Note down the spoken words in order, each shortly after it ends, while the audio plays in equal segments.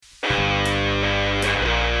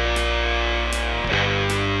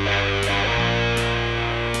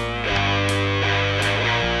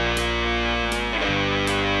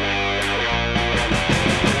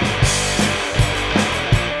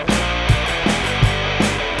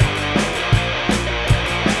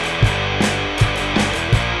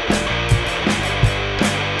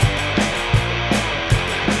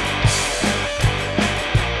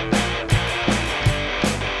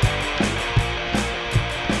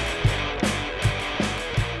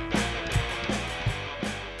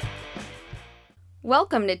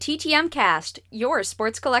Welcome to TTM Cast, your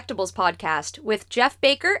sports collectibles podcast with Jeff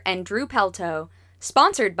Baker and Drew Pelto.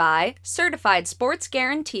 Sponsored by Certified Sports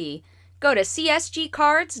Guarantee. Go to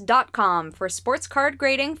csgcards.com for sports card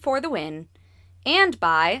grading for the win. And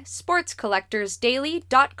by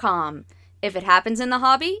sportscollectorsdaily.com. If it happens in the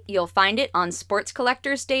hobby, you'll find it on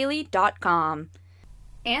sportscollectorsdaily.com.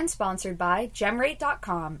 And sponsored by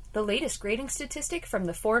GemRate.com. The latest grading statistic from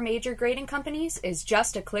the 4 major grading companies is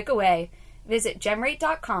just a click away. Visit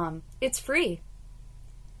GemRate.com. It's free.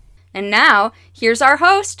 And now, here's our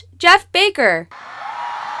host, Jeff Baker.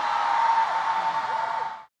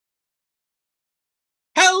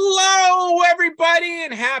 Hello, everybody,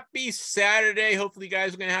 and happy Saturday. Hopefully, you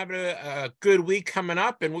guys are going to have a good week coming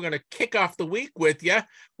up, and we're going to kick off the week with you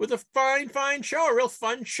with a fine show, a real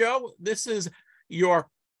fun show. This is your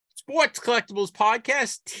Sports Collectibles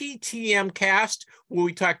Podcast, TTM Cast, where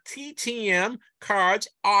we talk TTM, cards,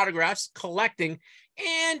 autographs, collecting,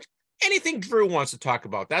 and anything Drew wants to talk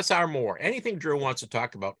about. That's our more. Anything Drew wants to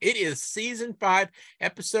talk about. It is Season 5,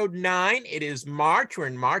 Episode 9. It is March. We're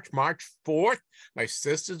in March 4th. My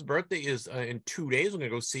sister's birthday is in 2 days. We're going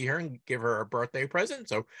to go see her and give her a birthday present.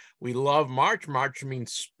 So we love March. March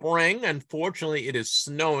means spring. Unfortunately, it is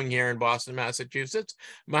snowing here in Boston, Massachusetts.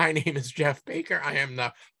 My name is Jeff Baker. I am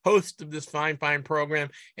the host of this fine program,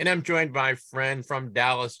 and I'm joined by a friend from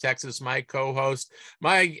Dallas, Texas, my co-host,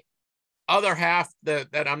 my other half that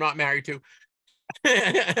I'm not married to,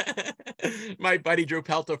 my buddy Drew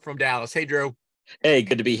Pelto from Dallas. Hey, Drew. Hey,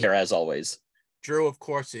 good to be here as always. Drew, of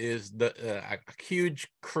course, is a huge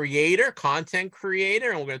content creator,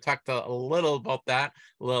 and we're going to talk a little about that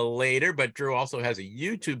a little later. But Drew also has a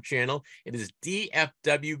YouTube channel. It is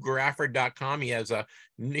dfwgrapher.com.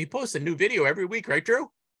 He posts a new video every week, right, Drew?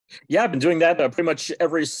 Yeah, I've been doing that pretty much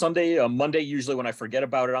every Sunday, Monday, usually when I forget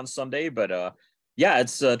about it on Sunday. But yeah,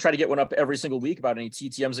 it's try to get one up every single week about any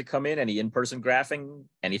TTMs that come in, any in-person graphing,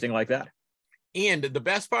 anything like that. And the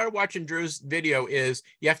best part of watching Drew's video is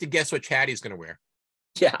you have to guess what hat he's going to wear.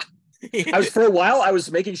 Yeah. For a while, I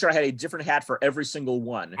was making sure I had a different hat for every single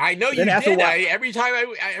one. I know you did. Every time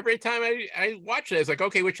I watch it, it's like,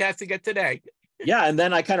 okay, which hats to get today? Yeah, and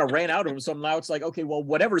then I kind of ran out of them. So now it's like, okay, well,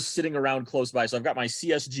 whatever's sitting around close by. So I've got my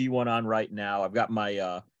CSG one on right now. I've got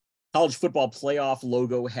my college football playoff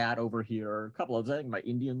logo hat over here. A couple of things. My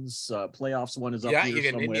Indians playoffs one is up here somewhere. Yeah, you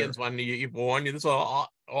get an Indians one. You've won. There's all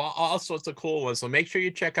sorts of cool ones. So make sure you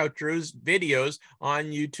check out Drew's videos on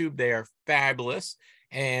YouTube. They are fabulous.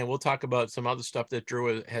 And we'll talk about some other stuff that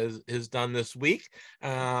Drew has done this week.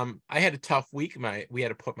 I had a tough week. We had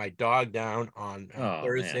to put my dog down on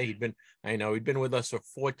Thursday. Man. He'd been with us for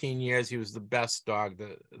 14 years. He was the best dog,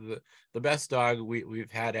 the best dog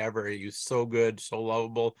we've had ever. He was so good, so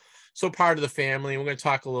lovable, so part of the family. We're going to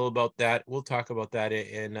talk a little about that. We'll talk about that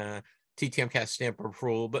in TTM Cast Stamp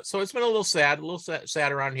Approval. But so it's been a little sad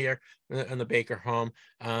around here in the Baker home.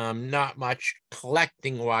 Not much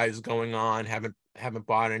collecting wise going on. Haven't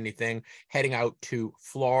bought anything. Heading out to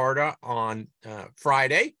Florida on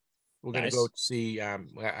Friday. We're going to go see,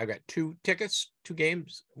 I've got 2 tickets, 2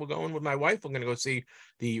 games. We're going with my wife. We're going to go see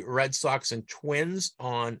the Red Sox and Twins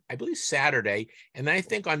on, I believe, Saturday. And then I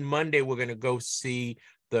think on Monday, we're going to go see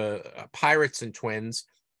the Pirates and Twins.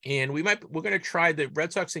 And we're going to try the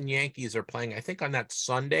Red Sox and Yankees are playing, I think, on that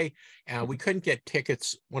Sunday. We couldn't get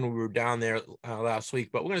tickets when we were down there last week,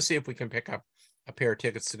 but we're going to see if we can pick up a pair of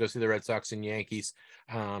tickets to go see the Red Sox and Yankees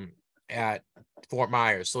at Fort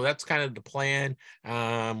Myers. So that's kind of the plan.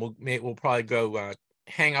 We'll probably go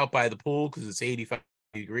hang out by the pool because it's 85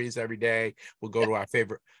 degrees every day. We'll go to our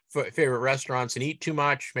favorite restaurants and eat too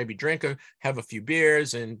much, maybe have a few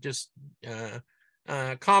beers and just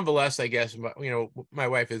convalesce, I guess. But my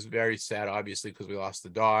wife is very sad, obviously, because we lost the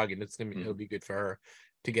dog, and it'll be good for her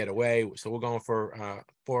to get away. So we're going for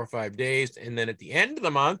 4 or 5 days, and then at the end of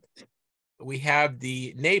the month, we have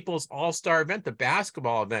the Naples All-Star event, the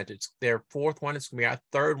basketball event. It's their 4th one. It's going to be our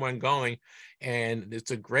 3rd one going, and it's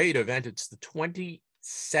a great event. It's the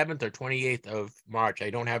 27th or 28th of March. I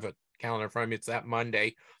don't have a calendar in front of me. It's that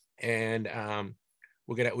Monday, and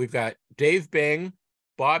we've got Dave Bing,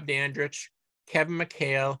 Bob Dandridge, Kevin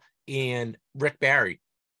McHale, and Rick Barry.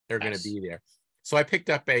 They're going to be there. So I picked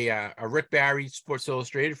up a Rick Barry Sports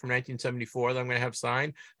Illustrated from 1974 that I'm going to have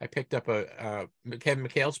signed. I picked up a Kevin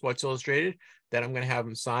McHale Sports Illustrated that I'm going to have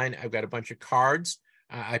him sign. I've got a bunch of cards.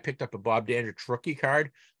 I picked up a Bob Dandridge rookie card.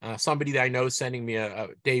 Somebody that I know is sending me a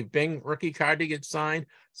Dave Bing rookie card to get signed.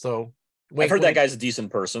 So I've heard that guy's a decent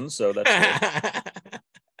person, so that's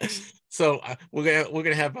good. So we're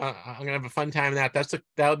gonna have I'm gonna have a fun time in that.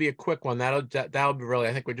 That'll be a quick one. That'll be really.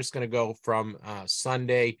 I think we're just gonna go from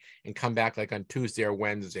Sunday and come back like on Tuesday or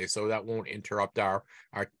Wednesday. So that won't interrupt our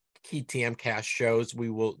TTM cast shows. We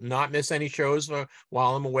will not miss any shows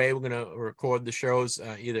while I'm away. We're gonna record the shows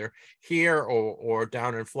either here or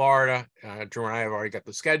down in Florida. Drew and I have already got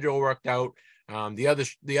the schedule worked out.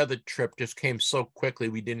 The other trip just came so quickly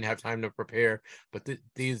we didn't have time to prepare, but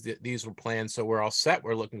these were planned, so we're all set.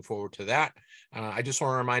 We're looking forward to that. I just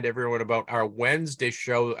want to remind everyone about our Wednesday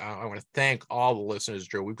show. I want to thank all the listeners,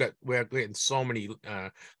 Drew. We're getting so many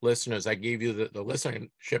listeners. I gave you the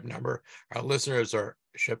listenership number. Our listenership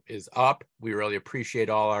is up. We really appreciate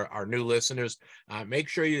all our new listeners. Make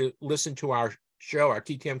sure you listen to our show, our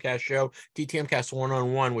TTM Cast show, TTM Cast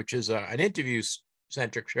 1-on-1, which is an interview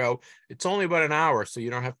centric show. It's only about an hour, so you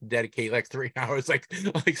don't have to dedicate like 3 hours like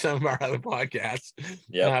some of our other podcasts.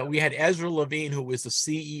 We had Ezra Levine, who was the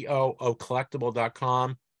CEO of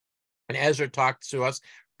collectible.com, and Ezra talked to us.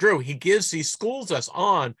 Drew, he schools us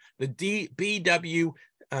on the BWILIC,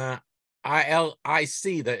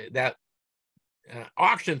 that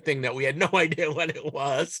auction thing that we had no idea what it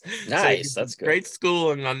was. Nice. So that's good. Great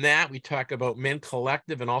schooling on that. We talk about Mint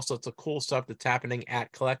Collective and all sorts of cool stuff that's happening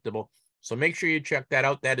at Collectible. So make sure you check that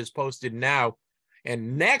out. That is posted now.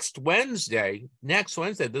 And this Wednesday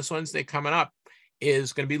coming up,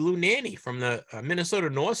 is going to be Lou Nanne from the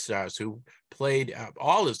Minnesota North Stars, who played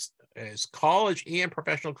all his college and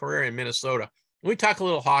professional career in Minnesota. We talk a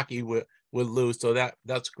little hockey with Lou, so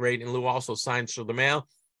that's great. And Lou also signs through the mail.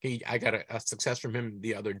 I got a success from him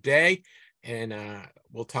the other day, and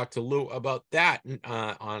we'll talk to Lou about that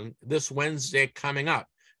on this Wednesday coming up.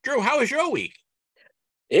 Drew, how was your week?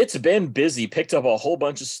 It's been busy. Picked up a whole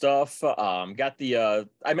bunch of stuff. Got the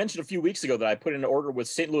I mentioned a few weeks ago that I put in an order with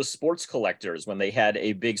St. Louis Sports Collectors when they had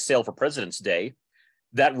a big sale for President's Day.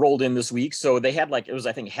 That rolled in this week. So they had it was,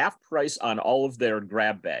 I think, half price on all of their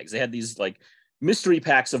grab bags. They had these mystery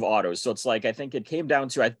packs of autos. So it's I think it came down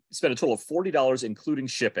to, I spent a total of $40, including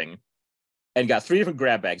shipping, and got 3 different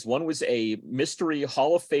grab bags. One was a mystery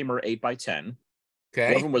Hall of Famer 8x10. Okay.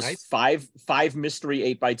 One of them was nice. five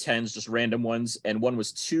mystery 8x10s, just random ones, and one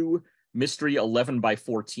was 2 mystery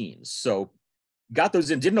 11x14s. So got those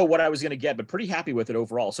in. Didn't know what I was going to get, but pretty happy with it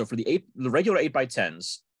overall. So for the regular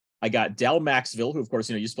 8x10s, I got Dal Maxville, who of course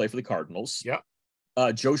used to play for the Cardinals. Yep.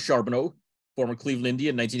 Joe Charbonneau, former Cleveland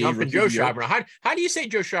Indian, 1980. Jumping Joe Charbonneau. How do you say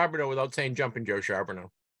Joe Charbonneau without saying Jumping Joe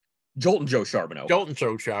Charbonneau? Joltin' Joe Charbonneau. Joltin'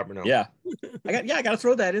 Joe Charbonneau. Yeah. I got to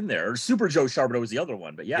throw that in there. Or Super Joe Charbonneau was the other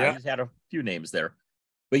one, but I just had a few names there.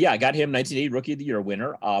 But I got him, 1980 Rookie of the Year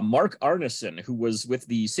winner. Mark Arneson, who was with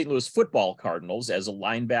the St. Louis Football Cardinals as a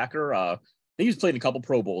linebacker. I think he's played in a couple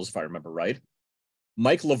Pro Bowls, if I remember right.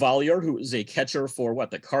 Mike Lavalier, who is a catcher for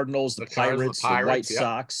the Cardinals, the Pirates, the White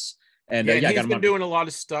Sox. And he's been doing a lot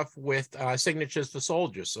of stuff with Signatures for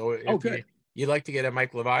Soldiers. So if you'd like to get a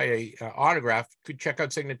Mike Lavalier autograph, could check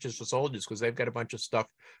out Signatures for Soldiers, because they've got a bunch of stuff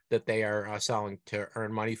that they are selling to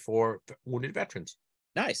earn money for wounded veterans.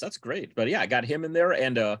 Nice. That's great. But I got him in there.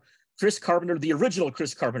 And Chris Carpenter, the original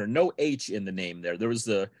Chris Carpenter, no H in the name there. There was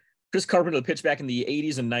the Chris Carpenter that pitched back in the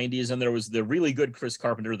 80s and 90s. And there was the really good Chris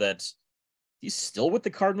Carpenter that he's still with the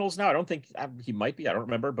Cardinals now. I don't think he might be. I don't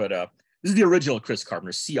remember. But this is the original Chris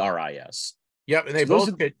Carpenter, CRIS. Yep. And they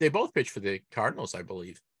both pitched for the Cardinals, I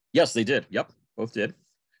believe. Yes, they did. Yep. Both did.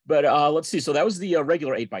 But let's see. So that was the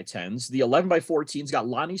regular 8x10s. The 11x14s got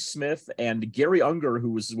Lonnie Smith and Gary Unger,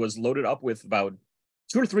 who was loaded up with about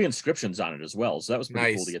 2 or 3 inscriptions on it as well. So that was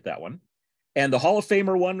pretty cool to get that one. And the Hall of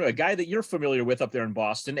Famer one, a guy that you're familiar with up there in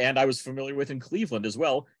Boston, and I was familiar with in Cleveland as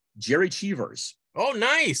well, Jerry Cheevers. Oh,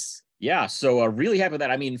 nice. Yeah. So really happy with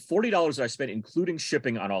that. I mean, $40 that I spent, including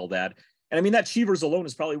shipping on all that. And I mean, that Cheevers alone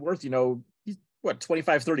is probably worth,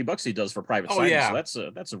 $25-30 he does for private signing. Yeah.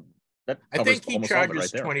 So that I think he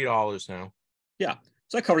charges $20 now. Yeah.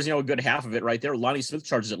 So that covers, a good half of it right there. Lonnie Smith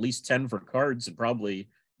charges at least 10 for cards and probably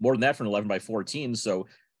more than that for an 11x14. So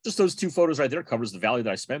just those 2 photos right there covers the value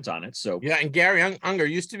that I spent on it. So and Gary Unger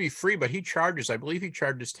used to be free, but I believe he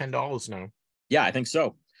charges $10 now. Yeah, I think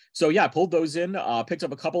so. So I pulled those in, picked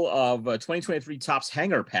up a couple of 2023 Topps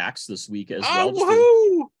hanger packs this week as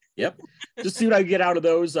well. Just see what I get out of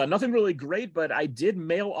those. Nothing really great, but I did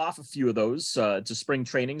mail off a few of those to spring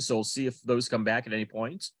training. So we'll see if those come back at any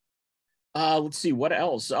point. Let's see what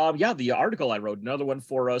else. The article I wrote, another one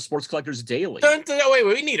for Sports Collectors Daily. Wait,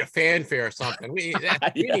 we need a fanfare or something. We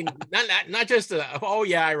need not just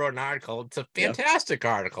I wrote an article. It's a fantastic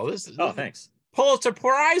article. Thanks. Pulitzer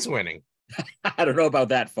Prize winning. I don't know about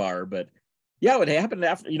that far, but it happened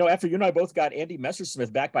after you and I both got Andy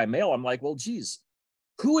Messersmith back by mail. I'm like, well, geez,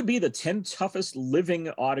 who would be the 10 toughest living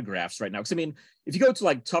autographs right now? Because I mean, if you go to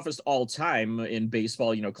like toughest all time in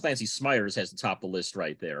baseball, you know, Clancy Smyers has the top of the list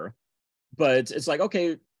right there. But it's like,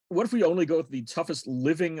 okay, what if we only go with the toughest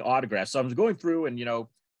living autographs? So I'm going through and, you know,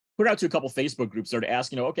 put out to a couple Facebook groups there to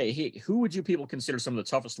ask, you know, okay, hey, who would you people consider some of the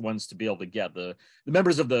toughest ones to be able to get? The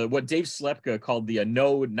members of the what Dave Slepka called the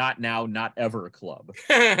no, not now, not ever club.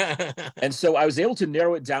 And so I was able to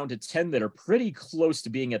narrow it down to 10 that are pretty close to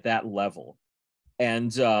being at that level.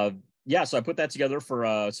 And yeah, so I put that together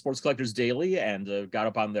for Sports Collectors Daily and got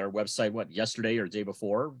up on their website, yesterday or the day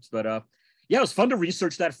before. But yeah, it was fun to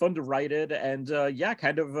research that, fun to write it. And yeah,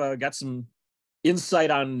 kind of got some insight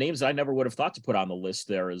on names that I never would have thought to put on the list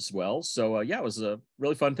there as well. So yeah, it was a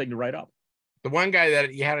really fun thing to write up. The one guy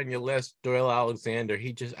that you had on your list, Doyle Alexander,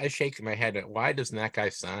 I shake my head at why doesn't that guy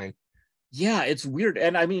sign? Yeah, it's weird.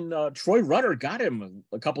 And I mean, Troy Rutter got him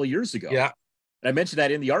a couple of years ago. Yeah. And I mentioned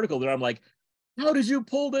that in the article there. I'm like, how did you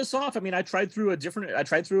pull this off? I mean, I tried through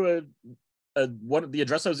one of the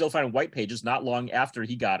address I was able to find on White Pages not long after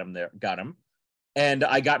he got him. And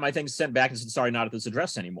I got my things sent back and said, sorry, not at this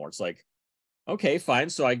address anymore. It's like, okay, fine.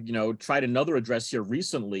 So I, you know, tried another address here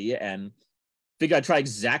recently and figured I'd try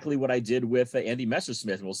exactly what I did with Andy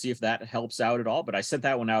Messersmith, and we'll see if that helps out at all. But I sent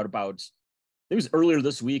that one out about, it was earlier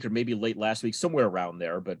this week or maybe late last week, somewhere around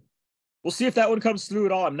there. But we'll see if that one comes through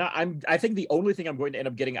at all. I think the only thing I'm going to end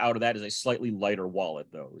up getting out of that is a slightly lighter wallet,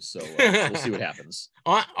 though. So we'll see what happens.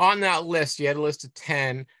 On that list, you had a list of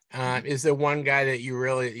 10. Is there one guy that you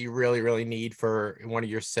really need for one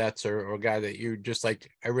of your sets, or a guy that you just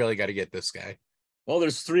like, I really got to get this guy? Well,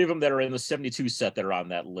 there's 3 of them that are in the 72 set that are on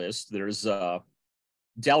that list. There's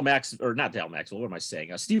Dal Maxwell, or not Dal Maxwell, what am I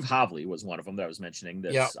saying? Steve Havli was one of them that I was mentioning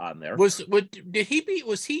that's on there. Was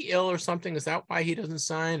he ill or something? Is that why he doesn't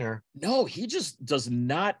sign? Or no, he just does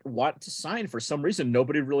not want to sign for some reason.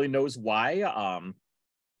 Nobody really knows why.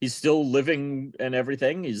 He's still living and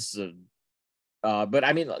everything. He's but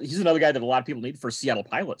I mean, he's another guy that a lot of people need for Seattle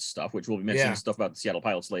Pilots stuff, which we'll be mentioning stuff about the Seattle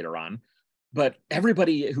Pilots later on. But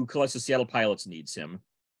everybody who collects the Seattle Pilots needs him.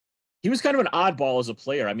 He was kind of an oddball as a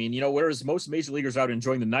player. I mean, you know, whereas most major leaguers are out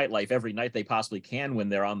enjoying the nightlife every night they possibly can when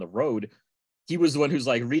they're on the road, he was the one who's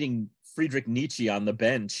like reading Friedrich Nietzsche on the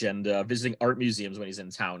bench and visiting art museums when he's in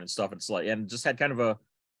town and stuff. It's like, and just had kind of a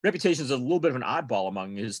reputation as a little bit of an oddball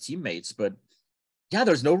among his teammates. But yeah,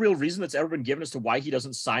 there's no real reason that's ever been given as to why he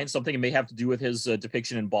doesn't sign something. It may have to do with his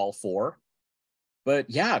depiction in Ball 4. But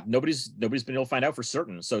yeah, nobody's been able to find out for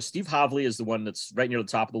certain. So Steve Havli is the one that's right near the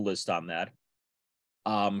top of the list on that.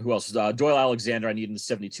 Who else? Doyle Alexander, I need in the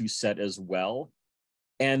 72 set as well.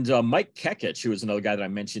 And Mike Kekich, who is another guy that I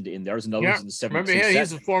mentioned in there, is another one in the 72 set.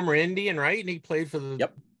 He's a former Indian, right? And he played for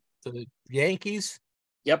the Yankees.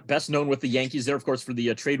 Yep, best known with the Yankees there, of course, for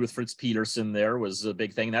the trade with Fritz Peterson there was a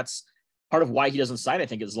big thing. That's part of why he doesn't sign, I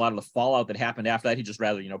think, is a lot of the fallout that happened after that. He just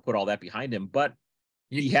rather, put all that behind him. But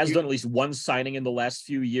he has done at least one signing in the last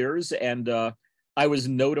few years, and I was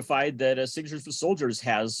notified that Signatures for Soldiers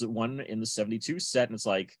has one in the 72 set, and it's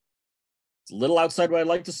like, it's a little outside what I'd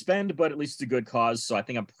like to spend, but at least it's a good cause, so I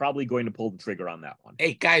think I'm probably going to pull the trigger on that one.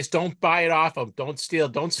 Hey, guys, don't buy it off them. Don't steal.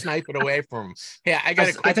 Don't snipe it away from them. Yeah,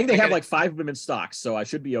 I think they have like 5 of them in stock, so I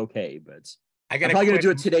should be okay, but I'm probably going to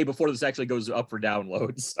do it today before this actually goes up for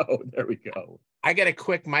download, so there we go. I got a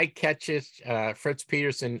quick Mike Kekich, Fritz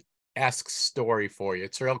Peterson-esque story for you.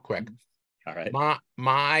 It's real quick. All right.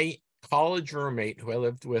 My college roommate who I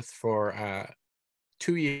lived with for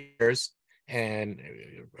 2 years, and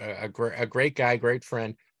a great guy, great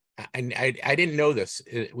friend. And I didn't know this.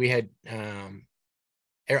 We had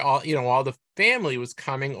all the family was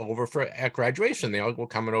coming over at graduation. They all were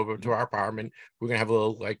coming over to our apartment. We're gonna have a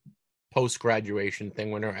little like post-graduation thing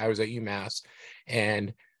when I was at UMass,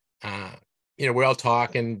 and we're all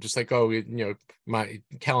talking, just like,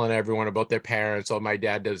 telling everyone about their parents. Oh, my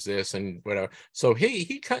dad does this and whatever. So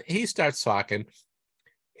he starts talking.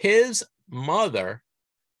 His mother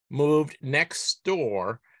moved next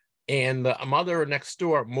door, and the mother next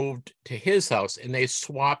door moved to his house, and they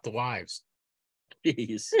swapped wives.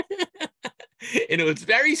 Jeez. And it was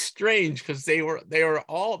very strange because they were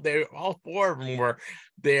all 4 of them were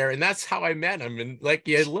there, and that's how I met him. And like,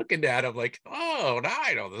 you're looking at him like, oh, now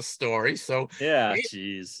I know the story. So yeah,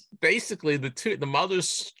 jeez. Basically, the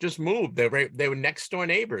mothers just moved. They were next door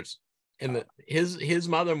neighbors, and his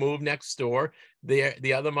mother moved next door.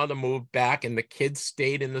 The other mother moved back, and the kids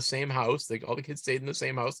stayed in the same house. All the kids stayed in the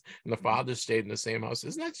same house, and the father stayed in the same house.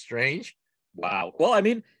 Isn't that strange? Wow. Well, I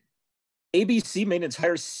mean, ABC made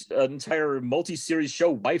an entire multi-series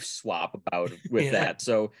show Wife Swap with that.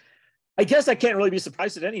 So I guess I can't really be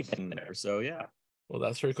surprised at anything there. So yeah. Well,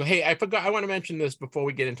 that's very cool. Hey, I forgot. I want to mention this before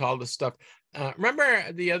we get into all this stuff. Remember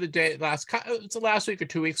the other day, it's the last week or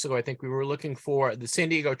 2 weeks ago, I think we were looking for the San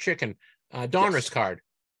Diego Chicken Donruss card.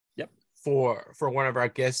 Yep. For one of our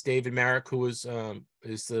guests, David Merrick, who is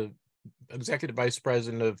the executive vice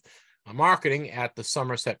president of marketing at the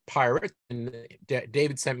Somerset Pirates. And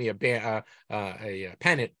David sent me a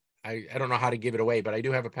pennant. I don't know how to give it away, but I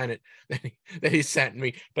do have a pennant that he sent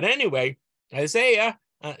me. But anyway, Isaiah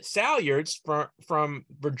Salyards from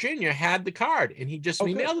Virginia had the card, and he just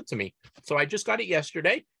emailed it to me. So I just got it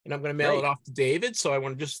yesterday, and I'm going to mail it off to David. So I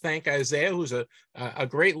want to just thank Isaiah, who's a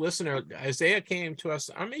great listener. Isaiah came to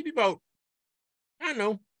us maybe about, I don't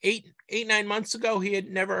know, 9 months ago. He had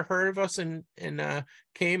never heard of us and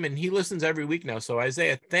came, and he listens every week now. So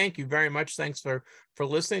Isaiah, thank you very much. Thanks for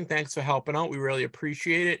listening. Thanks for helping out. We really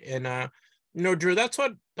appreciate it. And Drew, that's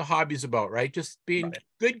what the hobby's about, right? Just being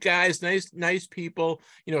good guys, nice people.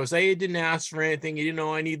 Isaiah didn't ask for anything. He didn't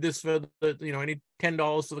know, I need this for I need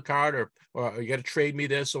 $10 for the card, or you got to trade me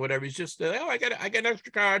this or whatever. He's just, I got an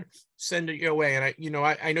extra card, send it your way. And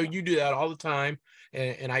I know you do that all the time,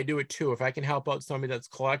 and I do it too. If I can help out somebody that's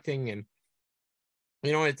collecting, and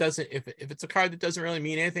it doesn't, if it's a card that doesn't really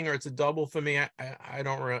mean anything, or it's a double for me, I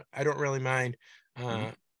don't really mind.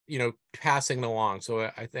 Passing it along. So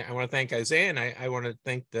I want to thank Isaiah, and I want to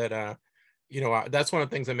think that that's one of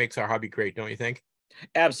the things that makes our hobby great, don't you think?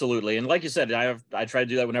 Absolutely. And like you said, I try to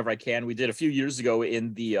do that whenever I can. We did a few years ago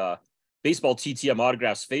in the baseball TTM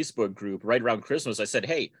autographs Facebook group right around Christmas. I said,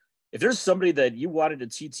 hey, if there's somebody that you wanted to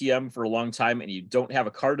TTM for a long time and you don't have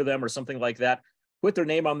a card of them or something like that, put their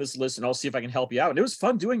name on this list and I'll see if I can help you out. And it was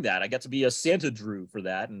fun doing that. I got to be a Santa Drew for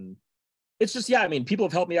that. And it's just, people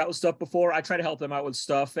have helped me out with stuff before. I try to help them out with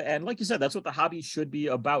stuff. And like you said, that's what the hobby should be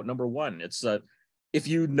about. Number one, it's if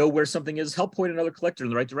you know where something is, help point another collector in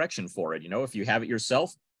the right direction for it. If you have it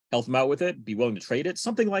yourself, help them out with it, be willing to trade it,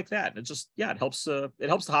 something like that. And it just, it helps the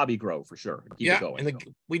hobby grow for sure. Keep it going. And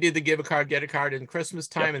we did the give a card, get a card in Christmas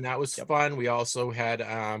time, and that was fun. We also had,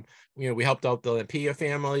 we helped out the Lampia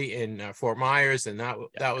family in Fort Myers, and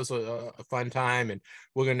that was a fun time. And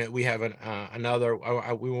we have another,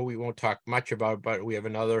 we won't talk much about it, but we have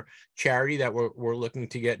another charity that we're looking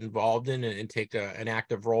to get involved in and take an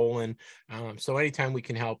active role in. So anytime we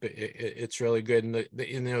can help, it's really good. And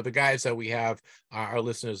the guys that we have, our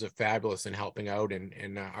listeners are fabulous in helping out,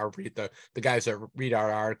 and the guys that read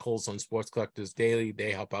our articles on Sports Collectors Daily,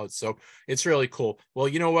 they help out. So it's really cool. Well,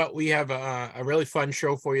 you know what? We have a really fun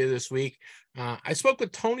show for you this week. I spoke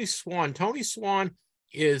with Tony Swan. Tony Swan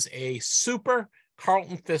is a super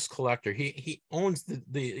Carlton Fisk collector. He owns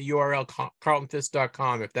the URL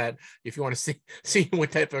carltonfisk.com. If you want to see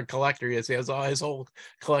what type of collector he is, he has all his whole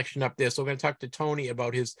collection up there. So we're going to talk to Tony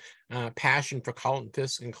about his passion for Carlton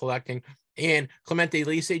Fisk and collecting. And Clemente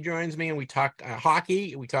Lise joins me, and we talk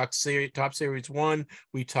hockey. We talk Top Series 1.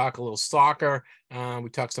 We talk a little soccer. We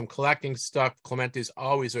talk some collecting stuff. Clemente's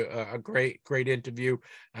always a great interview.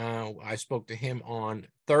 I spoke to him on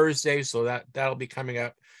Thursday, so that'll be coming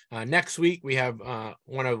up next week. We have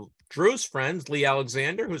one of Drew's friends, Lee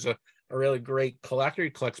Alexander, who's a really great collector. He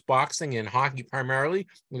collects boxing and hockey primarily.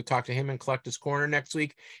 We'll talk to him in Collector's Corner next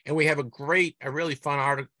week. And we have a really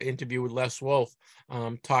fun interview with Les Wolf,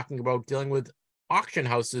 talking about dealing with auction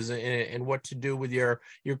houses and what to do with your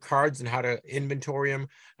cards and how to inventory them,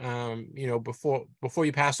 before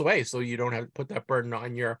you pass away, so you don't have to put that burden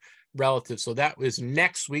on your relatives. So that was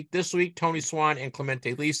next week. This week, Tony Swan and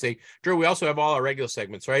Clemente Lise. Drew, we also have all our regular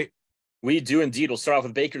segments, right? We do indeed. We'll start off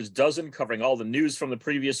with Baker's Dozen, covering all the news from the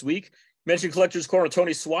previous week. Mentioned Collector's Corner,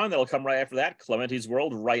 Tony Swan. That'll come right after that. Clemente's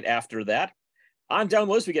World right after that. On down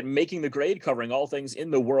the list, we get Making the Grade, covering all things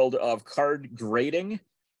in the world of card grading.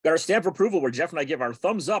 Got our stamp of approval, where Jeff and I give our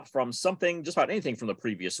thumbs up from something, just about anything from the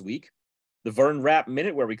previous week. The Vern Rapp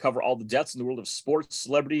Minute, where we cover all the deaths in the world of sports,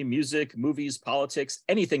 celebrity, music, movies, politics,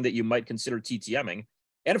 anything that you might consider TTMing.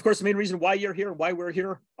 And of course, the main reason why you're here, why we're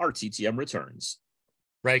here, our TTM returns.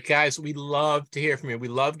 Right, guys, we love to hear from you. We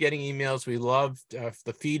love getting emails. We love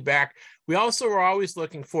the feedback. We also are always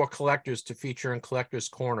looking for collectors to feature in Collector's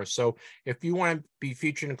Corner. So if you want to be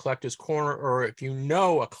featured in Collector's Corner, or if you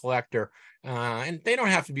know a collector, and they don't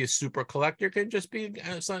have to be a super collector, it can just be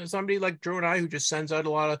somebody like Drew and I, who just sends out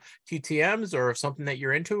a lot of TTMs, or something that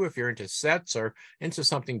you're into. If you're into sets or into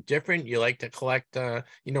something different, you like to collect,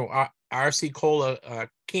 RC Cola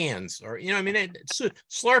cans, or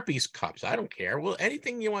Slurpees cups. I don't care. Well,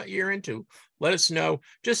 anything you're into, let us know.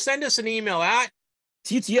 Just send us an email at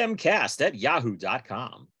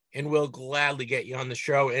ttmcast@yahoo.com. and we'll gladly get you on the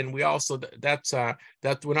show. And we also, that's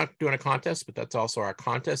we're not doing a contest, but that's also our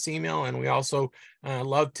contest email. And we also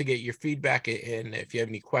love to get your feedback. And if you have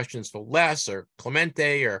any questions for Les or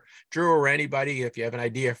Clemente or Drew or anybody, if you have an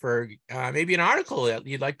idea for maybe an article that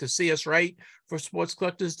you'd like to see us write for Sports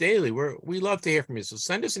Collectors Daily, we love to hear from you. So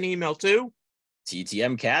send us an email to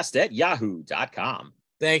ttmcast@yahoo.com.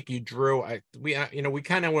 Thank you, Drew. We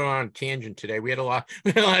kind of went on a tangent today. We had a lot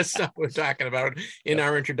of stuff we're talking about in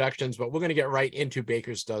our introductions, but we're going to get right into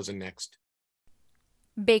Baker's Dozen next.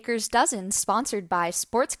 Baker's Dozen, sponsored by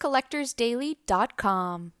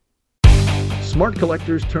SportsCollectorsDaily.com. Smart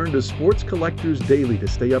collectors turn to Sports Collectors Daily to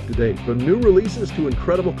stay up to date. From new releases to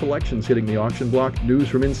incredible collections hitting the auction block, news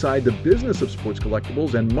from inside the business of sports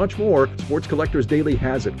collectibles, and much more, Sports Collectors Daily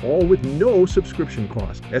has it, all with no subscription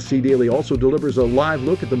cost. SC Daily also delivers a live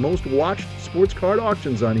look at the most watched sports card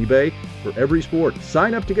auctions on eBay for every sport.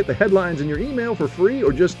 Sign up to get the headlines in your email for free,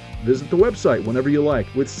 or just visit the website whenever you like.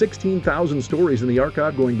 With 16,000 stories in the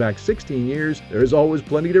archive going back 16 years, there's always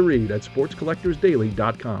plenty to read at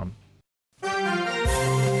SportsCollectorsDaily.com.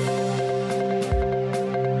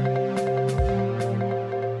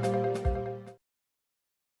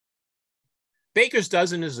 Baker's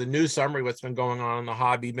Dozen is the news summary what's been going on in the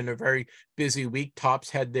hobby. Been a very busy week. Topps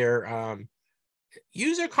had their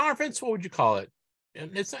user conference. What would you call it?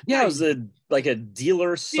 And it's not, it was like a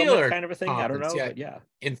dealer summit kind of a thing. I don't know.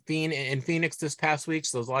 In Phoenix this past week.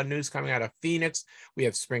 So there's a lot of news coming out of Phoenix. We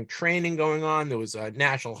have spring training going on. There was a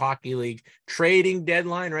National Hockey League trading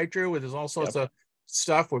deadline, right, Drew? Where there's all sorts of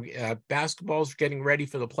stuff. Where basketball's getting ready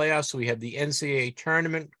for the playoffs. So we have the NCAA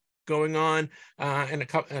tournament going on in a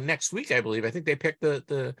couple next week, I believe. I think they picked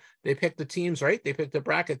the teams, right? They picked the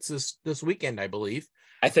brackets this weekend, I believe.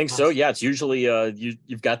 I think so. Yeah, it's usually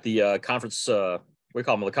you've got the conference. We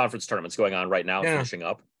call them the conference tournaments going on right now, finishing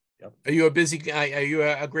up. Yep. Are you a busy guy? Are you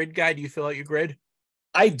a grid guy? Do you fill out your grid?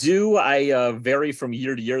 I do. I vary from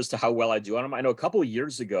year to year as to how well I do on them. I know a couple of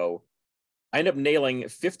years ago, I ended up nailing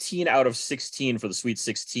 15 out of 16 for the Sweet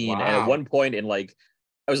 16, and at one point in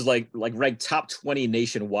I was like ranked top 20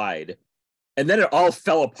 nationwide, and then it all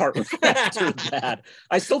fell apart after that.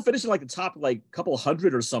 I still finished in the top couple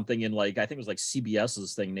hundred or something in I think it was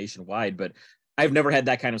CBS's thing nationwide, but I've never had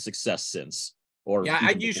that kind of success since.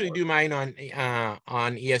 I usually do mine on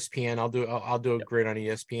ESPN. I'll do a grid on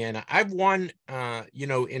ESPN. I've won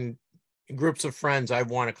in groups of friends. I've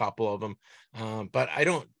won a couple of them, but I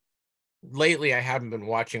don't. Lately, I haven't been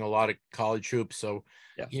watching a lot of college hoops, so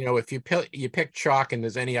if you pick chalk and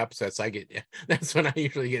there's any upsets, that's when I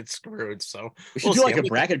usually get screwed. So we should do a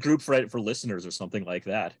bracket group for listeners or something like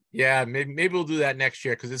that. Yeah, maybe we'll do that next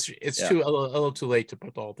year, because it's a little too late to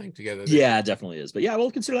put the whole thing together. Yeah, it definitely is. But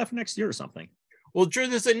we'll consider that for next year or something. Well, Drew,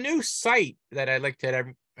 there's a new site that I'd like to have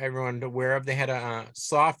everyone aware of. They had a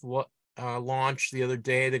soft launch the other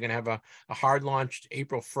day. They're going to have a hard launch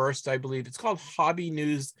April 1st, I believe. It's called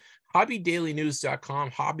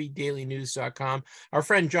hobbydailynews.com, hobbydailynews.com. Our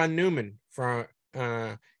friend John Newman from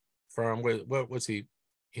what was he?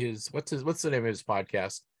 What's the name of his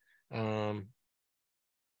podcast?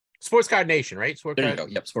 Sports Card Nation, right? There you go.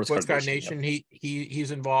 Yep, Sports Card Nation. Yep.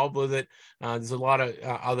 He's involved with it. There's a lot of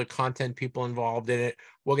other content people involved in it.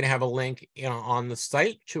 We're going to have a link on the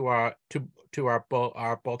site to our both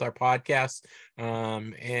our podcasts,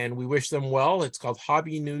 and we wish them well. It's called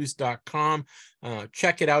hobbynews.com.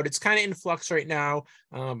 Check it out. It's kind of in flux right now,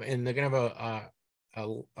 and they're going to have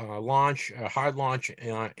a hard launch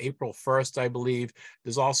on April 1st, I believe.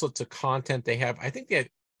 There's all sorts of content they have. I think they have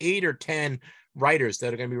 8 or 10 writers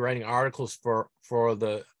that are going to be writing articles for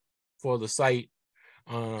the site,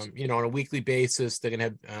 on a weekly basis. They're going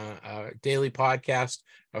to have a daily podcast,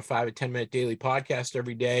 a 5 or 10 minute daily podcast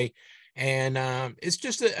every day. And it's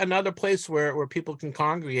just another place where people can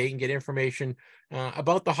congregate and get information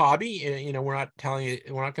about the hobby. We're not going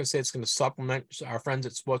to say it's going to supplement our friends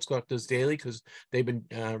at Sports Collectors Daily, because they've been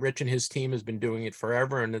Rich and his team has been doing it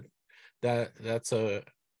forever, and that's a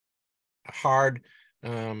hard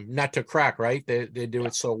nut to crack, right? They do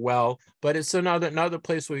it so well, but it's another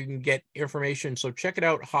place where you can get information. So check it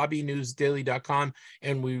out, hobbynewsdaily.com,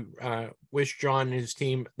 and we wish John and his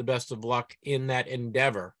team the best of luck in that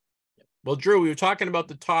endeavor. Well, Drew, we were talking about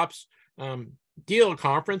the Topps dealer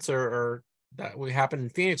conference or that happened in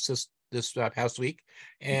Phoenix this past week,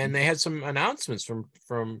 and they had some announcements from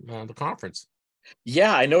the conference.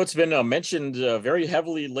 Yeah, I know it's been mentioned very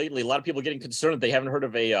heavily lately. A lot of people getting concerned that they haven't heard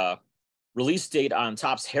of a release date on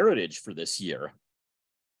Topps Heritage for this year,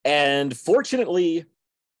 and fortunately,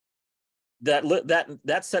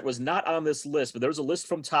 that set was not on this list. But there was a list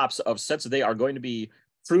from Topps of sets that they are going to be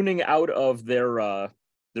pruning out of their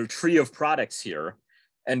tree of products here,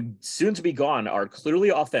 and soon to be gone are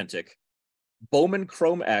Clearly Authentic, Bowman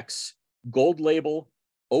Chrome X, Gold Label,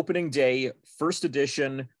 Opening Day, First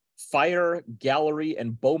Edition, Fire, Gallery,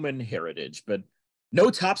 and Bowman Heritage. But no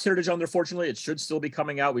Topps Heritage on there, fortunately. It should still be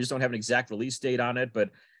coming out. We just don't have an exact release date on it.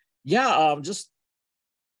 But yeah, just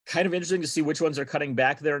kind of interesting to see which ones are cutting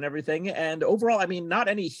back there and everything. And overall, I mean, not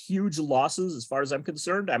any huge losses as far as I'm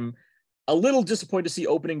concerned. I'm a little disappointed to see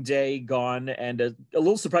Opening Day gone, and a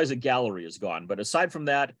little surprised that Gallery is gone. But aside from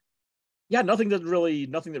that, yeah, nothing that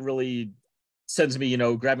really sends me,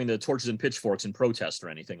 grabbing the torches and pitchforks in protest or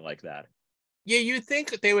anything like that. Yeah, you'd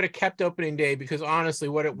think that they would have kept Opening Day, because honestly,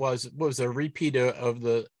 what it was a repeat of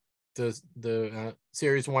the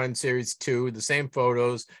Series 1 and Series 2, the same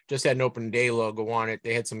photos, just had an Opening Day logo on it.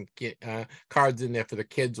 They had some cards in there for the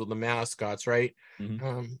kids with the mascots, right?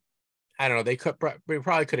 Mm-hmm. I don't know. They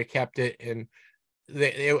probably could have kept it, and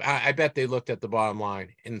I bet they looked at the bottom line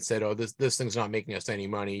and said, "Oh, this thing's not making us any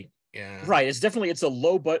money." Yeah, right. It's a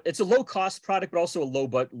low cost product, but also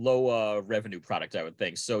a low revenue product, I would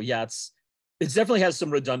think. So yeah, it definitely has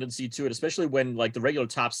some redundancy to it, especially when like the regular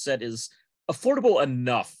Topps set is affordable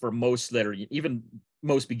enough for most that are even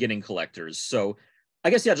most beginning collectors. So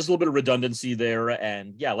I guess, yeah, just a little bit of redundancy there.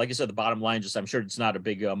 And yeah, like I said, the bottom line, just I'm sure it's not a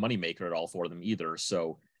big money maker at all for them either.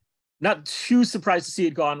 So not too surprised to see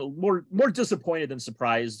it gone. More disappointed than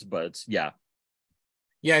surprised, but yeah.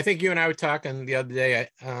 Yeah, I think you and I were talking the other day.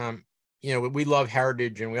 We love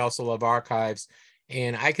Heritage and we also love Archives.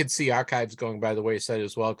 And I could see Archives going by the wayside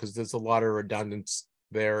as well, because there's a lot of redundance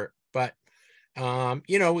there. But,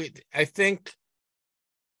 I think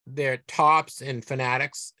they're Topps and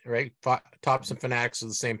Fanatics, right? Topps and Fanatics are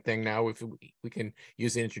the same thing now, if we can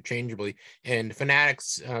use it interchangeably. And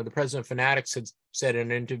Fanatics, the president of Fanatics had said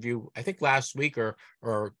in an interview, I think last week or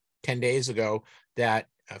 10 days ago, that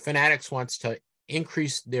Fanatics wants to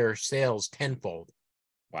increase their sales tenfold.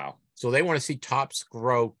 Wow. So they want to see Topps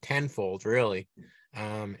grow tenfold, really.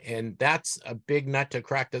 And that's a big nut to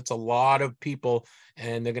crack. That's a lot of people,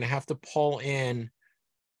 and they're going to have to pull in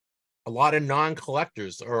a lot of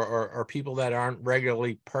non-collectors or people that aren't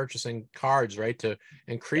regularly purchasing cards, right, to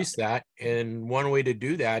increase that. And one way to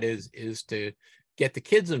do that is to get the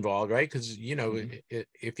kids involved, right? Because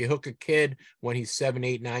if you hook a kid when he's 7,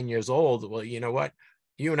 8, 9 years old, well, you know what?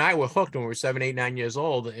 You and I were hooked when we were 7, 8, 9 years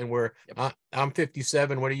old, and I'm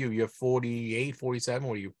 57. What are you? You're 48, 47.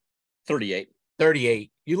 What are you? 38.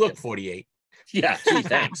 38. You look 48. Yeah. Gee,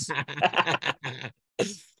 thanks.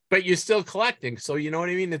 But you're still collecting, so you know what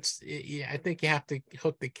I mean. I think you have to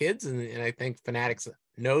hook the kids, and I think Fanatics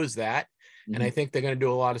knows that, and I think they're going to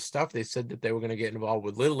do a lot of stuff. They said that they were going to get involved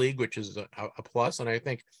with Little League, which is a plus, and I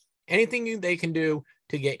think anything they can do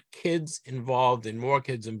to get kids involved and more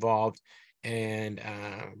kids involved, and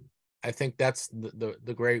I think that's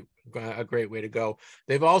a great way to go.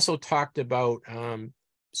 They've also talked about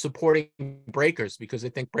supporting Breakers, because I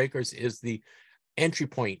think Breakers is the entry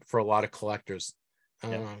point for a lot of collectors.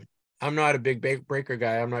 I'm not a big breaker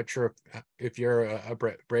guy. I'm not sure if you're a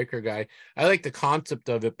breaker guy. I like the concept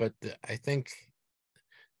of it, but I think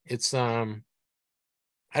it's I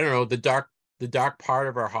don't know, the dark part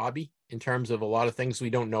of our hobby in terms of a lot of things we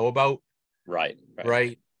don't know about. Right.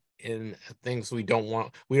 And things we don't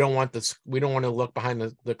want. We don't want to look behind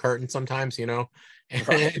the curtain sometimes,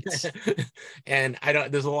 Right. And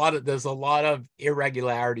there's a lot of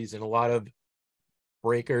irregularities and a lot of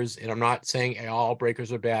breakers, and I'm not saying all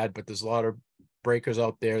breakers are bad, but there's a lot of breakers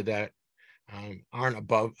out there that aren't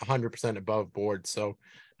above 100% above board. So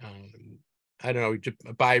I don't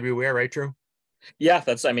know, buyer beware, right, Drew? Yeah,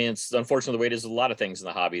 it's unfortunately the way it is with a lot of things in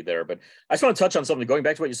the hobby there. But I just want to touch on something, going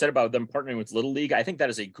back to what you said about them partnering with Little League. I think that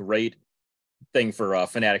is a great thing for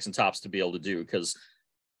Fanatics and Topps to be able to do, because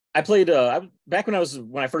I played back when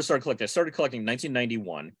I first started collecting. I started collecting in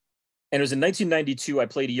 1991. And it was in 1992, I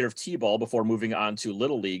played a year of T-ball before moving on to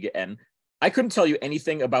Little League. And I couldn't tell you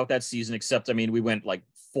anything about that season, except, we went like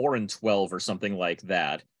 4-12 or something like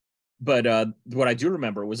that. But what I do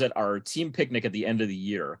remember was at our team picnic at the end of the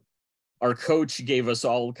year, our coach gave us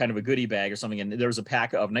all kind of a goodie bag or something. And there was a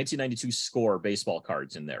pack of 1992 Score baseball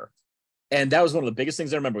cards in there. And that was one of the biggest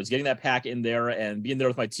things I remember, was getting that pack in there and being there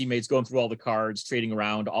with my teammates, going through all the cards, trading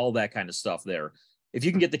around, all that kind of stuff there. If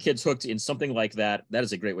you can get the kids hooked in something like that, that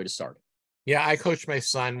is a great way to start. Yeah, I coached my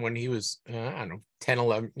son when he was, 9, 10,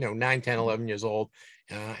 11 years old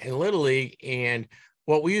in Little League. And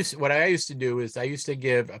what I used to do is I used to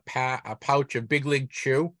give a pouch of Big League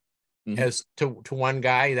Chew as to one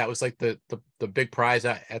guy. That was like the big prize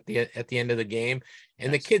at the end of the game.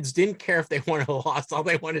 And the kids didn't care if they won or lost. All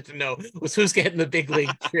they wanted to know was who's getting the Big League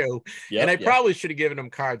Chew. And I probably should have given them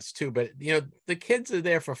cards too, but the kids are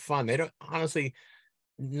there for fun. They don't, honestly,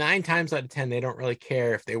 9 times out of 10, they don't really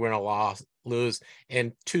care if they win or lose.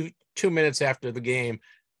 And two minutes after the game,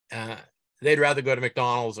 they'd rather go to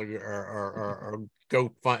McDonald's or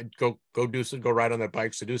go ride on their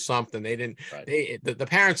bikes to do something. They didn't. Right. The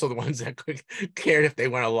parents are the ones that cared if they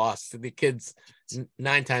won or lost. The kids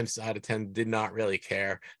 9 times out of 10 did not really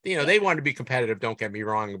care. They wanted to be competitive. Don't get me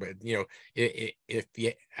wrong, but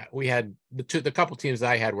we had the couple teams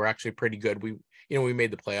I had were actually pretty good. We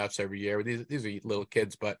made the playoffs every year. These are little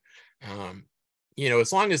kids, but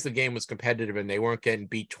as long as the game was competitive and they weren't getting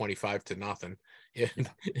beat 25-0,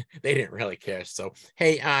 they didn't really care. So,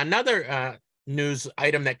 hey, another news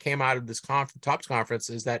item that came out of this Topps conference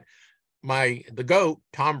is that the GOAT,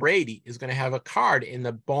 Tom Brady, is going to have a card in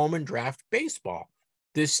the Bowman Draft Baseball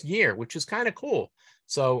this year, which is kind of cool.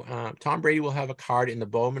 So Tom Brady will have a card in the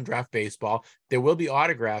Bowman Draft Baseball. There will be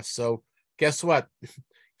autographs. So guess what?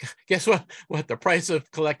 What the price of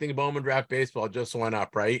collecting a Bowman Draft Baseball just went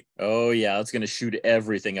up, right? Oh yeah, that's going to shoot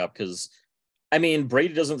everything up because,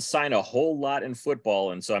 Brady doesn't sign a whole lot in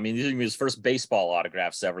football, and so these are his first baseball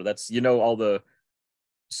autographs ever. That's all the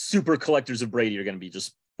super collectors of Brady are going to be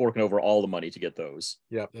just forking over all the money to get those.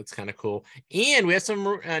 Yep, that's kind of cool. And we have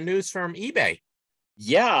some news from eBay.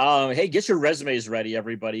 Yeah, hey, get your resumes ready,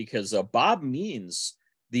 everybody, because Bob Means,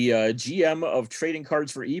 the GM of trading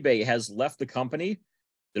cards for eBay, has left the company.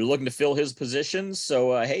 They're looking to fill his position.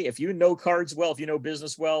 So, hey, if you know cards well, if you know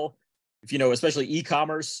business well, if you know especially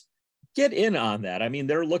e-commerce, get in on that.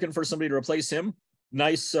 They're looking for somebody to replace him.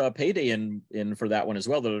 Nice payday in for that one as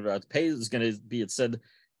well. The pay is going to be, it said,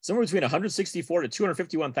 somewhere between $164,000 to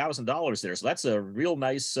 $251,000 there. So that's a real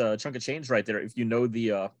nice chunk of change right there. If you know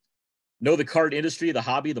the card industry, the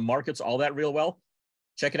hobby, the markets, all that real well,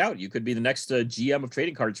 check it out. You could be the next GM of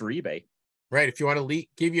trading cards for eBay. Right. If you want to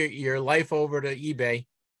give your life over to eBay,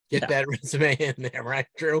 get that resume in there, right,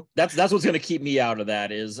 Drew? That's what's going to keep me out of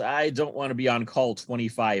that. Is I don't want to be on call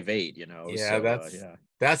 25/8. Yeah, so,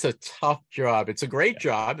 that's a tough job. It's a great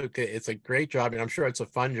job. It's a great job, and I'm sure it's a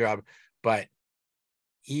fun job. But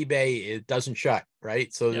eBay, it doesn't shut,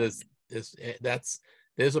 right? So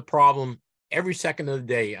there's a problem every second of the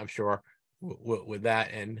day, I'm sure, with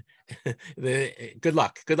that. And good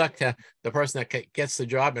luck to the person that gets the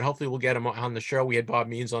job, and hopefully we'll get him on the show. We had Bob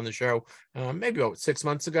Means on the show maybe about 8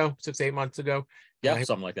 months ago.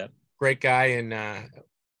 Something like that. Great guy. And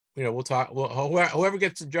we'll talk. Whoever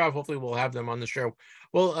gets the job, hopefully we'll have them on the show.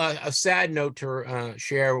 Well, a sad note to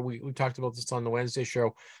share. We talked about this on the Wednesday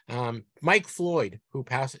show. Mike Floyd, who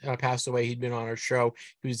passed away, he'd been on our show.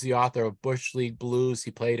 He was the author of Bush League Blues.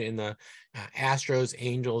 He played in the Astros,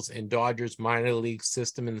 Angels, and Dodgers minor league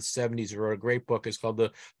system in the 70s. He wrote a great book. It's called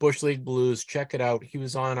The Bush League Blues. Check it out. He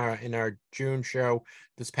was on in our June show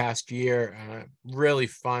this past year. Really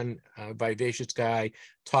fun, vivacious guy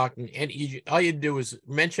talking. And all you do is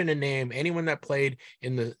mention a name, anyone that played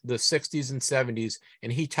in the 60s and 70s,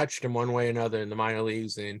 and he touched him one way or another in the minor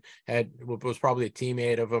leagues and was probably a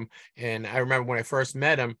teammate of him. And I remember when I first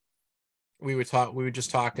met him, we were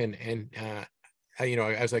just talking, and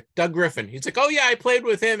I was like, Doug Griffin. He's like, oh yeah, I played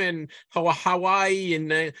with him in Hawaii in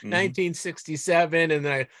 1967. And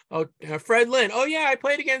then Fred Lynn. Oh yeah, I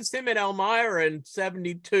played against him at Elmira in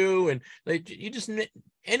 72. And you just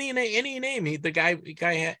any name, the guy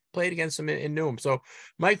had played against him and knew him. So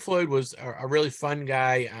Mike Floyd was a really fun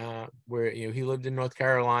guy. Where he lived in North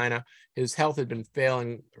Carolina. His health had been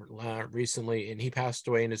failing recently, and he passed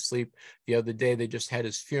away in his sleep the other day. They just had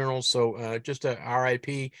his funeral. So just a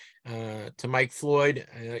RIP to Mike Floyd.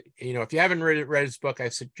 If you haven't read his book, I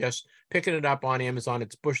suggest picking it up on Amazon.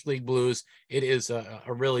 It's Bush League Blues. It is a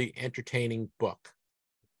really entertaining book.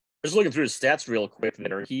 Just looking through his stats real quick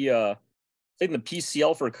there. He played in the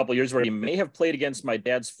PCL for a couple of years, where he may have played against my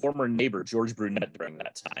dad's former neighbor, George Brunette, during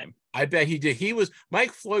that time. I bet he did.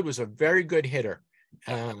 Mike Floyd was a very good hitter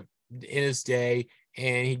in his day,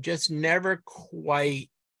 and he just never quite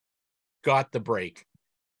got the break.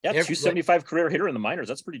 Yeah, 275 career hitter in the minors.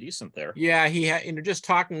 That's pretty decent there. Yeah, he had, just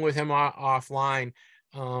talking with him offline,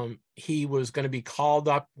 he was going to be called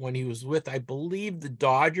up when he was with, I believe, the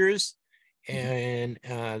Dodgers. And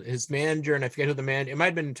his manager, and I forget who the man, it might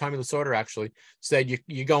have been Tommy Lasorda actually, said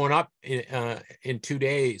you're going up in 2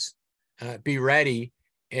 days, be ready.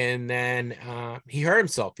 And then he hurt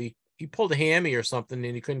himself. He pulled a hammy or something,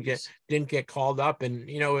 and he didn't get called up. And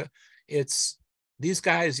it's these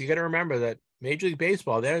guys, you got to remember that Major League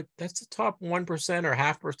Baseball, that's the top 1% or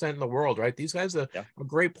 0.5% in the world, right? These guys are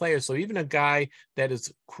great players. So even a guy that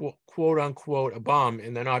is quote unquote a bum,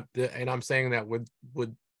 and they're not, and I'm saying that with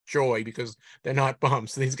joy, because they're not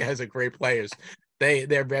bums. These guys are great players.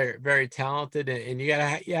 They're very, very talented, and you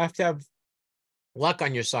have to have luck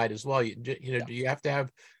on your side as well. You have to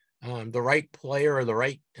have the right player or the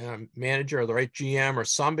right manager or the right GM or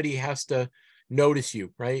somebody has to notice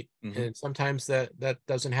you, right? And sometimes that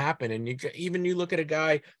doesn't happen. And you look at a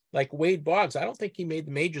guy like Wade Boggs. I don't think he made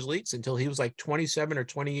the major leagues until he was like 27 or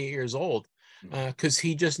 28 years old, because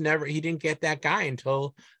he didn't get that guy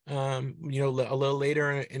until a little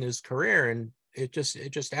later in his career. And it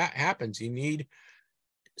just happens. You need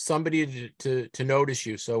somebody to notice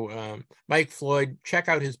you. So Mike Floyd, check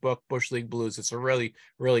out his book, Bush League Blues. It's a really,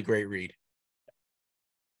 really great read.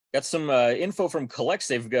 Got some info from Collects.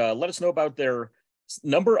 They've let us know about their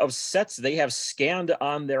number of sets they have scanned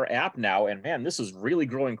on their app now. And man, this is really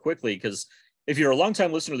growing quickly, because if you're a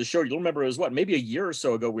longtime listener to the show, you'll remember it was maybe a year or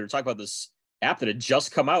so ago, we were talking about this app that had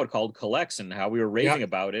just come out called Collects and how we were raving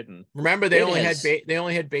about it. And remember, they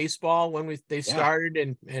only had baseball when they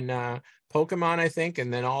started, and Pokemon, I think,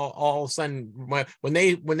 and then all of a sudden when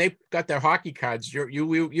they got their hockey cards, we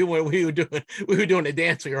were doing a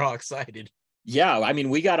dance. We were all excited. Yeah, I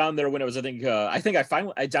mean, we got on there when it was, I think I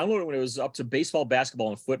downloaded it when it was up to baseball, basketball,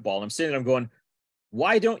 and football. And I'm sitting there, I'm going,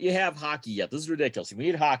 why don't you have hockey yet? This is ridiculous. We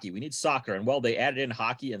need hockey. We need soccer. And well, they added in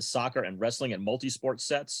hockey and soccer and wrestling and multi-sport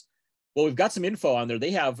sets. Well, we've got some info on there.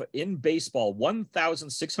 They have in baseball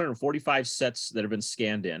 1,645 sets that have been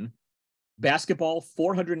scanned in. Basketball,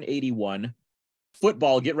 481.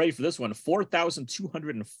 Football, get ready for this one,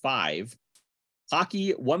 4,205.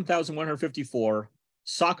 Hockey, 1,154.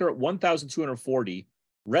 Soccer, 1,240.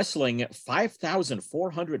 Wrestling,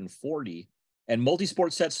 5,440. And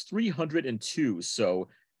multi-sport sets, 302. So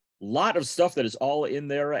a lot of stuff that is all in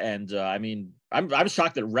there. And I mean, I'm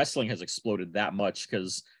shocked that wrestling has exploded that much,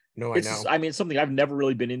 because it's something I've never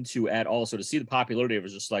really been into at all. So to see the popularity of it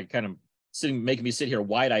was just like kind of making me sit here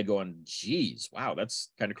wide-eyed going, geez, wow, that's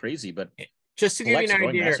kind of crazy. But just to give you an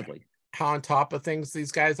idea how on top of things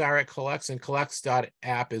these guys are at Collects, and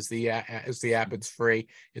Collects.app is the app. It's free.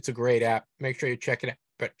 It's a great app. Make sure you check it out.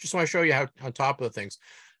 But just want to show you how on top of the things.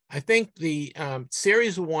 I think the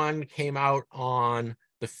Series 1 came out on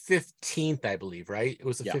the 15th, I believe, right? It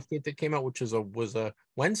was the 15th that came out, which was a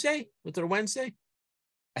Wednesday. Was it a Wednesday?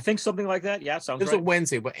 I think something like that. Yeah, sounds right. It was a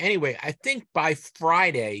Wednesday. But anyway, I think by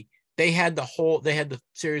Friday, they had the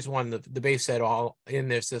Series 1, the base set all in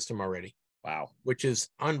their system already. Wow. Which is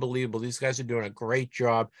unbelievable. These guys are doing a great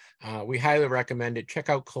job. We highly recommend it. Check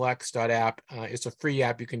out Collects.app. It's a free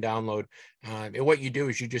app you can download. And what you do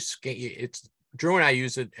is you just scan. Drew and I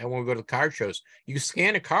use it when we go to the card shows. You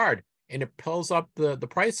scan a card and it pulls up the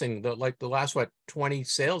pricing, the last 20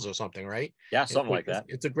 sales or something, right? Yeah, something like that.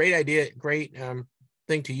 It's a great idea, great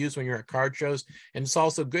thing to use when you're at card shows, and it's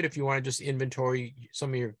also good if you want to just inventory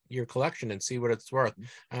some of your collection and see what it's worth.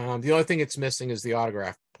 The only thing it's missing is the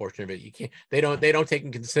autograph portion of it. You can't. They don't take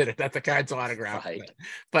and consider that the card's autographed. Right.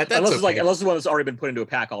 But that's unless it's the one that's already been put into a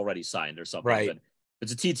pack already signed or something. Right. But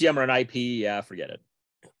if it's a TTM or an IP, yeah, forget it.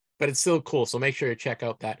 But it's still cool. So make sure you check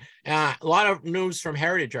out that. A lot of news from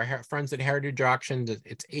Heritage, our friends at Heritage Auctions.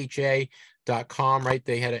 It's HA.com, right?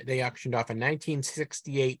 They auctioned off a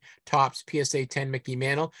 1968 Topps PSA 10 Mickey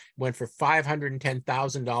Mantle, went for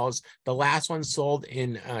 $510,000. The last one sold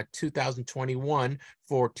in 2021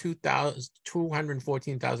 for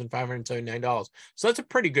 $214,579. So that's a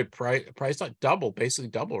pretty good price, like basically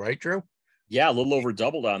double, right, Drew? Yeah, a little over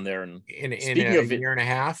doubled on there. And in a year and a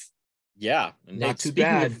half. Yeah, not too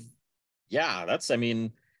bad.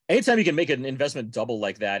 Anytime you can make an investment double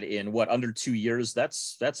like that in under 2 years,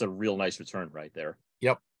 that's a real nice return right there.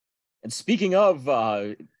 Yep. And speaking of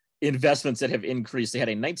investments that have increased, they had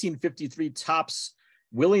a 1953 Topps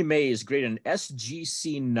Willie Mays graded an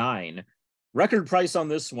SGC 9. Record price on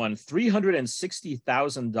this one,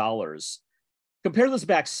 $360,000. Compare this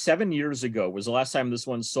back 7 years ago was the last time this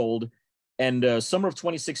one sold, and summer of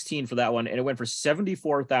 2016 for that one, and it went for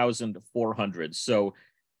 $74,400. So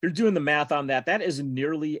you're doing the math on that. That is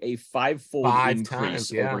nearly a five-fold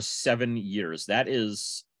increase over 7 years. That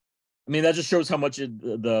is, that just shows how much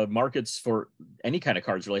the markets for any kind of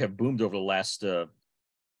cards really have boomed over the last, even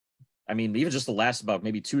just the last about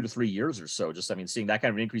maybe 2 to 3 years or so. Seeing that kind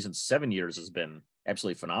of an increase in 7 years has been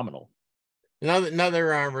absolutely phenomenal.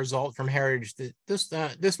 Another result from Heritage.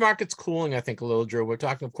 This market's cooling, I think, a little, Drew. We're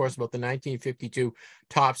talking, of course, about the 1952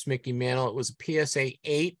 Topps Mickey Mantle. It was a PSA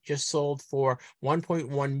 8, just sold for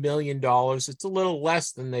 $1.1 million. It's a little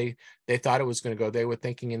less than they thought it was going to go. They were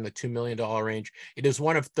thinking in the $2 million range. It is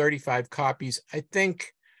one of 35 copies. I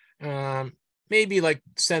think maybe like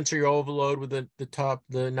sensory overload with the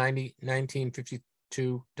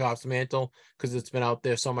 1952 Topps Mantle, because it's been out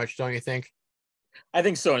there so much, don't you think? I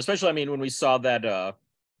think so, and especially, when we saw that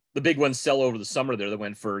the big ones sell over the summer there that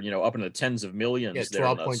went for, up into the tens of millions. Yeah,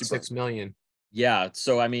 12.6 million. Yeah.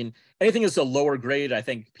 So, I mean, anything that's a lower grade, I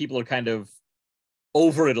think people are kind of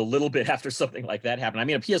over it a little bit after something like that happened. I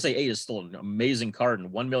mean, a PSA 8 is still an amazing card,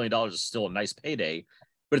 and $1 million is still a nice payday,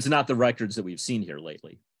 but it's not the records that we've seen here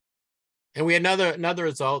lately. And we had another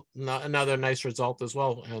result, another nice result as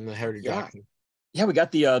well on the Heritage auction. Yeah, we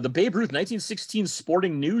got the Babe Ruth 1916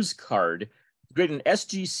 Sporting News card, graded an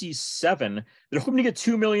SGC 7. They're hoping to get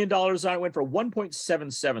 $2 million on it. Went for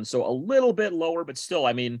 1.77, so a little bit lower, but still,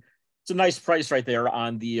 I mean, it's a nice price right there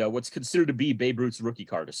on the what's considered to be Babe Ruth's rookie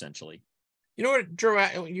card, essentially. You know what, Drew?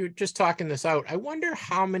 You're just talking this out. I wonder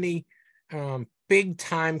how many big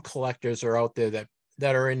time collectors are out there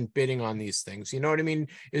that are in bidding on these things. You know what I mean?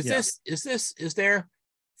 Is there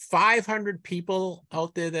 500 people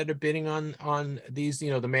out there that are bidding on these, you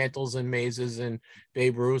know, the Mantles and Mazes and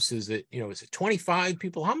Babe Ruths? Is it 25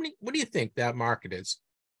 people? How many? What do you think that market is?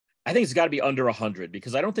 I think it's got to be under 100,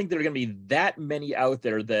 because I don't think there are going to be that many out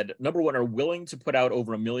there that, number one, are willing to put out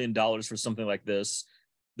over $1 million for something like this,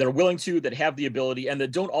 that are willing to, that have the ability, and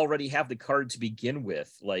that don't already have the card to begin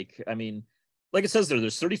with. Like, I mean, like it says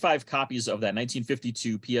there's 35 copies of that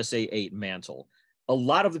 1952 PSA 8 Mantle. A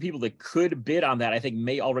lot of the people that could bid on that, I think,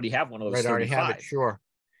 may already have one of those. Right, already have it, sure.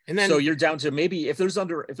 And then, so you're down to maybe, if there's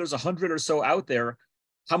 100 or so out there,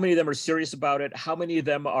 how many of them are serious about it? How many of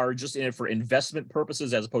them are just in it for investment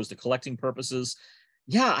purposes as opposed to collecting purposes?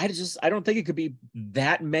 Yeah, I don't think it could be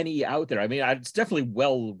that many out there. I mean, it's definitely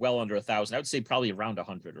well under 1,000. I would say probably around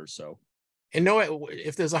 100 or so. And no,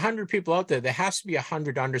 if there's 100 people out there has to be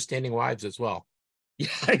 100 understanding wives as well. Yeah,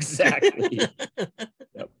 exactly.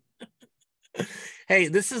 Yep. Hey,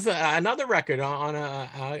 this is another record on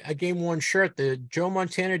a game-worn shirt. The Joe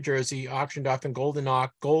Montana jersey auctioned off in Golden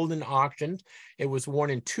Auction. It was worn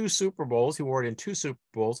in 2 Super Bowls. He wore it in 2 Super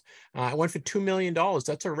Bowls. It went for $2 million.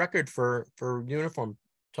 That's a record for uniform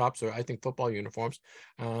tops, or I think football uniforms.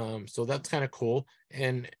 So that's kind of cool.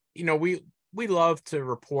 And you know, we love to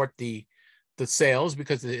report the sales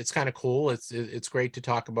because it's kind of cool. It's great to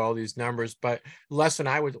talk about all these numbers. But Les and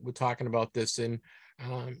I were talking about this, and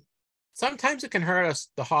sometimes it can hurt us,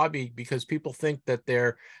 the hobby, because people think that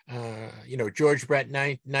their, George Brett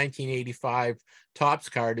 1985 Topps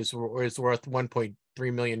card is worth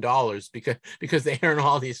 $1.3 million because they earn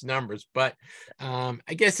all these numbers. But I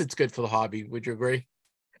guess it's good for the hobby. Would you agree?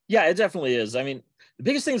 Yeah, it definitely is. I mean, the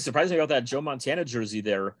biggest thing that surprised me about that Joe Montana jersey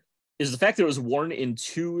there is the fact that it was worn in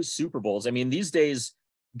 2 Super Bowls. I mean, these days,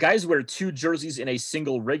 guys wear 2 jerseys in a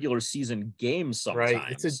single regular season game sometimes.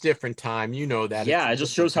 Right. It's a different time. You know that. Yeah, it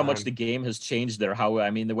just shows how much the game has changed there. How, I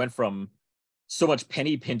mean, they went from so much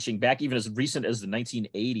penny pinching back even as recent as the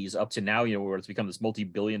 1980s up to now, where it's become this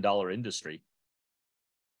multi-billion-dollar industry.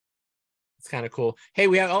 It's kind of cool. Hey,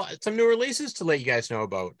 we have some new releases to let you guys know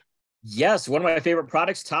about. Yes, one of my favorite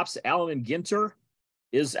products, Topps Allen and Ginter,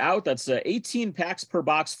 is out. That's 18 packs per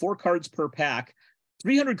box, 4 cards per pack,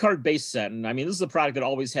 300 card base set. And I mean, this is a product that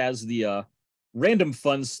always has the random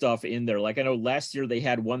fun stuff in there. Like, I know last year they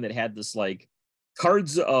had one that had this like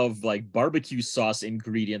cards of like barbecue sauce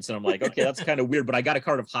ingredients. And I'm like, okay, that's kind of weird, but I got a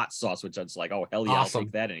card of hot sauce, which I was like, oh, hell yeah, awesome. I'll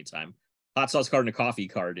take that anytime. Hot sauce card and a coffee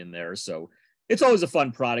card in there. So it's always a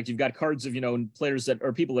fun product. You've got cards of, players that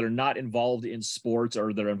are people that are not involved in sports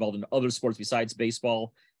or that are involved in other sports besides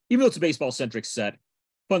baseball, even though it's a baseball centric set.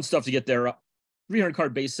 Fun stuff to get there. 300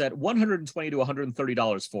 card base set, $120 to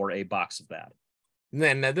 $130 for a box of that. And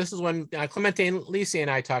then this is when Clemente and Lisi and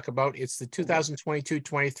I talk about. It's the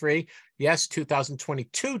 2022-23. Yes,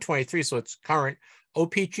 2022-23. So it's current.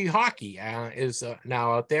 O-Pee-Chee Hockey is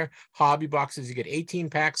now out there. Hobby boxes. You get 18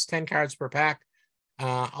 packs, 10 cards per pack.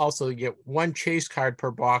 Also, you get 1 chase card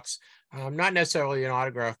per box. Not necessarily an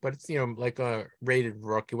autograph, but it's like a rated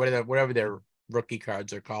rookie, whatever their rookie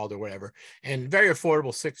cards are called or whatever, and very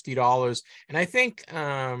affordable, $60. And I think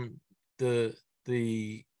the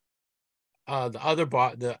other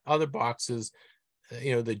boxes,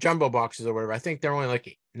 the jumbo boxes or whatever, I think they're only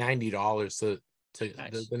like $90 to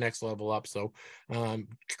nice. the next level up. So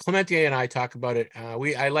Clemente and I talk about it.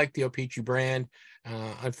 I like the O-Pee-Chee brand.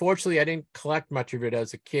 Unfortunately, I didn't collect much of it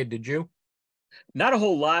as a kid. Did you? Not a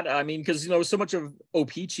whole lot. I mean, because so much of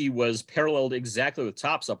O-Pee-Chee was paralleled exactly with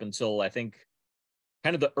Topps up until I think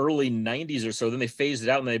kind of the early 90s or so. Then they phased it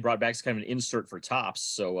out and they brought back kind of an insert for Topps.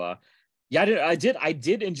 So yeah, I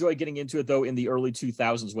did enjoy getting into it though in the early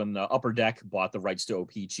 2000s when Upper Deck bought the rights to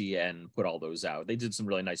O-Pee-Chee and put all those out. They did some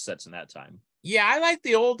really nice sets in that time. Yeah, I like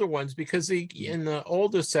the older ones because in the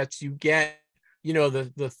older sets you get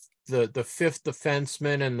the fifth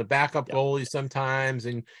defenseman and the backup goalie sometimes,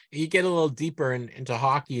 and you get a little deeper into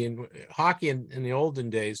hockey. And hockey in the olden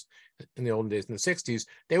days, in the 60s,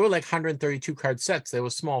 they were like 132 card sets. They were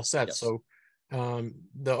small sets. Yes. So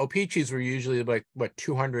the O-Pee-Chees were usually like, what,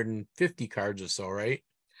 250 cards or so, right?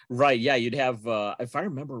 Right. Yeah. You'd have, if I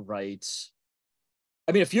remember right,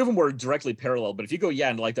 I mean, a few of them were directly parallel, but if you go, yeah,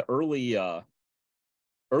 into like the earlier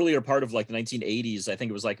part of like the 1980s, I think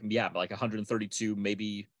it was like, yeah, like 132,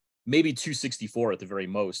 maybe 264 at the very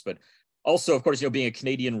most. But also, of course, being a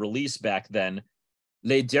Canadian release back then,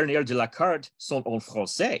 Les dernières de la carte sont en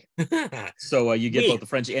français. So you get both the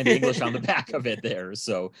French and English on the back of it there.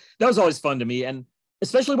 So that was always fun to me. And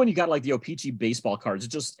especially when you got like the O-Pee-Chee baseball cards,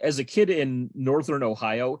 just as a kid in Northern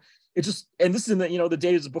Ohio, it just, and this is in the, the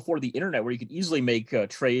days before the internet where you could easily make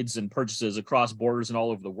trades and purchases across borders and all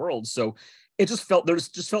over the world. So it just felt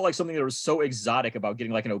like something that was so exotic about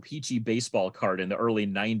getting like an O-Pee-Chee baseball card in the early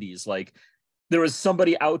 90s. Like there was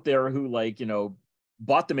somebody out there who like,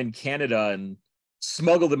 bought them in Canada and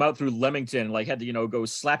smuggled them out through Leamington, like had to, go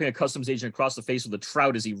slapping a customs agent across the face with a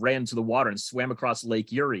trout as he ran to the water and swam across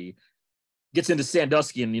Lake Erie, gets into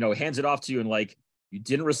Sandusky and, hands it off to you and like, you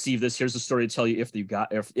didn't receive this. Here's the story to tell you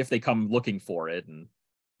if they come looking for it. And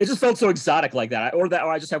it just felt so exotic like that. Or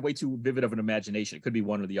I just have way too vivid of an imagination. It could be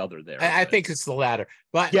one or the other there. I think it's the latter.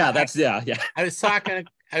 But yeah, yeah. I was talking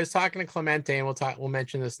to Clemente, and we'll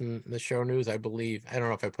mention this in the show news, I believe. I don't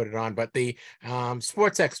know if I put it on, but the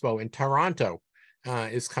Sports Expo in Toronto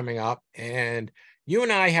is coming up, and you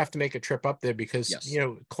and I have to make a trip up there because yes.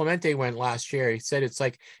 Clemente went last year. He said it's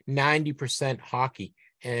like 90% hockey,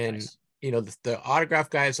 and nice. The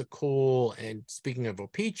autograph guys are cool. And speaking of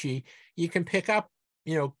O-Pee-Chee, you can pick up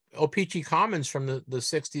O-Pee-Chee commons from the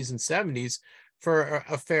 60s and 70s for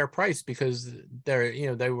a fair price because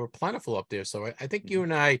they were plentiful up there. So I think you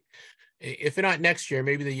and I, if not next year,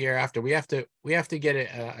 maybe the year after, we have to get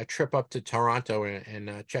a trip up to Toronto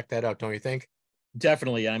and check that out. Don't you think?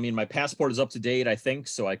 Definitely. I mean, my passport is up to date, I think,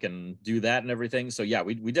 so I can do that and everything. So yeah,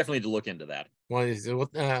 we definitely need to look into that. Well,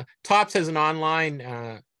 Topps has an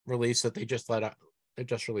online release that they just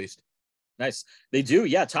released. Nice. They do.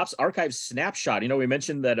 Yeah. Topps Archives Snapshot. We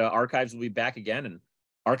mentioned that Archives will be back again, and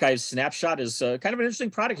Archives Snapshot is kind of an interesting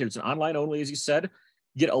product here. It's an online only, as you said.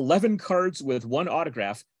 You get 11 cards with one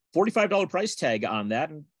autograph, $45 price tag on that.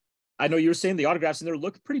 And I know you were saying the autographs in there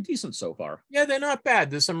look pretty decent so far. Yeah, they're not bad.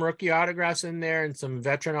 There's some rookie autographs in there and some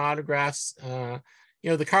veteran autographs.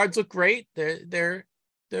 The cards look great. They're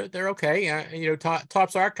okay.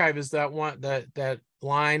 Topps Archive is that one that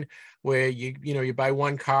line where you buy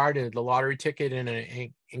one card and the lottery ticket and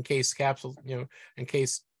an encased capsule,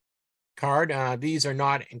 encased card. These are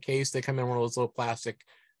not encased. They come in one of those little plastic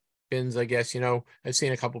bins, I guess. I've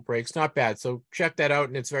seen a couple breaks. Not bad. So check that out,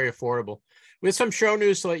 and it's very affordable. We have some show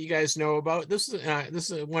news to let you guys know about. This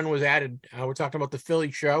is one was added. We're talking about the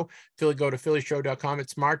Philly show. Go to phillyshow.com.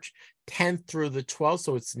 It's March 10th through the 12th,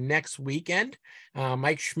 so it's next weekend.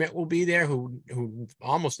 Mike Schmidt will be there, who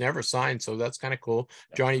almost never signed, so that's kind of cool.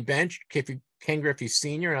 Johnny Bench, Ken Griffey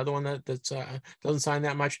Sr., another one that doesn't sign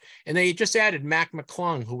that much. And they just added Mac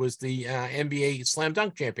McClung, who was the NBA slam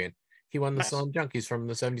dunk champion. He won the Slam Dunk. He's from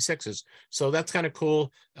the 76ers. So that's kind of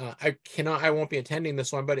cool. I won't be attending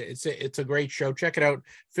this one, but it's a great show. Check it out.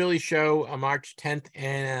 Philly show March 10th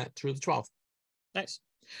and through the 12th. Nice.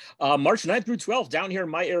 March 9th through 12th, down here in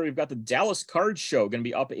my area, we've got the Dallas Card Show going to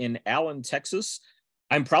be up in Allen, Texas.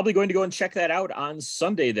 I'm probably going to go and check that out on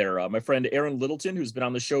Sunday there. My friend Aaron Littleton, who's been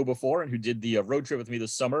on the show before and who did the road trip with me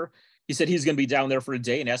this summer, he said he's going to be down there for a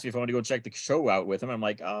day and asked me if I want to go check the show out with him. I'm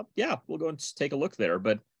like, yeah, we'll go and take a look there.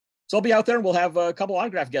 But so I'll be out there, and we'll have a couple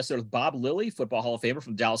autograph guests there with Bob Lilly, Football Hall of Famer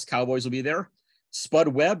from Dallas Cowboys, will be there. Spud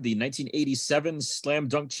Webb, the 1987 Slam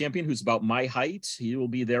Dunk champion, who's about my height, he will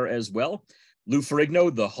be there as well. Lou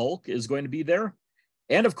Ferrigno, the Hulk, is going to be there.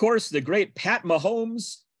 And, of course, the great Pat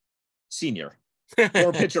Mahomes Sr.,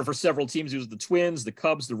 former pitcher for several teams. He was the Twins, the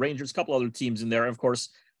Cubs, the Rangers, a couple other teams in there. And, of course,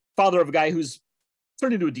 father of a guy who's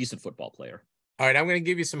turned into a decent football player. All right, I'm going to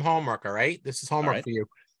give you some homework, all right? This is homework for you.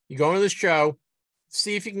 You go into the show,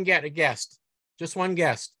 see if you can get a guest, just one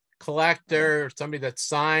guest, collector, somebody that's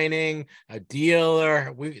signing, a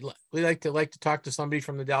dealer. We like to talk to somebody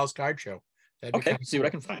from the Dallas Card Show. Okay, see what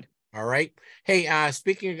I can find. All right. Hey,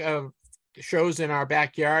 speaking of shows in our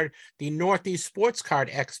backyard, the Northeast Sports Card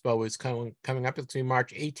Expo is coming up. It's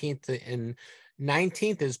March 18th and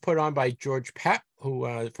 19th. Is put on by George Pep,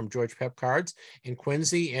 who from George Pep Cards in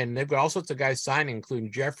Quincy, and they've got all sorts of guys signing,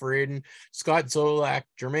 including Jeff Reardon, Scott Zolak,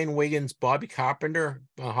 Jermaine Wiggins, Bobby Carpenter,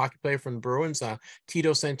 a hockey player from the Bruins,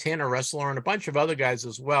 Tito Santana, wrestler, and a bunch of other guys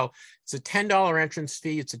as well. It's a $10 entrance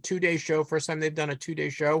fee. It's a 2-day show. First time they've done a 2-day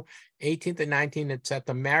show, 18th and 19th. It's at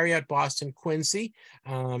the Marriott Boston Quincy.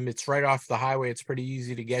 It's right off the highway. It's pretty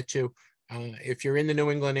easy to get to. If you're in the New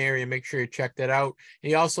England area, make sure you check that out. And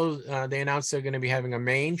he also, they announced they're going to be having a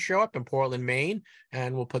Maine show up in Portland, Maine,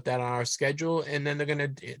 and we'll put that on our schedule. And then they're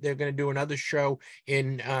going to do another show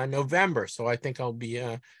in November. So I think I'll be,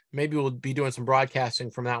 maybe we'll be doing some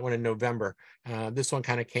broadcasting from that one in November. This one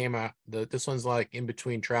kind of came out, this one's like in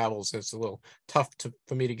between travels. It's a little tough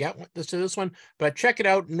for me to get to this one, but check it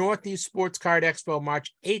out. Northeast Sports Card Expo,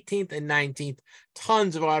 March 18th and 19th.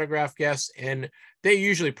 Tons of autograph guests, and they're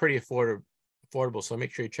usually pretty affordable. So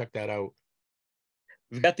make sure you check that out.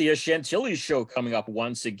 We've got the Chantilly show coming up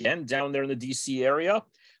once again down there in the DC area,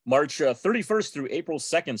 March 31st through April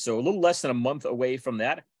 2nd. So a little less than a month away from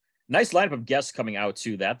that. Nice lineup of guests coming out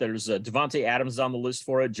to that. There's Devontae Adams on the list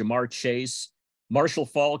for it, Jamar Chase, Marshall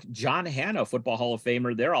Faulk, John Hanna, Football Hall of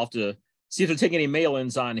Famer. They're off to see if they're taking any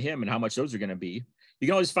mail-ins on him and how much those are going to be. You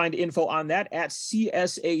can always find info on that at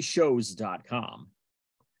csashows.com.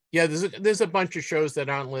 Yeah, there's a bunch of shows that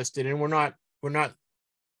aren't listed, and we're not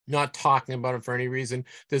talking about them for any reason.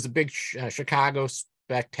 There's a big Chicago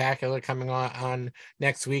Spectacular coming on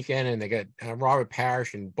next weekend, and they got Robert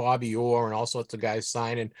Parrish and Bobby Orr and all sorts of guys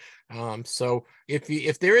signing. So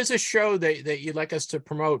if there is a show that you'd like us to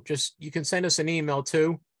promote, you can send us an email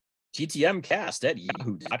to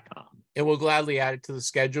gtmcast@yahoo.com. and we'll gladly add it to the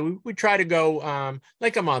schedule. We try to go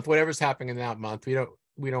like a month, whatever's happening in that month.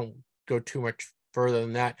 We don't go too much further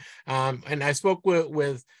than that. And I spoke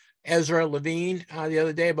with Ezra Levine the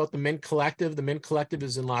other day about the Mint Collective. The Mint Collective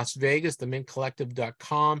is in Las Vegas,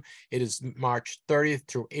 themintcollective.com. It is March 30th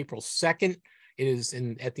through April 2nd. It is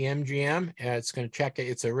at the MGM. It's going to check it.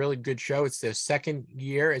 It's a really good show. It's their second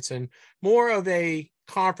year. It's in more of a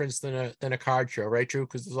conference than a card show, right, Drew?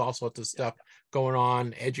 Because there's all sorts of stuff going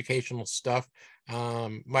on, educational stuff.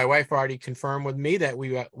 My wife already confirmed with me that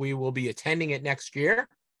we will be attending it next year.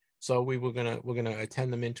 So we're gonna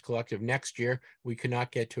attend the Mint Collective next year. We could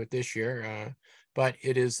not get to it this year, but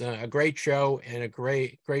it is a great show and a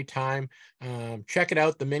great time. Check it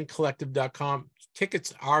out, themintcollective.com.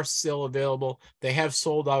 Tickets are still available. They have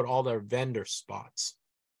sold out all their vendor spots.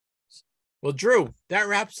 Well, Drew, that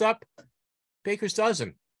wraps up Baker's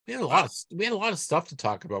Dozen. We had a lot of stuff to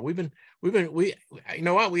talk about. We you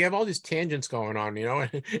know what? We have all these tangents going on, you know.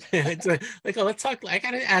 It's like let's talk. I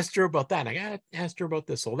gotta ask Drew about that. I gotta ask Drew about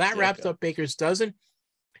this. So that wraps up Baker's Dozen.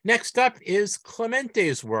 Next up is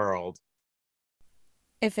Clemente's World.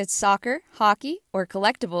 If it's soccer, hockey, or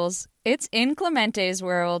collectibles, it's in Clemente's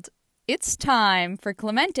World. It's time for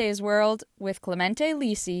Clemente's World with Clemente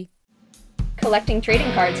Lisi. Collecting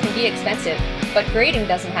trading cards can be expensive, but grading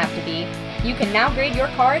doesn't have to be. You can now grade your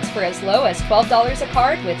cards for as low as $12 a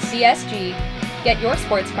card with CSG. Get your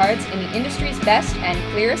sports cards in the industry's best and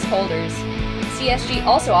clearest holders. CSG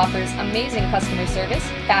also offers amazing customer service,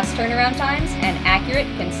 fast turnaround times, and accurate,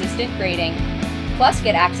 consistent grading. Plus,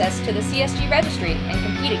 get access to the CSG registry and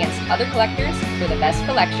compete against other collectors for the best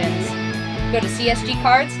collections. Go to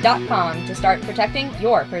csgcards.com to start protecting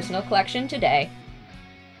your personal collection today.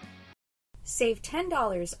 Save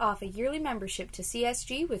 $10 off a yearly membership to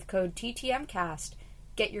CSG with code TTMcast.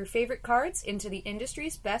 Get your favorite cards into the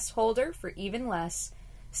industry's best holder for even less.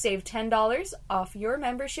 Save $10 off your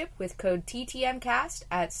membership with code TTMcast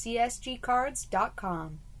at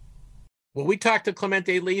csgcards.com. Well, we talk to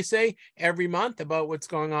Clemente Lisi every month about what's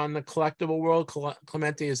going on in the collectible world.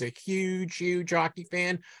 Clemente is a huge hockey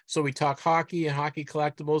fan, so we talk hockey and hockey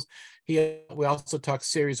collectibles. We also talk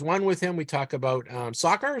Series 1 with him. We talk about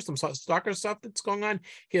soccer, some soccer stuff that's going on.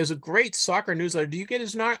 He has a great soccer newsletter. Do you get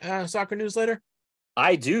his soccer newsletter?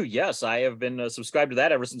 I do, yes. I have been subscribed to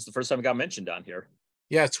that ever since the first time it got mentioned on here.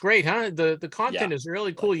 Yeah, it's great, huh? The content is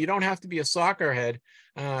really cool. You don't have to be a soccer head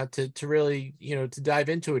to really, to dive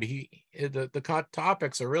into it. The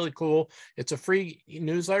topics are really cool. It's a free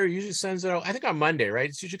newsletter. He usually sends it out, I think, on Monday, right?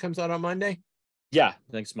 It usually comes out on Monday. Yeah,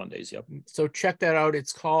 I think it's Mondays. Yep. So check that out.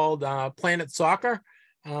 It's called Planet Soccer.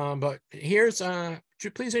 But here's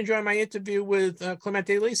please enjoy my interview with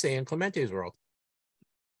Clemente Lisi in Clemente's World.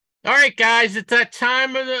 All right, guys, it's that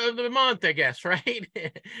time of the month, I guess, right?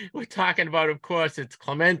 We're talking about, of course, it's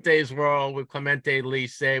Clemente's World with Clemente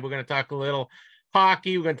Lisi. We're going to talk a little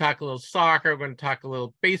hockey. We're going to talk a little soccer. We're going to talk a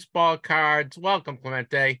little baseball cards. Welcome,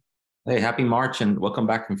 Clemente. Hey, happy March and welcome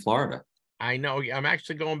back from Florida. I know. I'm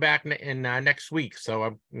actually going back in next week. So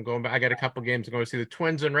I'm going back. I got a couple games. I'm going to see the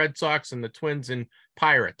Twins and Red Sox and the Twins and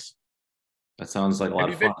Pirates. That sounds like a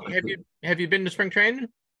lot of fun. Have you been to spring training?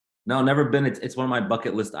 No, never been. It's one of my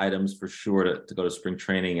bucket list items for sure to go to spring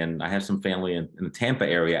training. And I have some family in the Tampa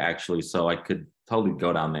area, actually, so I could totally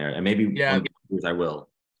go down there. And maybe one of the years I will.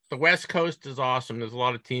 Yeah, The West Coast is awesome. There's a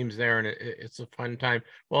lot of teams there, and it's a fun time.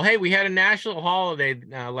 Well, hey, we had a national holiday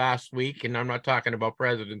last week, and I'm not talking about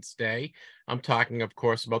President's Day. I'm talking, of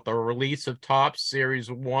course, about the release of Topps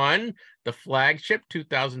Series 1, the flagship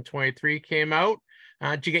 2023 came out.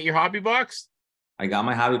 Did you get your hobby box? I got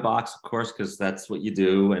my hobby box, of course, because that's what you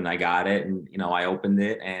do. And I got it, and I opened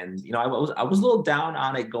it, and I was a little down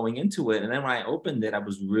on it going into it, and then when I opened it, I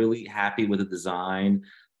was really happy with the design.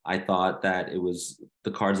 I thought that the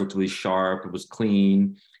cards looked really sharp. It was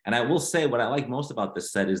clean, and I will say what I like most about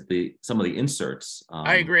this set is some of the inserts.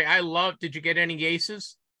 I agree. Did you get any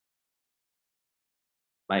aces?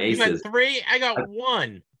 My aces. You got 3. I got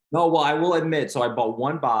 1. No, well, I will admit, so I bought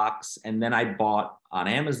 1 box, and then I bought on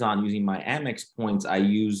Amazon using my Amex points. I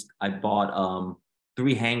bought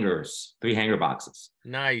 3 hanger boxes.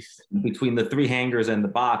 Nice. Between the 3 hangers and the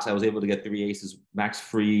box, I was able to get 3 aces: Max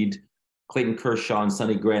Fried, Clayton Kershaw, and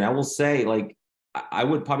Sonny Gray. And I will say, like, I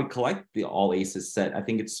would probably collect the all aces set. I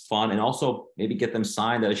think it's fun, and also maybe get them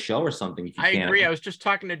signed at a show or something if you can. I agree. I was just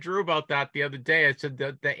talking to Drew about that the other day. I said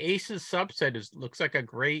the aces subset looks like a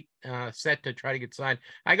great set to try to get signed.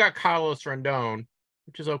 I got Carlos Rendon,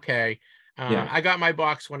 which is okay. I got my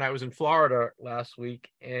box when I was in Florida last week,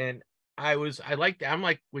 and I'm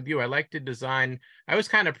like with you. I liked the design. I was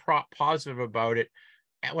kind of positive about it.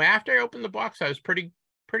 After I opened the box, I was pretty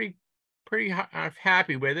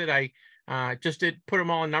happy with it. I just did put them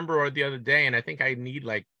all in number order the other day, and I think I need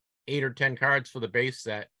like 8 or 10 cards for the base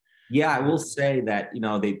set. Yeah, I will say that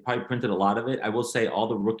they probably printed a lot of it. I will say all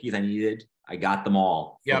the rookies I needed, I got them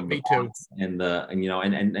all. Yeah, me too.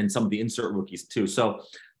 And some of the insert rookies too. So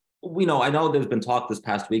I know there's been talk this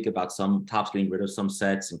past week about some Topps getting rid of some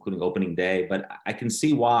sets, including opening day, but I can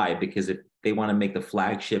see why, because if they want to make the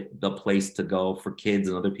flagship the place to go for kids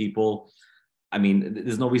and other people, I mean,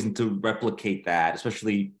 there's no reason to replicate that,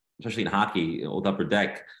 especially in hockey, with Upper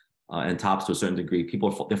Deck and Topps to a certain degree.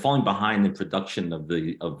 They're falling behind in production of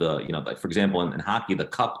the like, for example, in hockey, the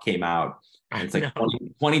Cup came out, and it's like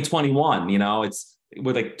 2021.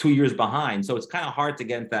 We're like 2 years behind, so it's kind of hard to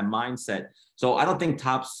get into that mindset. So I don't think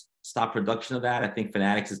Topps stopped production of that. I think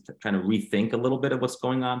Fanatics is trying to rethink a little bit of what's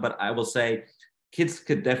going on. But I will say, kids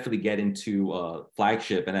could definitely get into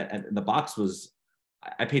flagship, and the box was.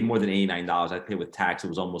 I paid more than $89. I paid with tax. It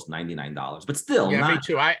was almost $99, but still. Yeah, me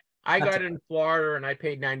too. I got it in Florida and I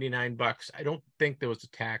paid $99. I don't think there was a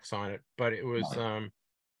tax on it, but it was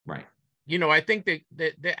right. I think they're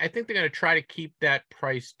going to try to keep that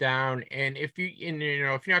price down. And if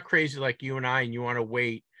you're not crazy like you and I, and you want to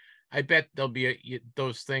wait, I bet there'll be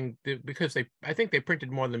those things, because I think they printed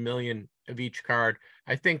more than 1 million of each card.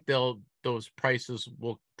 I think those prices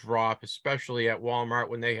will drop, especially at Walmart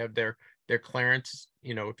when they have their clearance.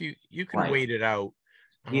 If you can wait it out.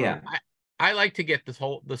 I like to get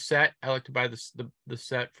the set. I like to buy the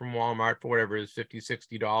set from Walmart for whatever it is,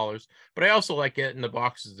 $50-$60. But I also like getting the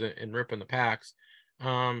boxes and ripping the packs.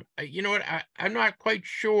 You know what? I'm not quite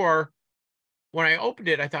sure. When I opened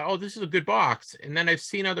it, I thought, oh, this is a good box. And then I've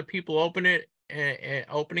seen other people opening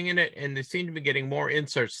it, and they seem to be getting more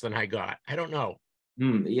inserts than I got. I don't know.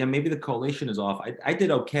 Yeah, maybe the collation is off. I did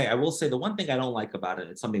okay. I will say the one thing I don't like about it,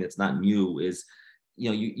 it's something that's not new, is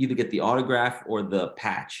you either get the autograph or the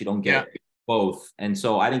patch. You don't get both. And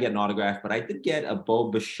so I didn't get an autograph, but I did get a Bo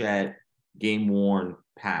Bichette game worn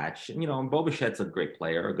patch. And Bo Bichette's a great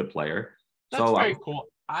player, a good player. That's very cool.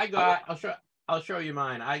 I'll show you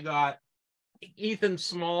mine. I got Ethan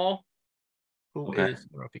Small, who is, I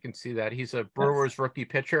don't know if you can see that. He's a Brewers rookie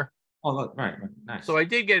pitcher. Oh, look, right, nice. So I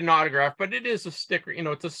did get an autograph, but it is a sticker.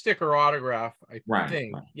 It's a sticker autograph, I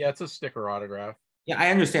think. Right. Yeah, it's a sticker autograph. Yeah, I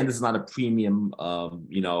understand this is not a premium,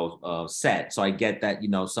 set. So I get that,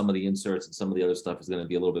 some of the inserts and some of the other stuff is going to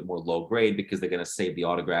be a little bit more low grade because they're going to save the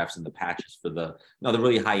autographs and the patches for the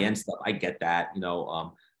really high end stuff. I get that.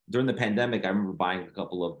 During the pandemic, I remember buying a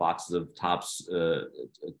couple of boxes of Topps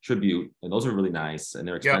Tribute, and those are really nice and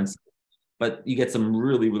they're expensive. Yep. But you get some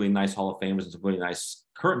really, really nice Hall of Famers and some really nice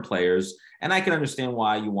current players. And I can understand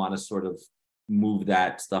why you want to sort of move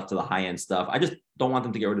that stuff to the high-end stuff. I just don't want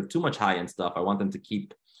them to get rid of too much high-end stuff. I want them to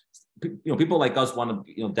keep, people like us want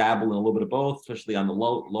to, dabble in a little bit of both, especially on the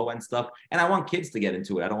low-end stuff. And I want kids to get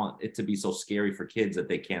into it. I don't want it to be so scary for kids that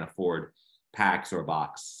they can't afford packs or a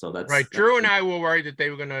box. So that's right. Drew and I were worried that they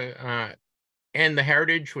were going to end the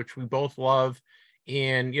Heritage, which we both love.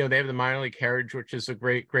 And, they have the minor league Heritage, which is a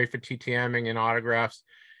great for TTMing and autographs.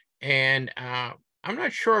 And I'm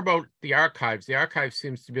not sure about the archives. The archive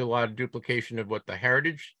seems to be a lot of duplication of what the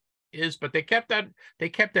Heritage is, but they kept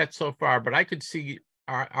that so far. But I could see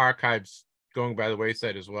our archives going by the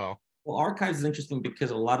wayside as well. Well, archives is interesting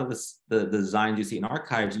because a lot of the designs you see in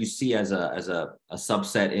archives, you see as a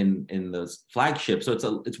subset in the flagship.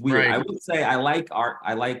 So it's weird. Right. I would say I like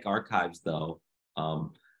archives though.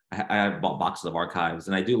 I have bought boxes of archives,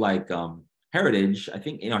 and I do like Heritage. I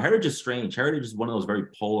think Heritage is strange. Heritage is one of those very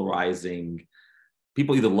polarizing.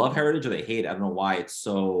 People either love Heritage or they hate it. I don't know why it's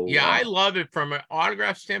so. Yeah, I love it from an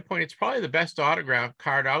autograph standpoint. It's probably the best autograph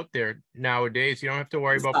card out there nowadays. You don't have to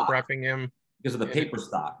worry about prepping him because of the paper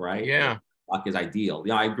stock, right? Yeah, the stock is ideal.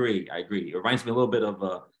 Yeah, I agree. It reminds me a little bit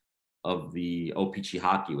of the O-Pee-Chee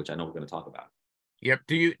hockey, which I know we're going to talk about. Yep.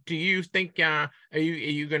 Do you think are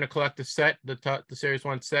you going to collect the set, the Series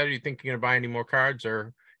 1 set? Or you think you're going to buy any more cards,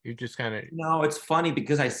 or you just kind of? No, it's funny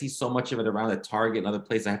because I see so much of it around at Target and other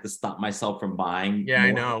places. I have to stop myself from buying. Yeah,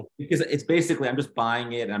 I know. Because it's basically I'm just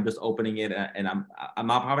buying it and I'm just opening it, and I'm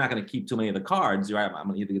probably not going to keep too many of the cards. Right? I'm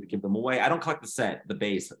going to either give them away. I don't collect the set, the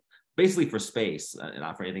base, basically for space,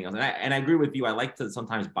 not for anything else. And I agree with you. I like to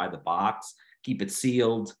sometimes buy the box, keep it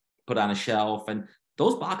sealed, put on a shelf, and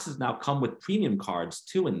those boxes now come with premium cards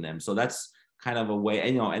too in them. So that's kind of a way,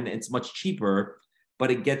 and it's much cheaper, but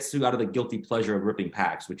it gets you out of the guilty pleasure of ripping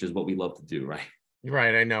packs, which is what we love to do, right?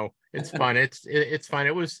 Right. I know. It's fun. It's fun.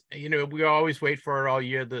 It was, we always wait for it all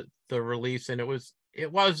year, the release, and it was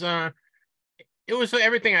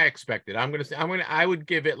everything I expected. I would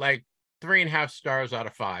give it like 3.5 stars out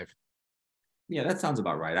of 5. Yeah, that sounds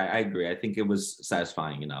about right. I agree. I think it was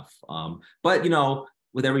satisfying enough. But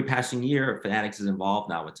with every passing year, Fanatics is involved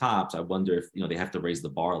now with Topps. I wonder if they have to raise the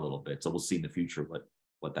bar a little bit. So we'll see in the future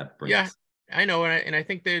what that brings. Yeah, I know, and I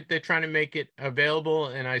think they're trying to make it available.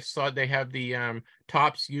 And I saw they have the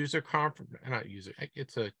Topps user conference, not user,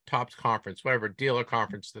 it's a Topps conference, whatever, dealer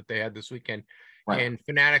conference that they had this weekend. Right. And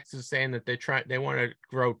Fanatics is saying that they want to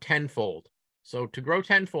grow tenfold. So to grow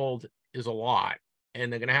tenfold is a lot,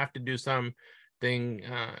 and they're going to have to do something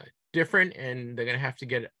different, and they're going to have to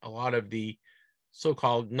get a lot of the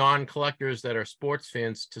so-called non-collectors that are sports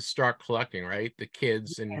fans to start collecting, right? The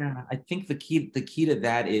kids. And yeah, I think the key to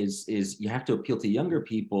that is you have to appeal to younger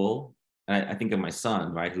people. And I think of my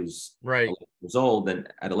son, right, who's 11 years old, and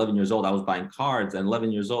at 11 years old I was buying cards, and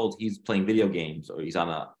 11 years old he's playing video games, or he's on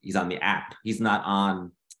the app. He's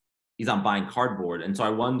on buying cardboard. And so I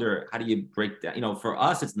wonder, how do you break that? For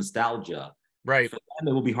us it's nostalgia. Right. For them,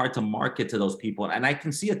 it will be hard to market to those people. And I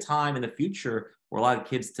can see a time in the future where a lot of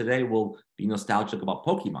kids today will be nostalgic about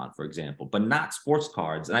Pokemon, for example, but not sports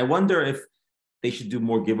cards. And I wonder if they should do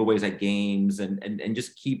more giveaways at games and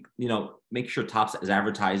just keep, make sure Topps is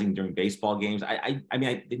advertising during baseball games. I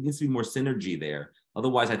mean, there needs to be more synergy there.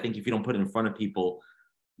 Otherwise, I think if you don't put it in front of people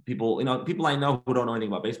I know who don't know anything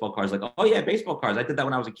about baseball cards, like, oh yeah, baseball cards, I did that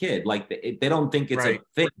when I was a kid. Like they don't think it's a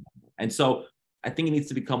thing. And so I think it needs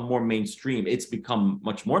to become more mainstream. It's become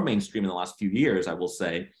much more mainstream in the last few years, I will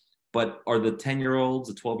say. But are the 10-year-olds,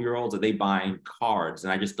 the 12-year-olds, are they buying cards?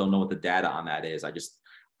 And I just don't know what the data on that is.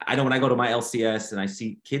 I know when I go to my LCS and I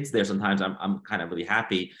see kids there, sometimes I'm kind of really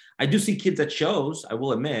happy. I do see kids at shows, I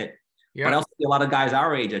will admit, but I also see a lot of guys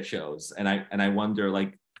our age at shows. And I wonder,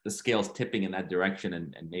 like, the scale's tipping in that direction,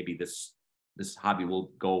 and maybe this hobby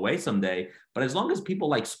will go away someday. But as long as people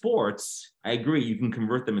like sports, I agree, you can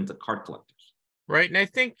convert them into card collectors. Right. And I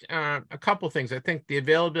think a couple things. I think the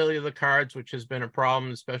availability of the cards, which has been a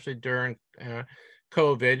problem, especially during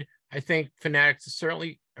COVID. I think Fanatics is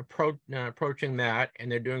certainly approaching that,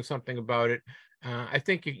 and they're doing something about it. I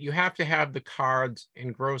think you have to have the cards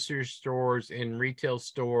in grocery stores, in retail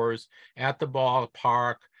stores, at the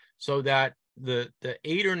ballpark, so that the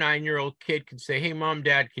 8 or 9-year-old kid can say, hey, Mom,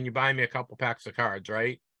 Dad, can you buy me a couple packs of cards,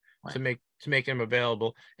 right? To make them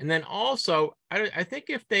available. And then also, I think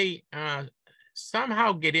if they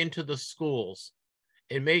somehow get into the schools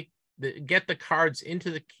and get the cards into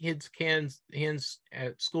the kids' hands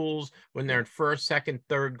at schools when they're in 1st, 2nd,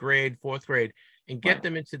 3rd grade, 4th grade, and get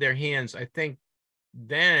them into their hands, I think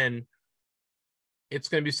then it's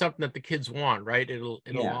going to be something that the kids want, right?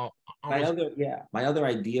 My other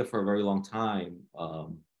idea for a very long time,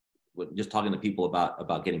 just talking to people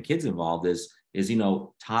about getting kids involved is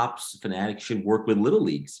Topps Fanatics should work with little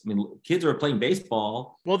leagues. I mean, kids are playing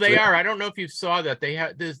baseball. Well, they are. I don't know if you saw that they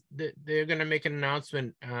have this. They're going to make an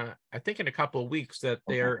announcement. I think in a couple of weeks that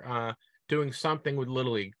they're doing something with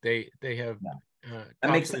little league. They have that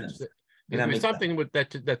makes sense. There's something with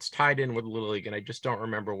that's tied in with little league, and I just don't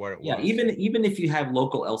remember what it was. Yeah, even if you have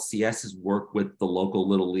local LCSs work with the local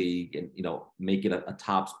little league and make it a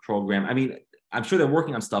Topps program. I mean, I'm sure they're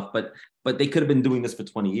working on stuff, but they could have been doing this for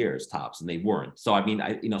 20 years Topps, and they weren't. So I mean,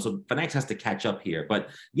 so Fanatics has to catch up here. But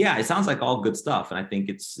yeah, it sounds like all good stuff, and I think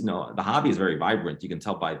it's the hobby is very vibrant. You can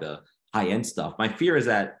tell by the high end stuff. My fear is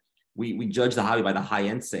that we judge the hobby by the high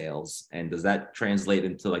end sales, and does that translate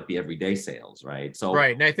into like the everyday sales, right? So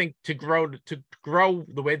right, and I think to grow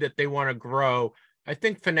the way that they want to grow, I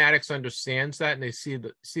think Fanatics understands that, and they see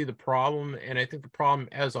the problem. And I think the problem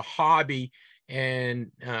as a hobby,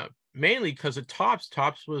 and mainly because of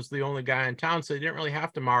Topps was the only guy in town, so they didn't really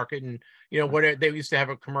have to market. And what they used to have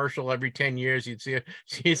a commercial every 10 years. You'd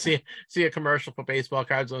see a commercial for baseball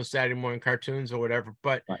cards on Saturday morning cartoons or whatever,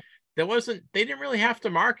 but right. they didn't really have to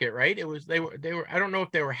market, right? It was they were I don't know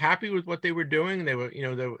if they were happy with what they were doing. They were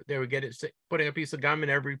they would putting a piece of gum in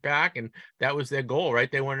every pack, and that was their goal, right?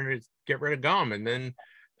 They wanted to get rid of gum. And then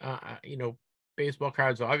baseball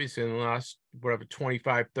cards obviously in the last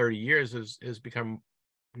 25 30 years has become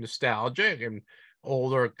nostalgic, and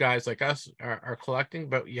older guys like us are collecting,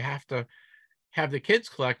 but you have to have the kids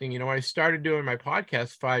collecting. When I started doing my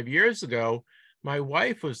podcast 5 years ago, my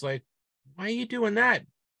wife was like, "Why are you doing that?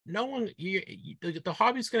 No one, the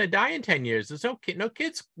hobby's going to die in 10 years. There's no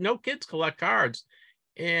kids collect cards."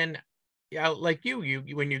 And yeah, like you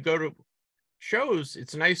when you go to shows,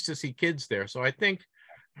 it's nice to see kids there. So I think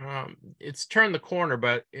it's turned the corner,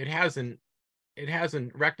 but it hasn't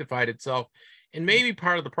rectified itself. And maybe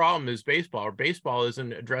part of the problem is baseball, or baseball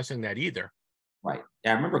isn't addressing that either. Right.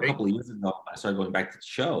 Yeah, I remember a couple of years ago, I started going back to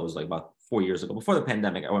shows, like about 4 years ago, before the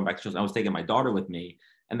pandemic. I went back to shows. I was taking my daughter with me,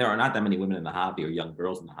 and there are not that many women in the hobby or young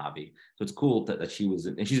girls in the hobby. So it's cool that she was,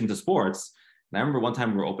 and she's into sports. And I remember one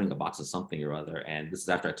time we were opening a box of something or other, and this is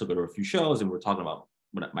after I took her to a few shows, and we were talking about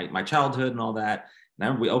my childhood and all that. And I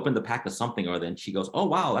remember we opened the pack of something or other, and she goes, "Oh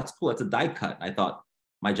wow, that's cool. That's a die cut." And I thought,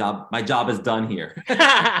 my job is done here.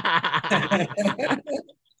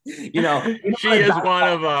 She is one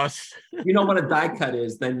of us. You know what a die cut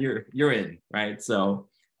is, then you're in, right? So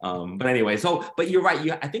but anyway, but you're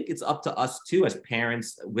right. I think it's up to us too, as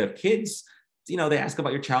parents. We have kids, they ask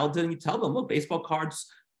about your childhood, and you tell them, look, baseball cards,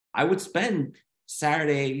 I would spend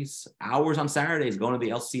hours on Saturdays going to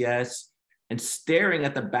the LCS and staring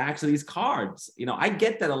at the backs of these cards. I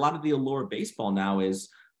get that a lot of the allure of baseball now is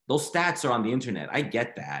those stats are on the internet. I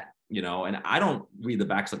get that, and I don't read the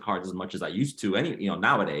backs of cards as much as I used to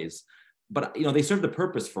nowadays, but, they serve the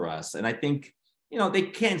purpose for us. And I think, they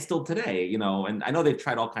can still today, and I know they've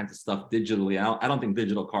tried all kinds of stuff digitally. I don't think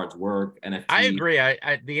digital cards work. NFT. I agree.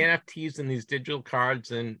 The NFTs and these digital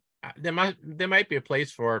cards, and there might be a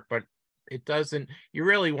place for it, but it doesn't, you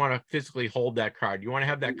really want to physically hold that card. You want to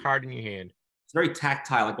have that card in your hand. It's very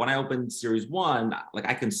tactile. Like when I opened Series 1, like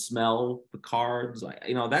I can smell the cards.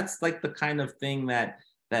 That's like the kind of thing that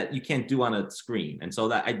you can't do on a screen. And so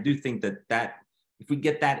that I do think that if we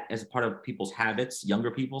get that as a part of people's habits,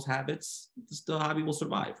 younger people's habits, the hobby will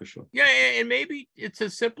survive for sure. Yeah, and maybe it's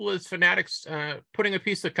as simple as Fanatics putting a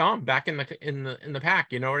piece of gum back in the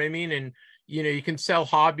pack. You know what I mean? And you can sell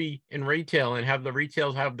hobby and retail, and have the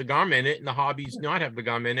retails have the gum in it, and the hobbies not have the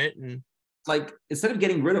gum in it. And like, instead of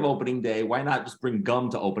getting rid of opening day, why not just bring gum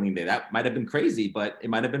to opening day? That might have been crazy, but it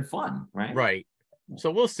might have been fun, right? Right. So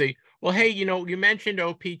we'll see. Well, hey, you mentioned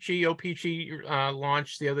OPC. OPC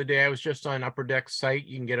launched the other day. I was just on Upper Deck's site.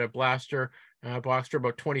 You can get a blaster box for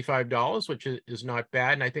about $25, which is not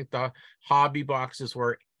bad. And I think the hobby boxes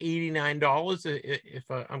were $89, if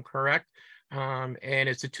I'm correct. And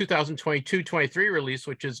it's a 2022-23 release,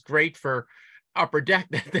 which is great for Upper Deck.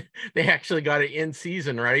 They actually got it in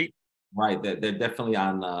season, right? Right, they're definitely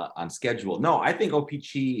on schedule. No, I think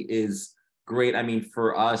OPC is great. I mean,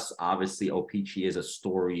 for us, obviously, OPC is a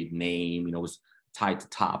storied name. It was tied to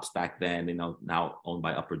Topps back then. Now owned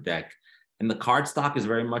by Upper Deck, and the card stock is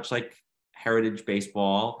very much like Heritage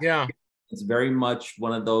Baseball. Yeah, it's very much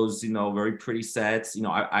one of those very pretty sets.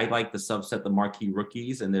 I like the subset, the marquee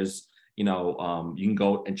rookies, and there's you can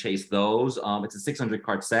go and chase those. It's a 600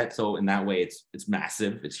 card set, so in that way, it's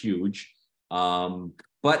massive. It's huge.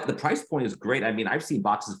 But the price point is great. I mean, I've seen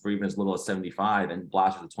boxes for even as little as 75 and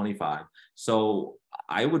blasters at 25. So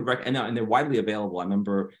I would recommend, and they're widely available. I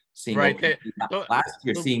remember seeing last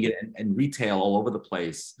year, seeing it in retail all over the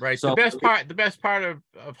place. Right. So the best part of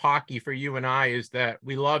hockey for you and I is that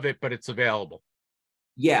we love it, but it's available.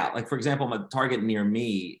 Yeah, like for example, a Target near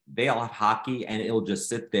me, they all have hockey, and it'll just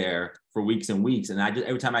sit there for weeks and weeks. And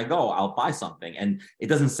every time I go, I'll buy something, and it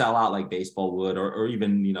doesn't sell out like baseball would, or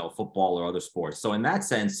even football or other sports. So in that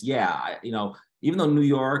sense, yeah, even though New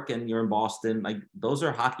York and you're in Boston, like those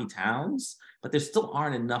are hockey towns, but there still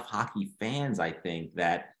aren't enough hockey fans, I think,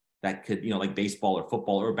 that could like baseball or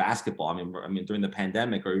football or basketball. I mean during the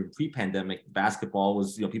pandemic or pre-pandemic, basketball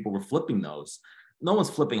was people were flipping those. No one's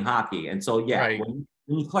flipping hockey, and so yeah. Right.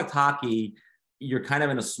 When you collect hockey, you're kind of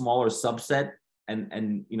in a smaller subset,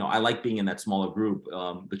 and I like being in that smaller group.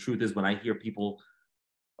 The truth is, when I hear people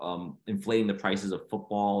inflating the prices of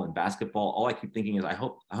football and basketball. All I keep thinking is, I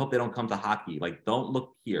hope they don't come to hockey. Like, don't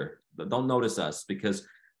look here, don't notice us, because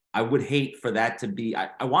I would hate for that to be.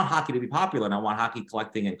 I want hockey to be popular, and I want hockey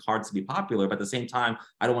collecting and cards to be popular. But at the same time,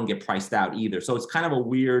 I don't want to get priced out either. So it's kind of a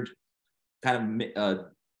weird kind of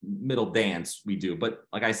middle dance we do. But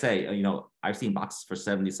like I say, I've seen boxes for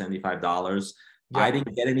 $70, $75. Yeah. I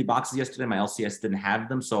didn't get any boxes yesterday. My LCS didn't have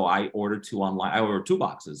them, so I ordered 2 online. I ordered 2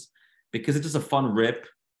 boxes because it's just a fun rip,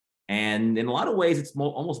 and in a lot of ways, it's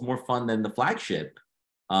almost more fun than the flagship.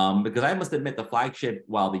 Because I must admit, the flagship,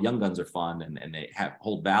 while the Young Guns are fun and they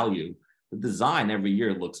hold value, the design every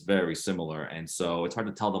year looks very similar, and so it's hard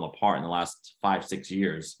to tell them apart in the last 5-6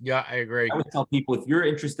 years. Yeah, I agree. I would tell people, if you're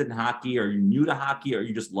interested in hockey, or you're new to hockey, or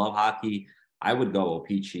you just love hockey, I would go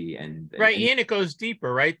O-Pee-Chee and it goes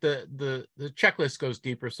deeper, right? The checklist goes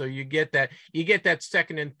deeper, so you get that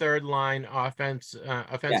second and third line offensive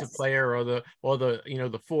yes. player, or the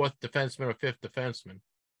the fourth defenseman or fifth defenseman.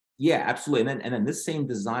 Yeah, absolutely. And then this same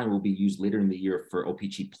design will be used later in the year for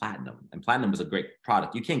O-Pee-Chee Platinum. And Platinum is a great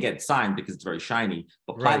product. You can't get it signed because it's very shiny,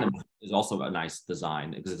 but Platinum is also a nice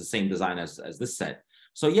design because it's the same design as this set.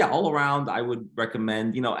 So yeah, all around, I would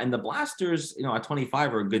recommend, and the blasters, at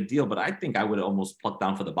 25 are a good deal, but I think I would almost pluck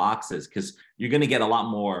down for the boxes, because you're going to get a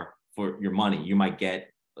lot more for your money. You might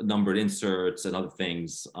get numbered inserts and other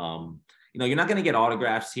things. You're not going to get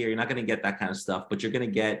autographs here. You're not going to get that kind of stuff, but you're going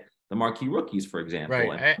to get the marquee rookies, for example.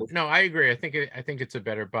 Right. I agree. I think it's a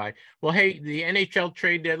better buy. Well, hey, the NHL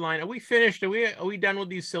trade deadline. Are we finished? Are we done with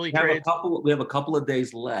these silly trades? We have a couple of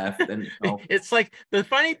days left, and it's like, the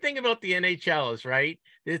funny thing about the NHL is, right,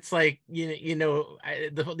 it's like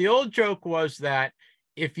the old joke was that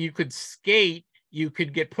if you could skate, you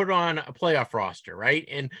could get put on a playoff roster, right?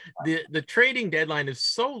 And the trading deadline is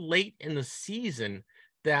so late in the season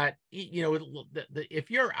that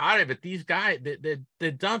if you're out of it, these guys,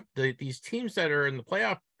 these teams that are in the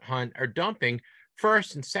playoff hunt are dumping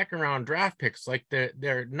first and second round draft picks like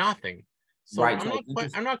they're nothing. So right.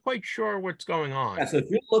 I'm not quite sure what's going on. Yeah, so if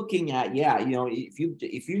you're looking at, if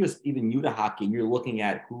you just even new to hockey and you're looking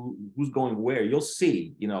at who's going where, you'll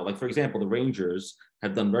see, like, for example, the Rangers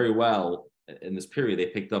have done very well in this period. They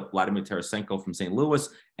picked up Vladimir Tarasenko from St. Louis,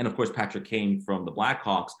 and of course Patrick Kane from the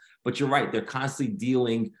Blackhawks. But you're right, they're constantly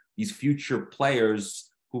dealing these future players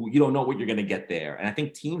who you don't know what you're going to get there. And I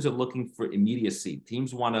think teams are looking for immediacy.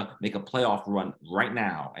 Teams want to make a playoff run right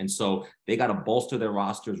now, and so they got to bolster their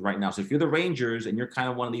rosters right now. So if you're the Rangers and you're kind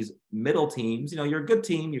of one of these middle teams, you're a good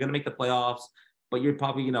team, you're going to make the playoffs, but you're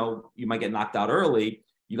probably, you might get knocked out early.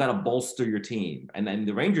 You got to bolster your team. And then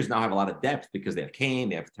the Rangers now have a lot of depth because they have Kane,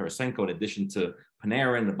 they have Tarasenko, in addition to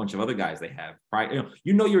Panarin and a bunch of other guys they have. Right?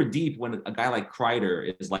 You're deep when a guy like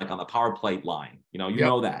Kreider is like on the power play line. You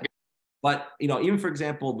know that. But, even, for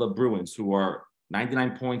example, the Bruins, who are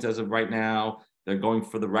 99 points as of right now, they're going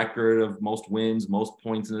for the record of most wins, most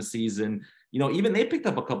points in a season. Even they picked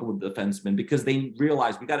up a couple of defensemen because they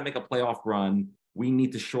realized we got to make a playoff run. We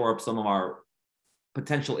need to shore up some of our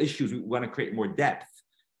potential issues. We want to create more depth.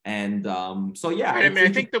 And so, yeah. Right. I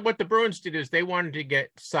think that what the Bruins did is they wanted to get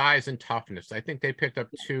size and toughness. I think they picked up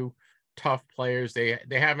 2 tough players. They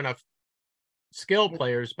have enough skill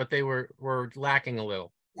players, but they were lacking a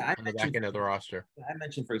little on the back end of the roster. I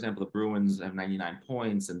mentioned, for example, the Bruins have 99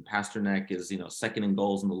 points, and Pasternak is, second in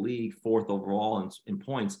goals in the league, 4th overall in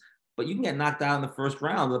points. But you can get knocked out in the first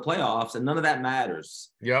round of the playoffs, and none of that matters.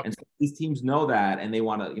 Yep. And so these teams know that, and they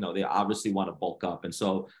want to, they obviously want to bulk up. And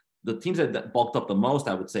so the teams that bulked up the most,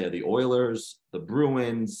 I would say, are the Oilers, the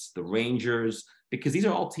Bruins, the Rangers, because these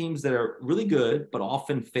are all teams that are really good, but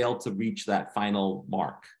often fail to reach that final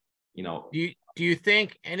mark. Do you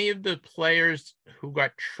think any of the players who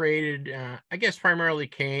got traded, I guess primarily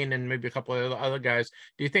Kane and maybe a couple of other guys,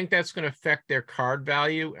 do you think that's going to affect their card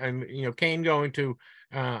value? And Kane going to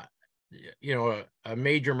a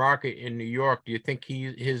major market in New York, do you think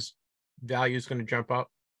his value is going to jump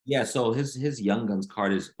up? Yeah, so his Young Guns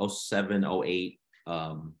card is 07, 08,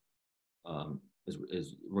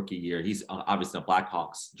 his rookie year. He's obviously a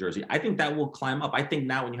Blackhawks jersey. I think that will climb up. I think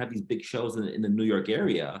now when you have these big shows in the New York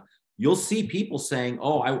area, you'll see people saying,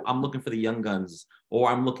 oh, I'm looking for the Young Guns, or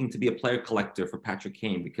I'm looking to be a player collector for Patrick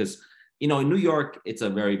Kane, because, in New York, it's a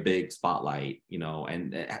very big spotlight,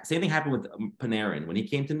 and same thing happened with Panarin. When he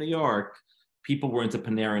came to New York, people were into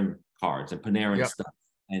Panarin cards and Panarin stuff.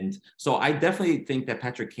 And so I definitely think that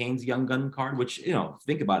Patrick Kane's Young Gun card, which,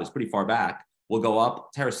 think about it, is pretty far back, will go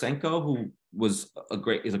up. Tarasenko, who is a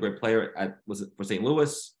great player for St.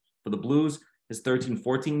 Louis, for the Blues, his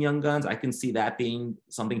 13-14 Young Guns, I can see that being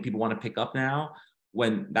something people want to pick up now.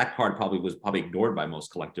 when that card was ignored by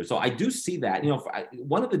most collectors. So I do see that.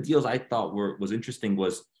 One of the deals I thought was interesting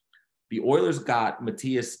was the Oilers got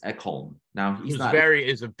Matthias Ekholm. Now he's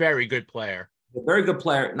is a very good player. A very good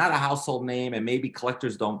player, not a household name, and maybe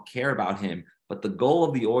collectors don't care about him. But the goal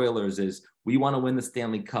of the Oilers is we want to win the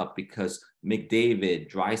Stanley Cup because McDavid,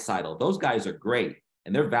 Draisaitl, those guys are great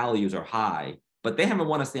and their values are high, but they haven't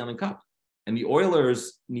won a Stanley Cup. And the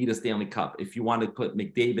Oilers need a Stanley Cup if you want to put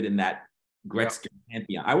McDavid in that Gretzky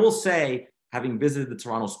pantheon. I will say, having visited the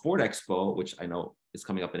Toronto Sport Expo, which I know is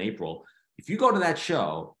coming up in April, if you go to that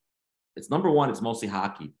show, it's number one, it's mostly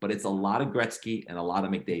hockey, but it's a lot of Gretzky and a lot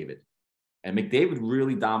of McDavid. And McDavid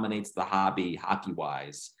really dominates the hobby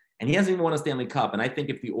hockey-wise. And he hasn't even won a Stanley Cup. And I think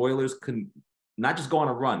if the Oilers can not just go on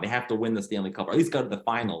a run, they have to win the Stanley Cup, or at least go to the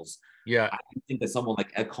finals. Yeah. I think that someone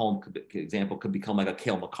like Ekholm, could become like a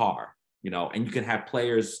Cale Makar, and you can have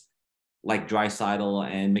players like Draisaitl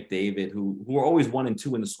and McDavid who are always 1 and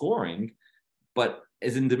 2 in the scoring, but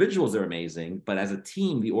as individuals, they're amazing. But as a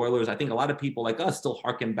team, the Oilers, I think a lot of people like us still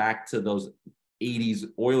harken back to those 80s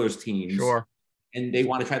Oilers teams. Sure. And they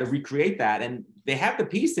want to try to recreate that. And they have the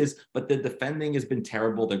pieces, but the defending has been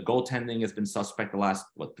terrible. Their goaltending has been suspect the last,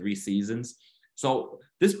 3 seasons. So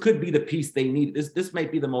this could be the piece they need. This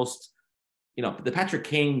might be the most, the Patrick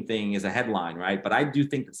Kane thing is a headline, right? But I do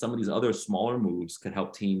think that some of these other smaller moves could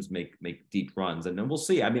help teams make deep runs. And then we'll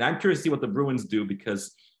see. I mean, I'm curious to see what the Bruins do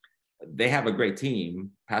because they have a great team.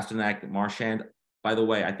 Pasternak, Marchand, by the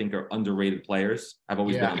way, I think are underrated players. I've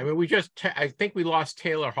always been. I mean, I think we lost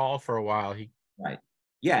Taylor Hall for a while. Right.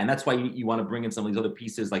 Yeah, and that's why you want to bring in some of these other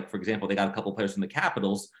pieces. Like, for example, they got a couple players from the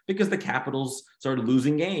Capitals because the Capitals started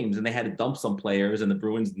losing games and they had to dump some players and the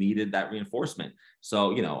Bruins needed that reinforcement.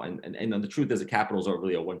 So, and the truth is the Capitals are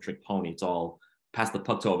really a one-trick pony. It's all pass the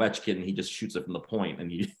puck to Ovechkin and he just shoots it from the point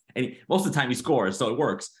and most of the time he scores, so it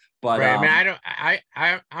works. But right.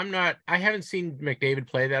 I mean, I haven't seen McDavid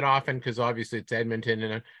play that often because obviously it's Edmonton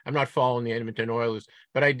and I'm not following the Edmonton Oilers,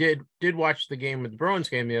 but I did watch the game with the Bruins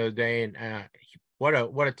game the other day, and what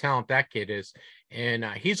a talent that kid is. And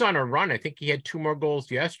he's on a run. I think he had 2 more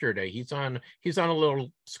goals yesterday. He's on a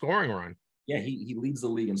little scoring run. Yeah, he leads the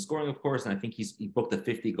league in scoring, of course, and I think he broke the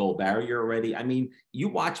 50-goal barrier already. I mean, you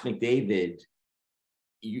watch McDavid,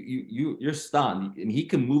 you're stunned, and he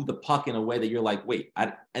can move the puck in a way that you're like, wait,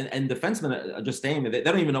 and defensemen are just staying there. They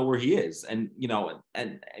don't even know where he is, and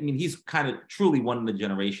I mean, he's kind of truly one in the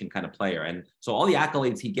generation kind of player, and so all the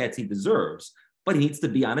accolades he gets, he deserves, but he needs to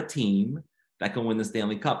be on a team that can win the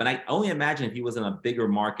Stanley Cup. And I only imagine if he was in a bigger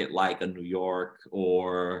market like a New York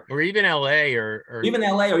or even LA or even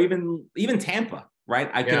LA or even Tampa,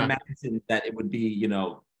 right? I can imagine that it would be,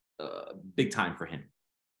 big time for him.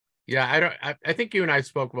 Yeah, I think you and I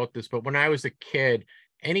spoke about this, but when I was a kid,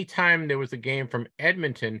 anytime there was a game from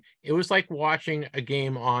Edmonton, it was like watching a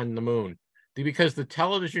game on the moon because the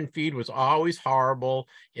television feed was always horrible.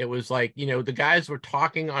 It was like, the guys were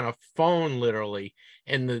talking on a phone literally,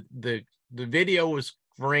 and the video was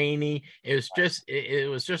grainy. It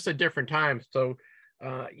was just a different time. So,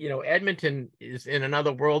 Edmonton is in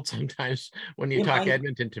another world sometimes when you talk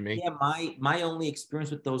Edmonton to me. Yeah, my only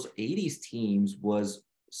experience with those 80s teams was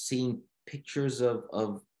seeing pictures of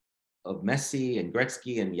Messi and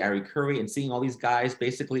Gretzky and Yari Curry and seeing all these guys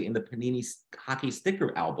basically in the Panini hockey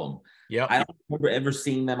sticker album. Yeah, I don't remember ever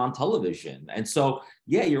seeing them on television. And so,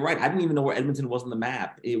 yeah, you're right. I didn't even know where Edmonton was on the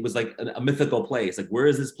map. It was like a mythical place. Like, where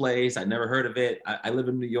is this place? I never heard of it. I live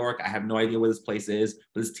in New York. I have no idea where this place is.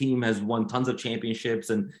 But this team has won tons of championships,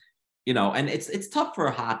 and and it's tough for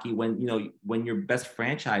hockey when when your best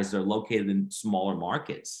franchises are located in smaller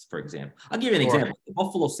markets. For example, I'll give you an example. The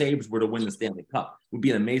Buffalo Sabres were to win the Stanley Cup. It would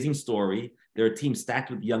be an amazing story. They're a team stacked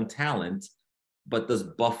with young talent, but does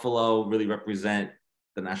Buffalo really represent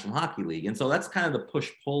the National Hockey League? And so that's kind of the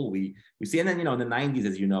push-pull we see. And then, in the 90s,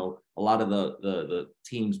 as a lot of the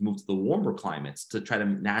teams moved to the warmer climates to try to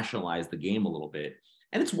nationalize the game a little bit.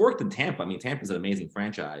 And it's worked in Tampa. I mean, Tampa's an amazing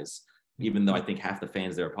franchise, even though I think half the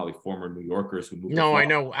fans there are probably former New Yorkers who moved. No, I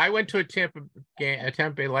know. I went to a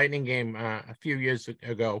Tampa Lightning game a few years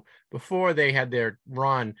ago before they had their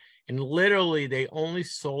run, and literally they only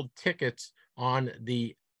sold tickets on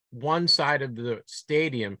the one side of the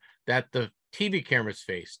stadium that the TV cameras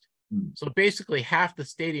faced. So basically half the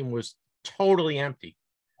stadium was totally empty,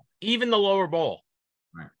 even the lower bowl.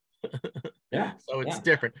 Right. Yeah. So it's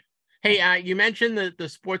different. Hey, you mentioned the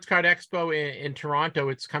Sports Card Expo in Toronto.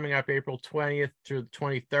 It's coming up April 20th through the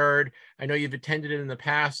 23rd. I know you've attended it in the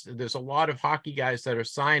past. There's a lot of hockey guys that are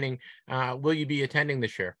signing. Will you be attending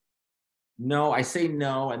this year? No, I say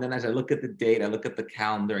no. And then as I look at the date, I look at the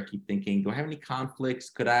calendar, I keep thinking, do I have any conflicts?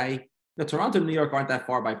 Could I Toronto and New York aren't that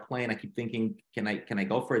far by plane. I keep thinking, can I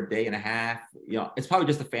go for a day and a half? It's probably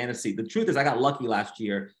just a fantasy. The truth is, I got lucky last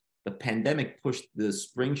year. The pandemic pushed the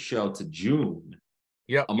spring show to June.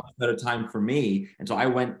 Yep. A much better time for me. And so I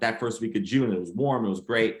went that first week of June. It was warm. It was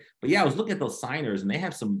great. But yeah, I was looking at those signers, and they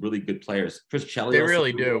have some really good players. Chris Chelios. They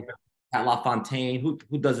really do. Pat LaFontaine,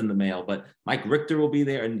 who does in the mail, but Mike Richter will be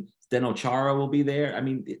there, and Zdeno Chara will be there. I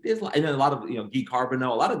mean, there's a lot of Guy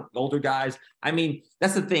Carbonneau, a lot of older guys. I mean,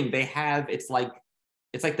 that's the thing. They have it's like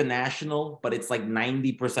the National, but it's like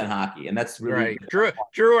 90% hockey, and that's really right.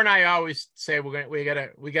 Drew and I always say we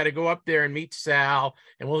gotta go up there and meet Sal,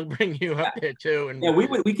 and we'll bring you up there too. And yeah,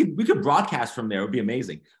 we could broadcast from there. It would be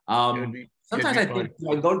amazing. Sometimes I think,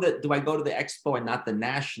 do I go to the Expo and not the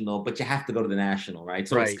National? But you have to go to the National, right?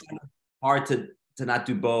 So it's kind of hard to not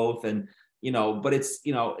do both, and but it's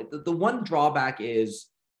the one drawback is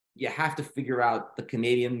you have to figure out the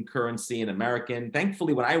Canadian currency and American.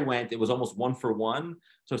 Thankfully, when I went, it was almost 1 for 1.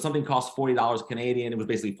 So if something cost $40 Canadian, it was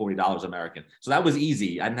basically $40 American. So that was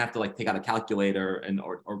easy. I didn't have to take out a calculator and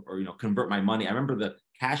or convert my money. I remember the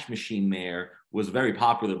cash machine there was very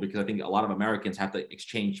popular because I think a lot of Americans have to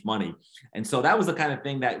exchange money. And so that was the kind of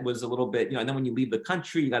thing that was a little bit, and then when you leave the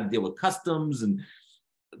country, you got to deal with customs and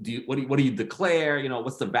what do you declare?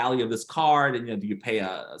 What's the value of this card? And do you pay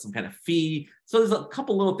some kind of fee? So there's a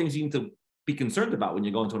couple little things you need to be concerned about when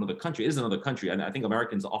you go into another country. It is another country, and I think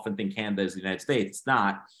Americans often think Canada is the United States. It's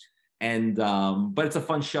not. And but it's a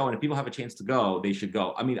fun show, and if people have a chance to go, they should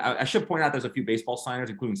go. I mean, I should point out there's a few baseball signers,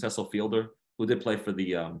 including Cecil Fielder, who did play for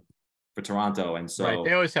for Toronto, and so right.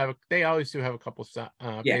 They always do have a couple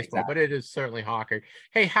baseball, exactly. But it is certainly hockey.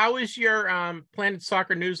 Hey, how is your Planet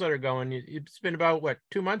Soccer newsletter going? It's been about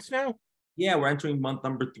 2 months now? Yeah, we're entering month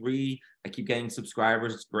number 3. I keep getting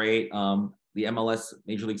subscribers. It's great. The MLS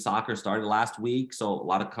Major League Soccer started last week, so a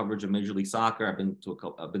lot of coverage of Major League Soccer. I've been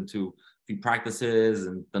to a few practices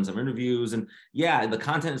and done some interviews, and yeah, the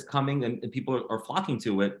content is coming, and people are flocking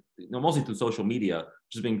to it. Mostly through social media,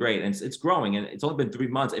 which has been great, and it's growing. And it's only been 3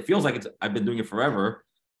 months. It feels like I've been doing it forever,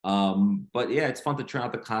 but yeah, it's fun to try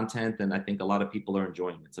out the content, and I think a lot of people are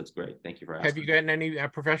enjoying it. So it's great. Thank you for asking. Have you gotten any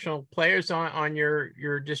professional players on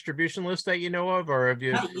your distribution list that you know of, or have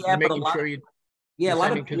you making sure you? Yeah, a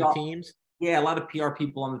lot of to the teams. Yeah, a lot of PR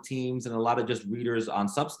people on the teams, and a lot of just readers on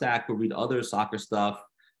Substack who read other soccer stuff,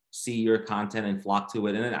 see your content and flock to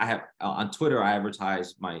it. And then I have on Twitter, I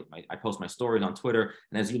advertise I post my stories on Twitter.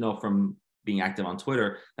 And as you know, from being active on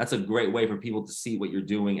Twitter, that's a great way for people to see what you're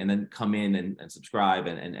doing and then come in and subscribe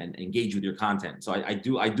and engage with your content. So I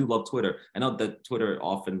do love Twitter. I know that Twitter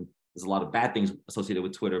often there's a lot of bad things associated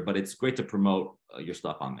with Twitter, but it's great to promote your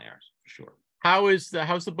stuff on there for sure. How's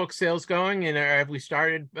the book sales going? And have we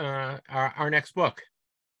started our next book?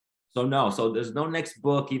 So there's no next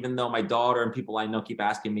book, even though my daughter and people I know keep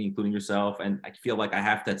asking me, including yourself. And I feel like I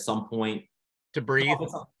have to at some point to breathe.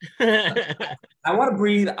 I want to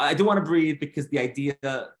breathe. I do want to breathe because the idea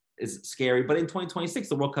is scary. But in 2026,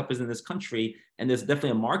 the World Cup is in this country, and there's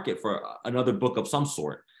definitely a market for another book of some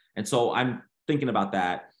sort. And so I'm thinking about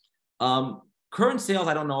that. Current sales,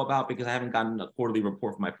 I don't know about because I haven't gotten a quarterly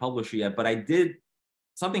report from my publisher yet. But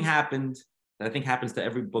something happened that I think happens to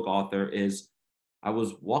every book author is I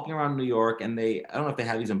was walking around New York, and I don't know if they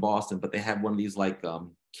have these in Boston, but they have one of these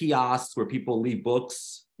kiosks where people leave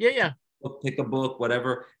books. Yeah. Pick a book,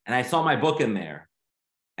 whatever. And I saw my book in there,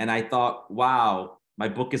 and I thought, wow, my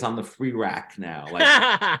book is on the free rack now.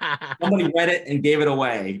 Somebody read it and gave it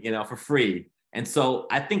away, for free. And so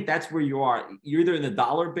I think that's where you are. You're either in the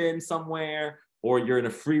dollar bin somewhere or you're in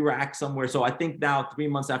a free rack somewhere. So I think now 3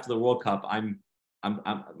 months after the World Cup,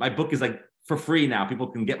 my book is for free now. People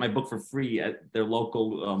can get my book for free at their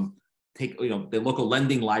local their local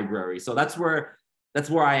lending library. So that's where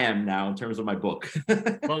I am now in terms of my book.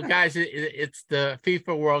 Well, guys, it's the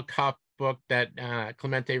FIFA World Cup book that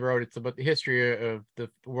Clemente wrote. It's about the history of the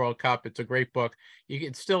World Cup. It's a great book.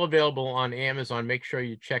 It's still available on Amazon. Make sure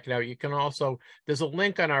you check it out. You can also, there's a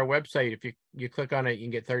link on our website. If you click on it, you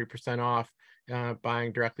can get 30% off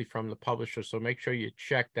buying directly from the publisher. So make sure you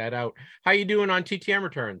check that out. How you doing on TTM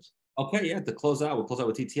returns? Okay, yeah, to close out, we'll close out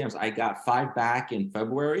with TTMs. I got 5 back in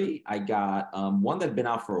February. I got one that had been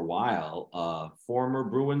out for a while, former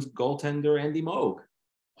Bruins goaltender Andy Moog.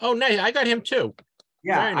 Oh, nice. I got him too.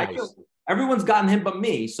 Yeah, very nice. Everyone's gotten him but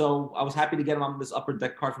me. So I was happy to get him on this upper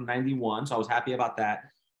deck card from 91. So I was happy about that.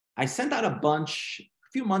 I sent out a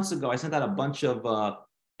few months ago, I sent out a bunch of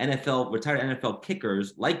retired NFL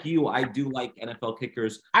kickers. Like you, I do like NFL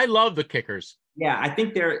kickers. I love the kickers. Yeah, I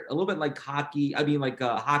think they're a little bit like hockey. I mean,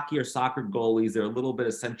 hockey or soccer goalies. They're a little bit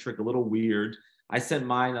eccentric, a little weird. I sent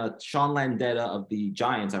mine Sean Landeta of the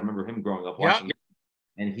Giants. I remember him growing up watching it.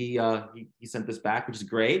 and he sent this back, which is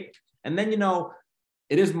great. And then,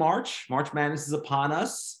 it is March. March Madness is upon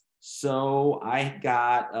us. So I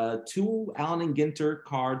got 2 Allen and Ginter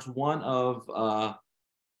cards, one of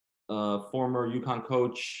former UConn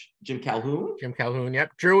coach Jim Calhoun. Jim Calhoun,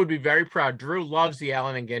 yep. Drew would be very proud. Drew loves the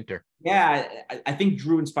Allen and Ginter. Yeah, I think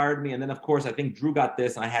Drew inspired me. And then, of course, I think Drew got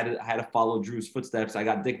this, and I had to follow Drew's footsteps. I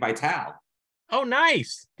got Dick Vitale. Oh,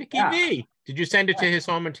 nice. Dickie V. Did you send it to his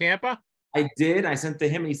home in Tampa? I did. I sent it to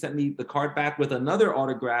him, and he sent me the card back with another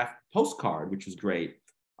autographed postcard, which was great.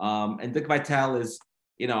 And Dick Vitale is,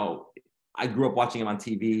 I grew up watching him on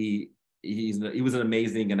TV. He was an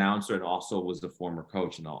amazing announcer and also was the former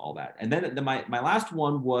coach and all that. And then my last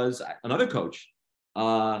one was another coach,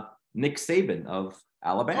 Nick Saban of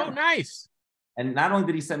Alabama. Oh, nice. And not only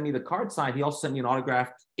did he send me the card signed, he also sent me an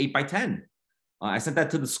autographed 8x10. I sent that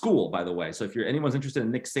to the school, by the way. So if anyone's interested in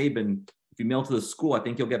Nick Saban, if you mail to the school, I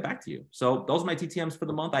think he'll get back to you. So those are my TTMs for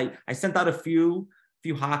the month. I sent out a few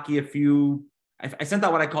hockey, I sent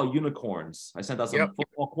out what I call unicorns. I sent out some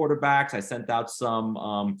football quarterbacks. I sent out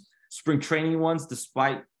some spring training ones.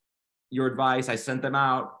 Despite your advice, I sent them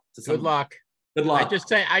out. Good luck. Good luck.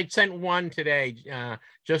 I sent one today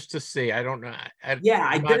just to see. I don't know. I did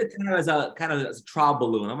it kind of as a trial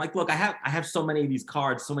balloon. I'm like, look, I have so many of these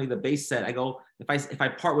cards, so many of the base set. I go, if I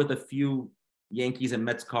part with a few Yankees and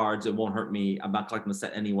Mets cards, it won't hurt me. I'm not collecting the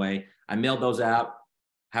set anyway. I mailed those out.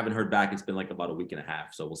 Haven't heard back. It's been like about a week and a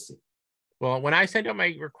half, so we'll see. Well, when I send out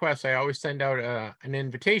my requests, I always send out an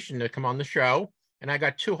invitation to come on the show. And I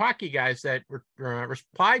got 2 hockey guys that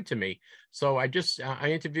replied to me. So I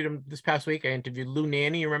interviewed him this past week. I interviewed Lou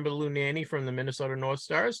Nanne. You remember Lou Nanne from the Minnesota North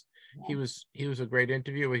Stars? Yeah. He was a great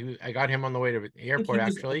interview. I got him on the way to the airport,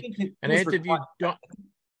 actually. And I interviewed.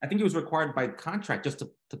 I think he was required by contract just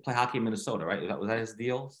to play hockey in Minnesota, right? Was that his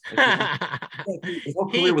deal? His whole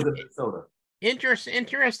career was in Minnesota.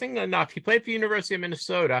 Interesting enough, he played for the University of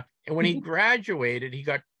Minnesota. And when he graduated, he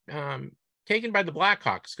got taken by the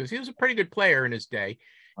Blackhawks because he was a pretty good player in his day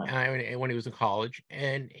when he was in college.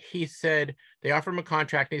 And he said they offered him a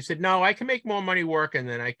contract. And he said, "No, I can make more money working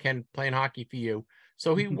than I can playing hockey for you."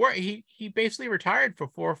 So he basically retired for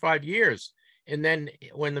 4 or 5 years. And then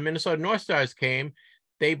when the Minnesota North Stars came,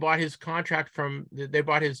 they bought his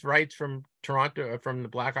rights from Toronto, from the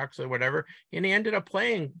Blackhawks or whatever. And he ended up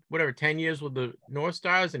playing 10 years with the North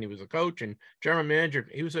Stars, and he was a coach and general manager.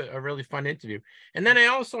 He was a really fun interview. And then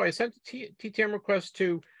I sent a TTM request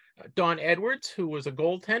to Don Edwards, who was a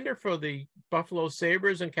goaltender for the Buffalo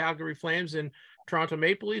Sabres and Calgary Flames and Toronto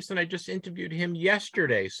Maple Leafs. And I just interviewed him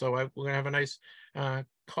yesterday. So we're going to have a nice, I'll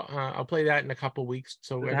play that in a couple of weeks.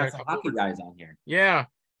 So we're going to have some hockey guys on here. Yeah.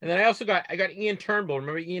 And then I got Ian Turnbull.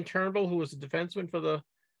 Remember Ian Turnbull, who was a defenseman for the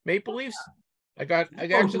Maple Leafs? I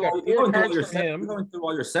actually got 4 cards from him. You're going through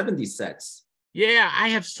all your 70s sets. Yeah, I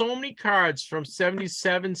have so many cards from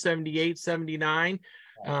 77, 78, 79.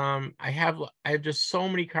 I have just so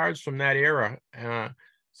many cards from that era.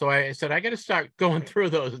 So I said I got to start going through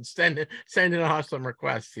those and sending off some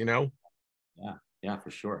requests, Yeah,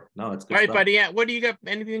 for sure. No, that's good. All right, stuff. buddy. Yeah, what do you got?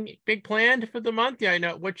 Anything big planned for the month? Yeah, I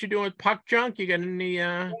know what you're doing with Puck Junk. You got any?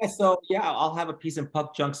 I'll have a piece in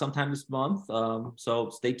Puck Junk sometime this month.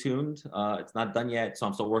 So stay tuned. It's not done yet, so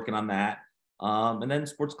I'm still working on that. And then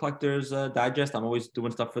Sports Collectors Digest. I'm always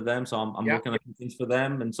doing stuff for them, so I'm working on things for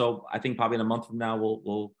them. And so I think probably in a month from now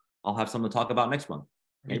I'll have something to talk about next month.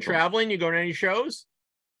 You traveling? You going to any shows?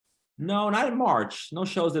 No, not in March. No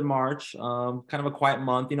shows in March. Kind of a quiet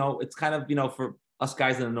month. It's kind of for us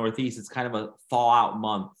guys in the Northeast, it's kind of a thaw out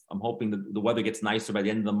month. I'm hoping the weather gets nicer by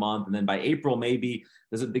the end of the month. And then by April, maybe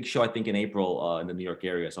there's a big show, I think, in April in the New York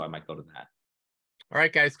area. So I might go to that. All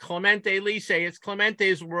right, guys. Clemente Lise. It's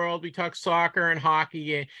Clemente's World. We talk soccer and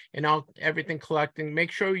hockey and everything collecting.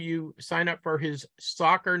 Make sure you sign up for his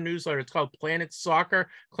soccer newsletter. It's called Planet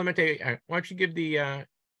Soccer. Clemente, why don't you give the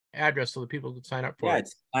address so the people can sign up for it? Yeah,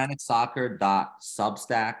 it's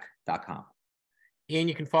planetsoccer.substack.com. And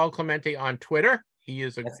you can follow Clemente on Twitter. He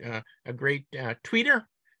is a great tweeter.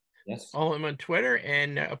 Yes. Follow him on Twitter.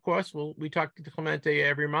 And of course, we talk to Clemente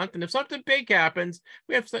every month. And if something big happens,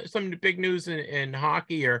 we have some big news in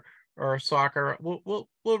hockey or soccer, we'll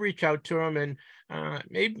reach out to him, and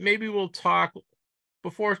maybe we'll talk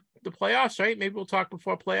before the playoffs, right? Maybe we'll talk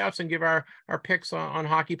before playoffs and give our picks on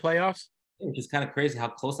hockey playoffs. Which is kind of crazy how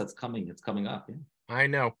close that's coming. It's coming up. Yeah. I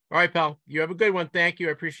know. All right, pal. You have a good one. Thank you.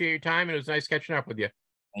 I appreciate your time, and it was nice catching up with you.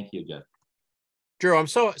 Thank you, Jeff. Drew, I'm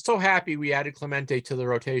so happy we added Clemente to the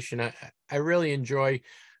rotation. I really enjoy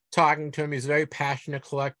talking to him. He's a very passionate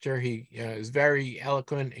collector. He is very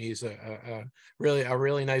eloquent. He's a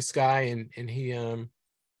really nice guy, and he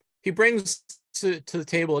he brings to the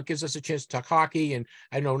table. It gives us a chance to talk hockey, and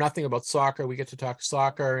I know nothing about soccer. We get to talk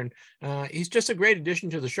soccer, and he's just a great addition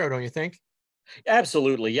to the show, don't you think?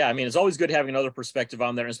 Absolutely. Yeah. I mean, it's always good having another perspective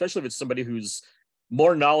on there, especially if it's somebody who's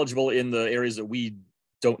more knowledgeable in the areas that we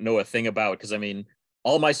don't know a thing about. Because I mean,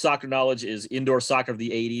 all my soccer knowledge is indoor soccer of the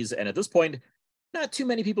 80s. And at this point, not too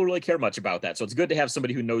many people really care much about that. So it's good to have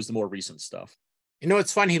somebody who knows the more recent stuff. You know,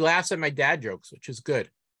 it's fun. He laughs at my dad jokes, which is good.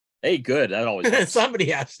 Hey, good. That always helps.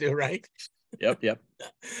 Somebody has to, right? Yep.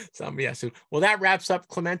 Somebody has to. Well, that wraps up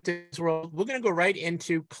Clemente's World. We're going to go right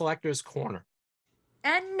into Collector's Corner.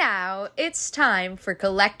 And now it's time for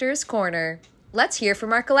Collector's Corner. Let's hear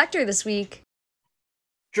from our collector this week.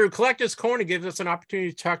 Drew, Collector's Corner gives us an opportunity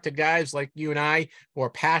to talk to guys like you and I who are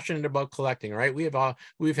passionate about collecting, right?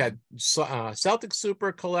 We've had Celtic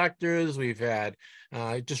Super collectors, we've had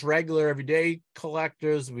just regular everyday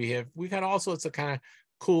collectors. We've had all sorts of kind of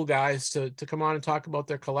cool guys to come on and talk about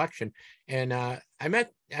their collection. And I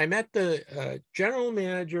met the general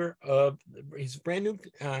manager of, he's a brand new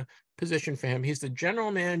position for him. He's the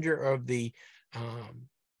general manager of the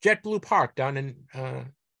JetBlue Park down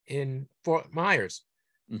in Fort Myers.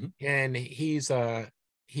 Mm-hmm. And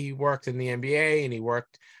he worked in the NBA, and he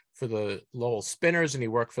worked for the Lowell Spinners, and he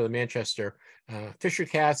worked for the Manchester Fisher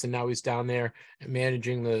Cats, and now he's down there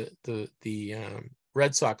managing the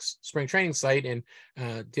Red Sox spring training site and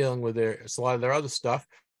dealing with a lot of their other stuff.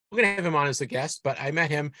 We're gonna have him on as a guest, but I met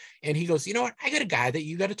him, and he goes, "You know what? I got a guy that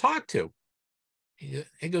you got to talk to."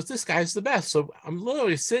 He goes, "This guy's the best." So I'm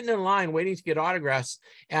literally sitting in line waiting to get autographs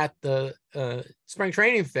at the spring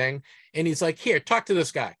training thing. And he's like, "Here, talk to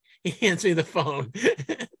this guy." He hands me the phone.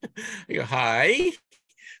 I go, "Hi."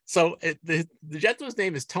 So the gentleman's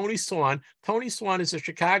name is Tony Swan. Tony Swan is a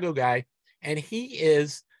Chicago guy, and he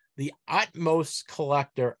is the utmost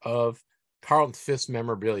collector of Carlton Fisk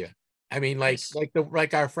memorabilia. I mean, like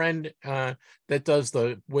our friend that does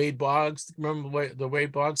the Wade Boggs. Remember the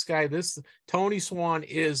Wade Boggs guy? This Tony Swan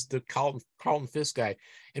is the Carlton Fisk guy.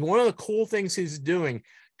 And one of the cool things he's doing,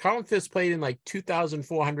 Carlton Fisk played in like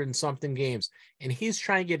 2,400 and something games, and he's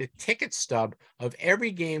trying to get a ticket stub of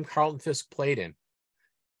every game Carlton Fisk played in.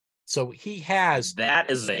 So he has.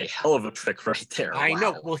 That is a hell of a trick right there. I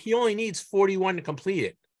know. Well, he only needs 41 to complete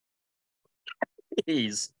it.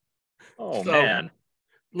 Jeez. Oh, so, man.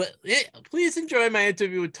 Please enjoy my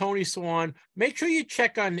interview with Tony Swan. Make sure you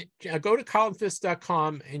check on, go to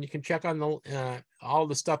carltonfisk.com, and you can check on the all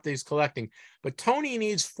the stuff that he's collecting. But Tony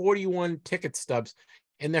needs 41 ticket stubs,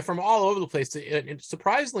 and they're from all over the place. And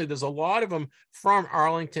surprisingly, there's a lot of them from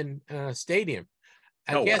Arlington Stadium.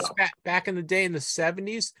 I guess wow. back in the day in the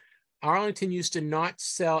 70s, Arlington used to not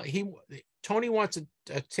sell. Tony wants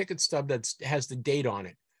a ticket stub that has the date on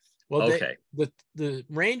it. Well, okay. The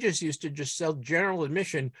Rangers used to just sell general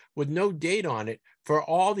admission with no date on it for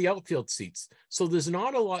all the outfield seats. So there's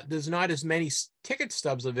not as many ticket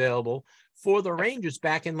stubs available for the Rangers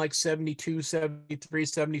back in like 72, 73,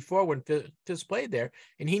 74 when Fisk played there.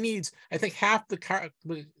 And he needs, I think half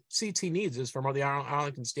the seats he needs is from the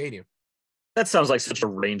Arlington Stadium. That sounds like such a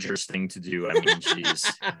Rangers thing to do. I mean, geez.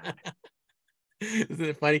 Isn't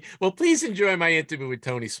it funny? Well, please enjoy my interview with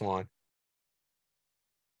Tony Swan.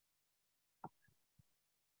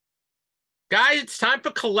 Guys, it's time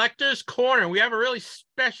for Collector's Corner. We have a really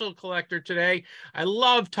special collector today. I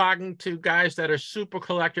love talking to guys that are super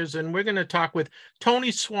collectors, and we're going to talk with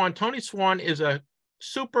Tony Swan. Tony Swan is a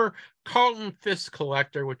super Carlton Fisk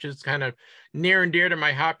collector, which is kind of near and dear to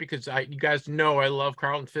my heart because you guys know I love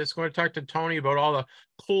Carlton Fisk. I'm going to talk to Tony about all the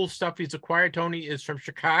cool stuff he's acquired. Tony is from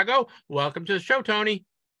Chicago. Welcome to the show, Tony.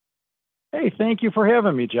 Hey, thank you for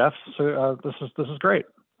having me, Jeff. So this is great.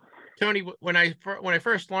 Tony, when I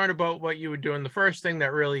first learned about what you were doing, the first thing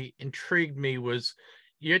that really intrigued me was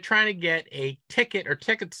you're trying to get a ticket or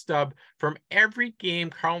ticket stub from every game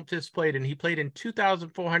Carlton Fisk played, and he played in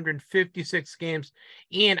 2,456 games.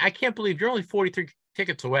 And I can't believe you're only 43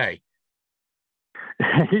 tickets away.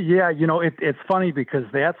 Yeah, it's funny because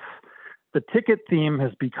the ticket theme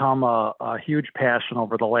has become a huge passion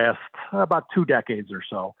over the last about 2 decades or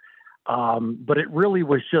so. But it really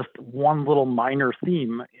was just one little minor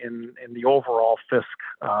theme in the overall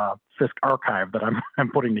Fisk archive that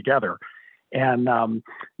I'm putting together. And, I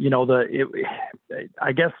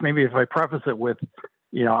guess maybe if I preface it with,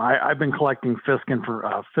 I've been collecting Fisk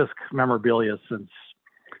memorabilia since,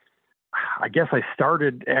 I guess I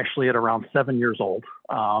started actually at around 7 years old.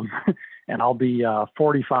 And I'll be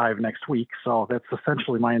 45 next week. So that's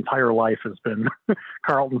essentially my entire life has been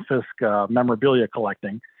Carlton Fisk memorabilia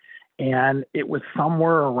collecting. And it was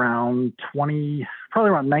somewhere around probably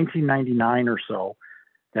around 1999 or so,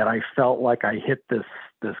 that I felt like I hit this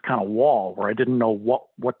kind of wall where I didn't know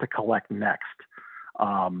what to collect next.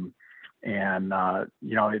 The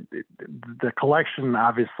collection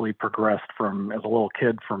obviously progressed from, as a little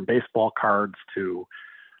kid, from baseball cards to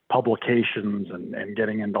publications and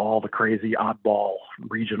getting into all the crazy oddball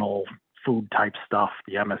regional food type stuff,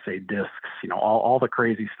 the MSA discs, all the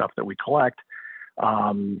crazy stuff that we collect.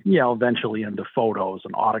 Eventually into photos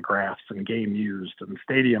and autographs and game used and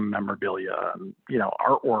stadium memorabilia and,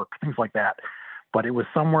 artwork, things like that. But it was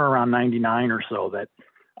somewhere around 99 or so that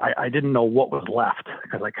I didn't know what was left,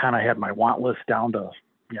 because I kind of had my want list down to,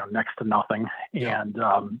 next to nothing. Yeah.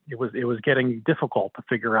 And it was getting difficult to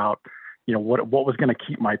figure out, what was going to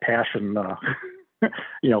keep my passion,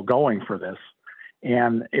 going for this.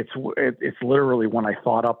 And it's literally when I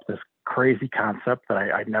thought up this crazy concept that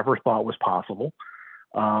I never thought was possible.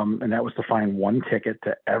 And that was to find one ticket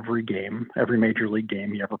to every major league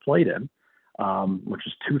game he ever played in, which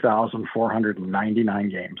is 2,499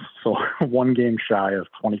 games. So one game shy of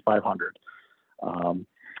 2,500.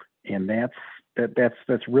 And that's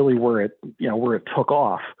really where it took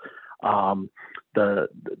off.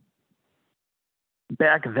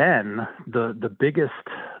 Back then, the biggest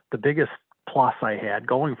plus I had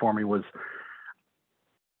going for me was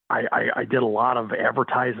I did a lot of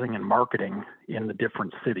advertising and marketing in the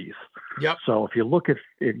different cities. Yep. So if you look at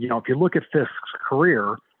Fisk's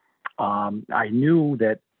career, I knew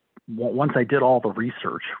that once I did all the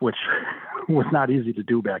research, which was not easy to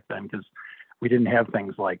do back then because we didn't have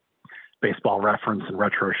things like Baseball Reference and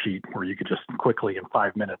Retro Sheet where you could just quickly in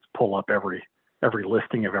 5 minutes pull up every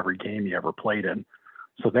listing of every game you ever played in.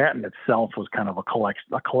 So that in itself was kind of a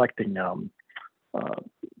collecting, I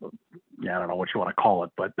don't know what you want to call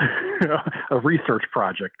it, but a research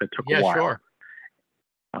project that took a while. Sure.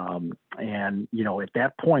 And, at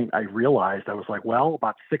that point I realized I was like, well,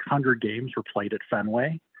 about 600 games were played at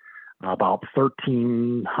Fenway. About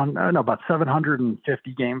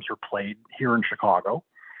 750 games were played here in Chicago.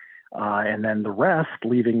 And then the rest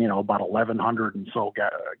leaving, about 1,100 and so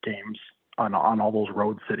games on all those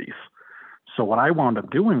road cities. So what I wound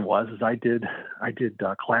up doing was I did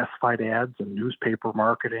classified ads and newspaper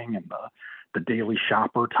marketing and the Daily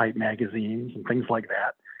Shopper type magazines and things like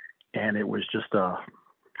that. And it was just a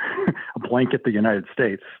blanket the United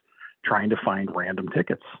States trying to find random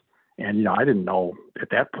tickets. And, I didn't know at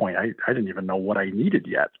that point, I didn't even know what I needed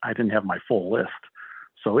yet. I didn't have my full list.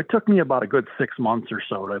 So it took me about a good 6 months or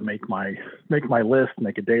so to make my list,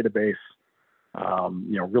 make a database,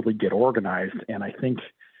 really get organized. And I think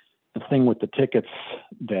the thing with the tickets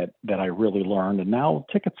that I really learned, and now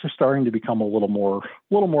tickets are starting to become a little more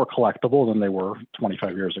collectible than they were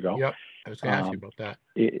 25 years ago. Yep. I was going to ask you about that.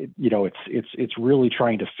 It's really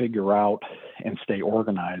trying to figure out and stay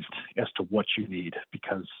organized as to what you need,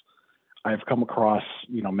 because I've come across,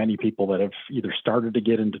 many people that have either started to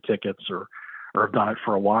get into tickets or have done it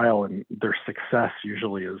for a while, and their success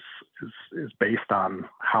usually is based on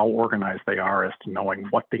how organized they are as to knowing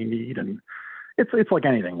what they need. And it's like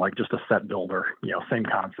anything, like just a set builder, same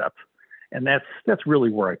concept. And that's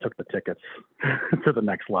really where I took the tickets to the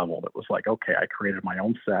next level. It was like, okay, I created my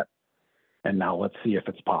own set, and now let's see if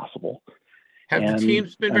it's possible. Have the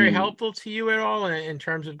teams been very helpful to you at all in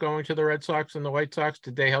terms of going to the Red Sox and the White Sox?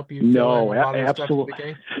 Did they help you fill in a lot of stuff at the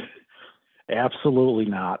game? Absolutely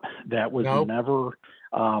not. That was never.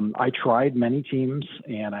 I tried many teams,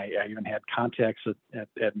 and I even had contacts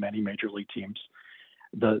at many major league teams.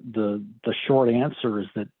 The short answer is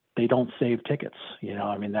that they don't save tickets.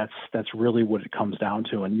 That's really what it comes down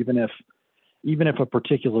to. And even if a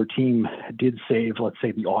particular team did save, let's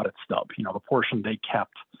say, the audit stub, the portion they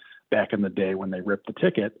kept back in the day when they ripped the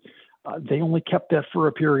ticket, they only kept that for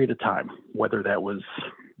a period of time, whether that was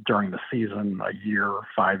during the season, a year,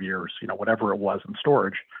 5 years, whatever it was in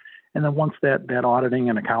storage. And then once that auditing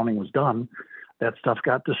and accounting was done, that stuff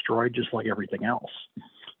got destroyed just like everything else.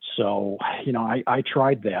 So, I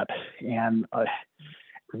tried that. And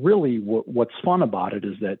really what's fun about it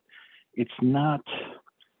is that it's not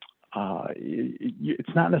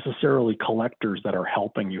necessarily collectors that are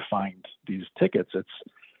helping you find these tickets.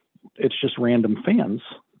 It's just random fans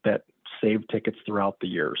that save tickets throughout the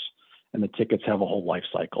years. And the tickets have a whole life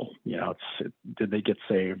cycle. Did they get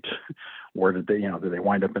saved? Where did they, did they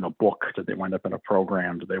wind up in a book? Did they wind up in a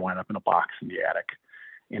program? Did they wind up in a box in the attic?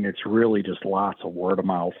 And it's really just lots of word of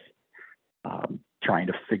mouth, trying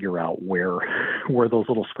to figure out where those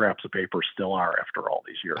little scraps of paper still are after all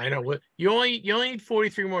these years. I know. What you only need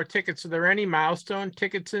 43 more tickets. Are there any milestone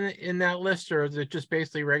tickets in that list, or is it just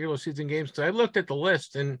basically regular season games? Because I looked at the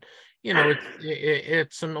list, and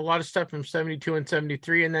it's a lot of stuff from 72 and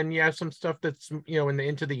 73, and then you have some stuff that's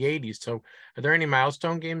into the 80s. So, are there any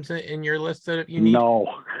milestone games in your list that you need? No,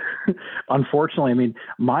 unfortunately. I mean,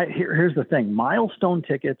 here's the thing: milestone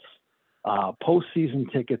tickets,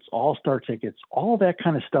 postseason tickets, all-star tickets, all that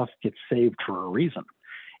kind of stuff gets saved for a reason.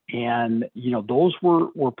 And, those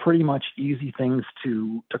were pretty much easy things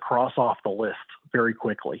to cross off the list very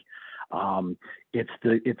quickly. It's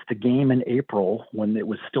the game in April when it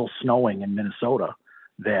was still snowing in Minnesota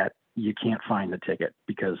that you can't find the ticket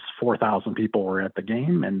because 4,000 people were at the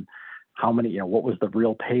game, and how many, what was the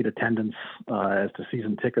real paid attendance as to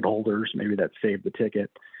season ticket holders? Maybe that saved the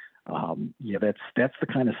ticket. That's the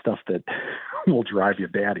kind of stuff that will drive you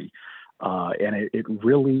batty. And it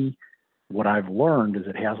really, what I've learned is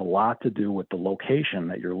it has a lot to do with the location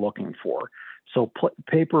that you're looking for. So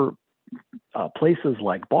places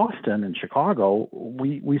like Boston and Chicago,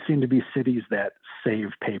 we seem to be cities that save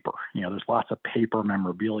paper. There's lots of paper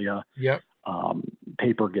memorabilia. Yep.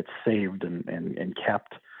 Paper gets saved and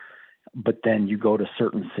kept. But then you go to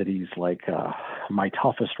certain cities like my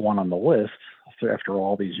toughest one on the list after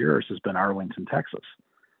all these years has been Arlington, Texas.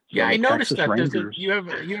 So yeah, I noticed that Rangers, you have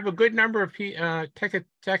a good number of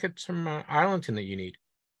tickets from Arlington that you need.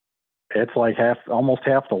 It's like almost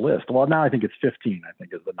half the list. Well, now I think it's 15. I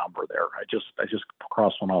think is the number there. I just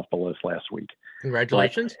crossed one off the list last week.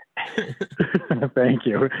 Congratulations! Thank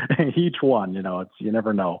you. Each one, you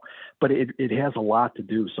never know, but it has a lot to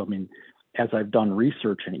do. So I mean, as I've done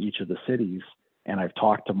research in each of the cities and I've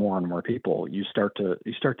talked to more and more people, you start to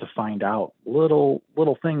find out little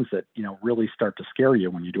things that really start to scare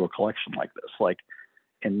you when you do a collection like this. Like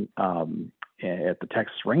at the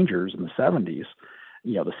Texas Rangers in the 70s,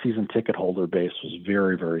 the season ticket holder base was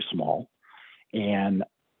very, very small, and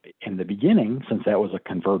in the beginning, since that was a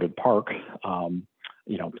converted park,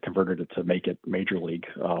 converted it to make it major league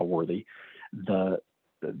worthy, the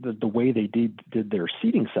way they did their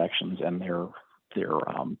seating sections and their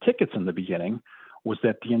tickets in the beginning was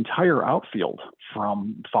that the entire outfield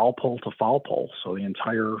from foul pole to foul pole, so the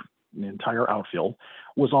entire outfield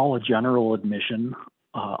was all a general admission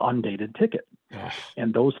undated ticket.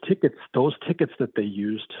 And those tickets that they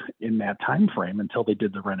used in that time frame until they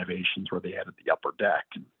did the renovations where they added the upper deck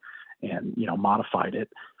and modified it.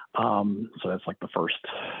 So that's like the first,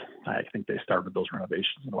 I think they started those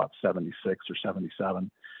renovations in about 76 or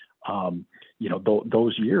 77.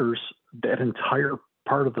 Those years, that entire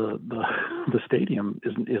part of the stadium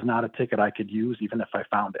is not a ticket I could use even if I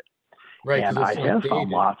found it. Right. And I have found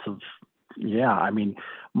lots of,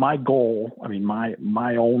 my goal,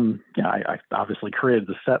 my own, I obviously created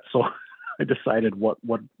the set, so I decided what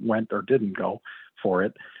went or didn't go for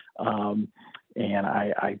it. And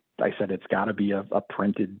I said, it's got to be a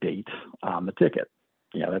printed date on the ticket.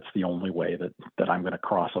 That's the only way that I'm going to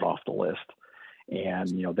cross it off the list. And,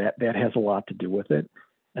 that has a lot to do with it.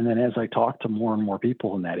 And then as I talked to more and more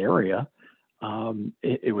people in that area,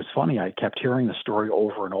 it was funny. I kept hearing the story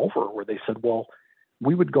over and over where they said, well,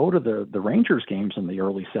 we would go to the Rangers games in the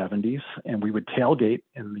early 70s and we would tailgate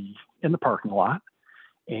in the parking lot.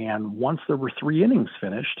 And once there were 3 innings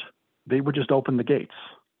finished, they would just open the gates.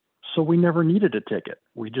 So we never needed a ticket.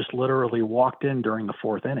 We just literally walked in during the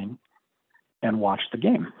 4th inning and watched the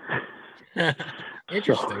game.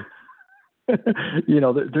 Interesting. So,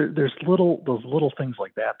 there's those little things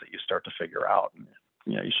like that you start to figure out. And,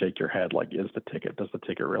 you shake your head like, does the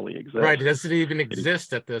ticket really exist? Right. Does it even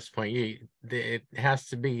exist at this point? It has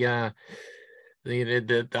to be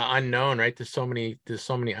the unknown, right? There's so many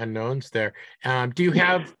unknowns there. Do you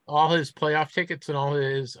have all his playoff tickets and all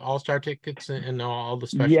his all-star tickets and all the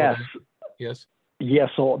special? Yes. Yeah.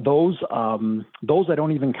 So those I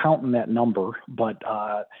don't even count in that number, but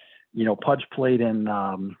Pudge played in,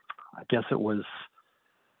 I guess it was,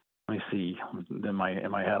 let me see, in my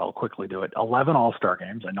head, I'll quickly do it. 11 all-star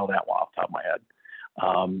games. I know that one off the top of my head.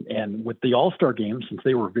 And with the all-star games, since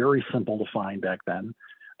they were very simple to find back then,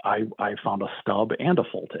 I found a stub and a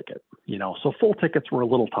full ticket, so full tickets were a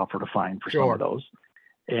little tougher to find for some of those.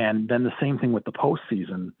 And then the same thing with the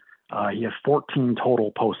postseason. You have 14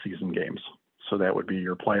 total postseason games. So that would be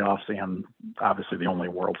your playoffs and obviously the only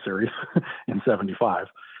World Series in 75.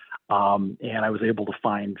 And I was able to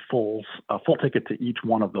find a full ticket to each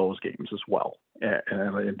one of those games as well,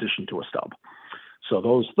 in addition to a stub. So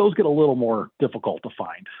those get a little more difficult to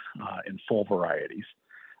find in full varieties.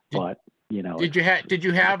 But Did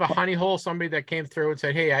you have a honey hole, somebody that came through and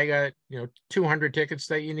said, "Hey, I got 200 tickets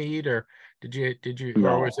that you need," or did you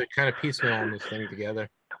No. or was it kind of piecemealing this thing together?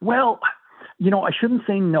 Well, I shouldn't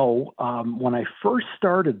say no. When I first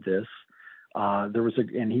started this, there was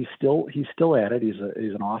and he's still at it. He's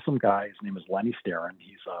an awesome guy. His name is Lenny Starren.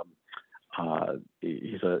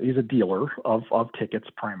 He's a dealer of tickets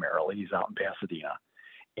primarily. He's out in Pasadena,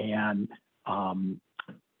 and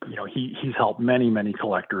he's helped many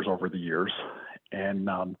collectors over the years. And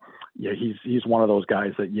he's one of those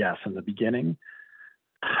guys that, yes, in the beginning,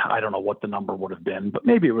 I don't know what the number would have been, but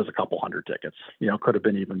maybe it was a couple hundred tickets. Could have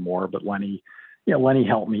been even more. But Lenny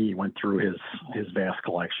helped me. He went through his vast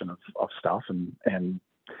collection of stuff, and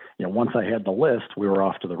once I had the list, we were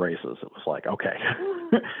off to the races. It was like, okay,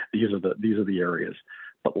 these are the areas.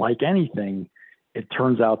 But like anything, it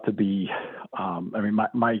turns out to be,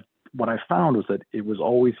 what I found was that it was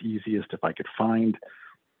always easiest if I could find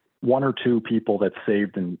one or two people that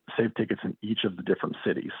saved tickets in each of the different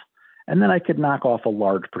cities. And then I could knock off a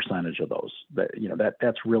large percentage of those.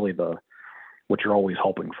 That's really what you're always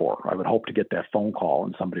hoping for. I would hope to get that phone call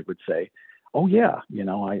and somebody would say, "Oh yeah,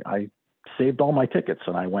 I saved all my tickets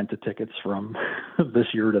and I went to tickets from this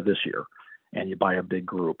year to this year." And you buy a big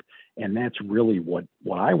group. And that's really what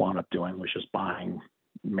I wound up doing, was just buying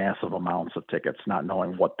massive amounts of tickets, not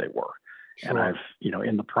knowing what they were. Sure. And I've,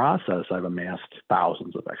 in the process, I've amassed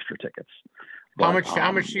thousands of extra tickets. But,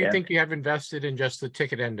 how much do you think you have invested in just the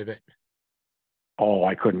ticket end of it? Oh,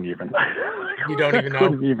 I couldn't even. You don't even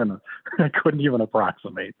know? I couldn't even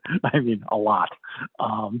approximate. I mean, a lot.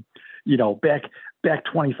 Back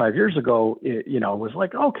 25 years ago, it was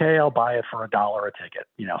like, okay, I'll buy it for $1 a ticket,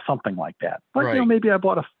 something like that. But, right. Maybe I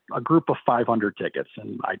bought a group of 500 tickets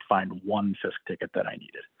and I'd find one Fisk ticket that I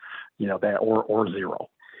needed, that, or zero,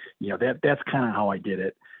 that's kind of how I did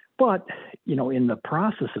it. But, in the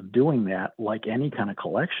process of doing that, like any kind of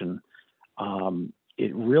collection,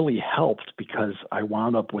 it really helped because I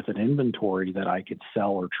wound up with an inventory that I could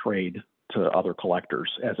sell or trade to other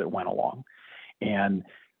collectors as it went along. And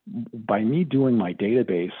by me doing my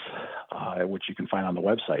database, which you can find on the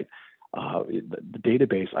website, the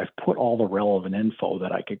database, I've put all the relevant info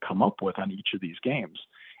that I could come up with on each of these games.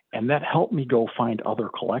 And that helped me go find other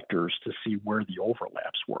collectors to see where the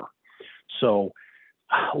overlaps were. So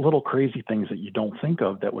little crazy things that you don't think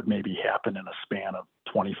of that would maybe happen in a span of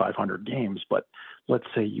 2,500 games. But let's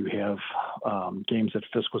say you have games that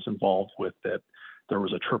Fisk was involved with, that there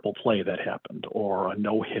was a triple play that happened, or a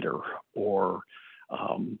no-hitter, or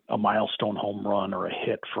a milestone home run or a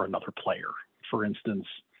hit for another player. For instance,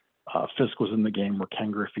 Fisk was in the game where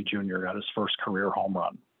Ken Griffey Jr. got his first career home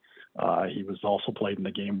run. He was also played in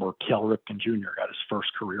the game where Cal Ripken Jr. got his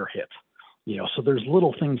first career hit. So there's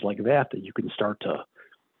little things like that you can start to,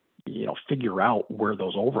 figure out where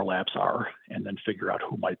those overlaps are, and then figure out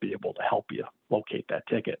who might be able to help you locate that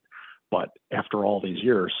ticket. But after all these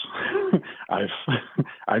years,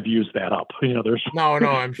 I've used that up. There's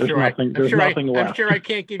I'm sure nothing left. I'm sure I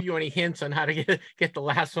can't give you any hints on how to get the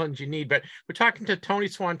last ones you need. But we're talking to Tony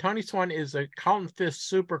Swan. Tony Swan is a Carlton Fisk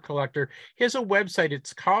super collector. He has a website.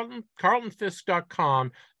 It's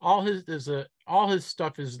carltonfisk.com. All his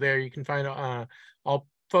stuff is there. You can find all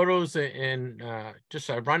photos and just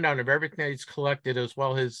a rundown of everything that he's collected, as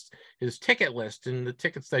well as his ticket list and the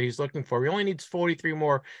tickets that he's looking for. He only needs 43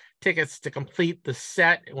 more tickets to complete the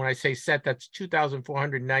set. When I say set, that's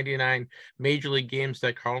 2,499 major league games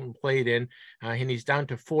that Carlton played in, and he's down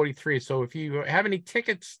to 43. So if you have any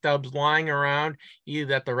ticket stubs lying around, either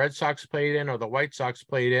that the Red Sox played in or the White Sox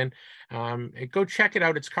played in, go check it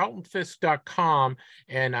out. It's carltonfisk.com,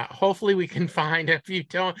 and hopefully we can find a few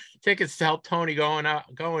tickets to help Tony going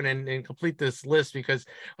and complete this list. Because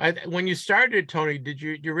when you started, Tony, did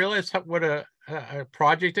you realize what a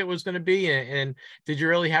project it was going to be, and did you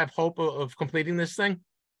really have hope of completing this thing?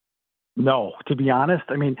 No, to be honest.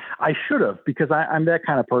 I mean, I should have, because I'm that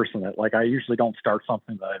kind of person that, like, I usually don't start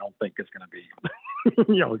something that I don't think is going to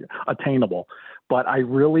be attainable. But I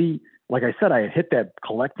really, like I said, I had hit that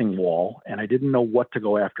collecting wall and I didn't know what to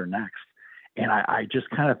go after next. And I just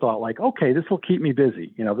kind of thought, like, okay, this will keep me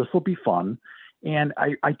busy. This will be fun. And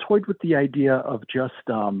I toyed with the idea of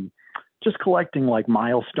just collecting like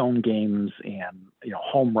milestone games and,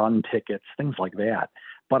 home run tickets, things like that.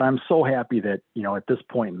 But I'm so happy that, at this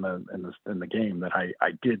point in the game, that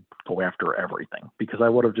I did go after everything, because I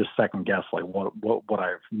would have just second guessed like what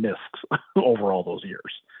I've missed over all those years.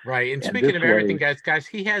 Right. And speaking of everything, guys,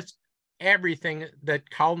 he has everything that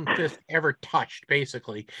Carlton Fisk ever touched.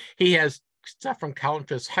 Basically, he has stuff from Carlton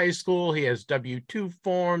Fisk High School. He has W-2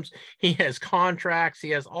 forms. He has contracts.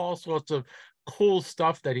 He has all sorts of cool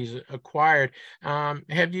stuff that he's acquired.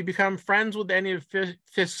 Have you become friends with any of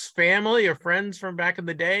Fisk's family or friends from back in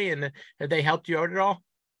the day, and have they helped you out at all?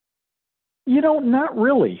 Not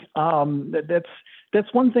really.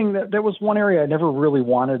 That's one thing that was one area I never really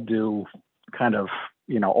wanted to kind of,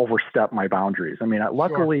 overstep my boundaries. I mean,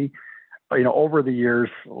 luckily, over the years,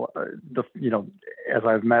 as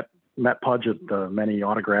I've met Pudge at the many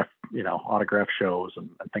autograph shows and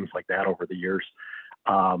things like that over the years,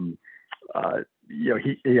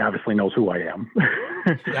 he obviously knows who I am.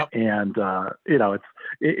 Yep. And,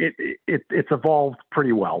 it's evolved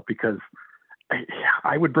pretty well because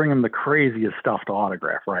I would bring him the craziest stuff to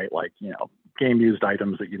autograph, right? Like, game used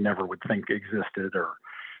items that you never would think existed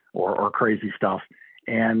or crazy stuff.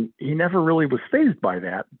 And he never really was fazed by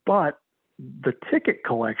that. But the ticket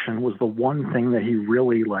collection was the one thing that he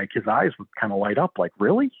really, like, his eyes would kind of light up, like,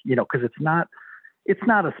 really? Because it's not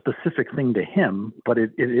a specific thing to him, but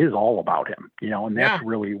it is all about him, and that's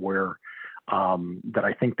really where that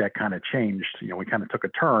I think that kind of changed. We kind of took a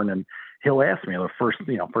turn, and he'll ask me the first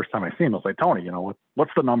time I see him, he'll say, "Tony,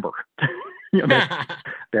 what's the number?"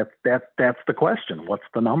 That's the question. What's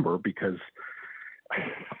the number? Because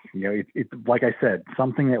it's like I said,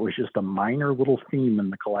 something that was just a minor little theme in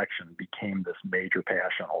the collection became this major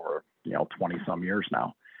passion over 20 some years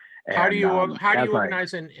now. How do you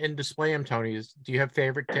organize and display them, Tony? Do you have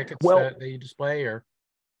favorite tickets that you display, or?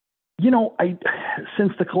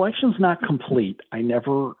 Since the collection's not complete, I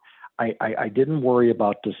didn't worry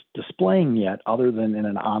about displaying yet, other than in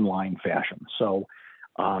an online fashion. So,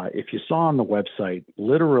 if you saw on the website,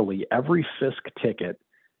 literally every Fisk ticket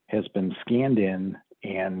has been scanned in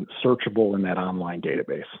and searchable in that online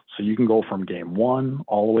database. So you can go from game one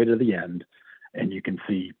all the way to the end, and you can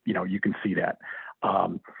see that.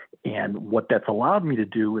 And what that's allowed me to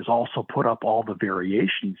do is also put up all the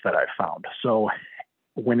variations that I found. So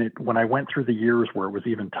when I went through the years where it was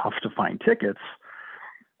even tough to find tickets,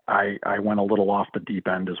 I went a little off the deep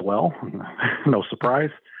end as well. No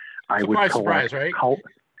surprise. I would collect right?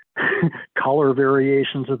 color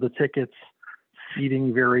variations of the tickets,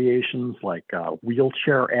 seating variations like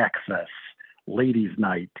wheelchair access, ladies'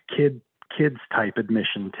 night, kids type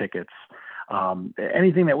admission tickets.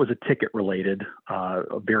 Anything that was a ticket related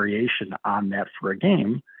variation on that for a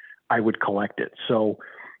game, I would collect it. So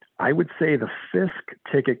I would say the Fisk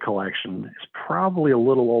ticket collection is probably a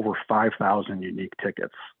little over 5,000 unique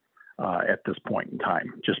tickets at this point in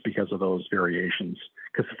time, just because of those variations.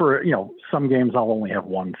 Because for some games I'll only have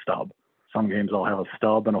one stub. Some games I'll have a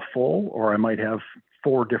stub and a full, or I might have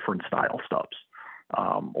 4 different style stubs,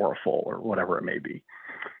 or a full, or whatever it may be.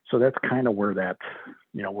 So that's kind of where that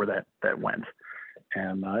went,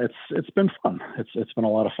 and it's been fun. It's been a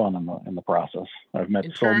lot of fun in the process. I've met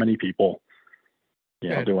so many people,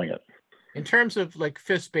 doing it. In terms of like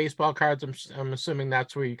Fisk baseball cards, I'm assuming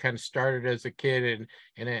that's where you kind of started as a kid,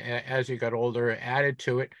 and as you got older, added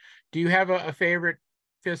to it. Do you have a favorite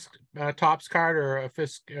Fisk Topps card or a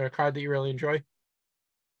Fisk card that you really enjoy?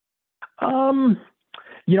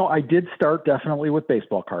 I did start definitely with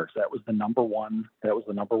baseball cards. That was the number one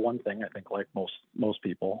thing, I think, like most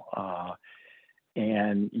people.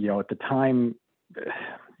 And, at the time,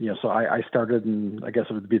 so I started in, I guess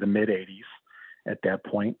it would be the mid 80s at that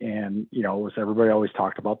point. And, it was, everybody always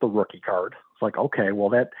talked about the rookie card. It's like, okay, well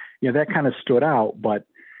that kind of stood out, but,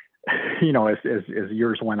 as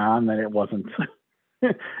years went on, then it wasn't,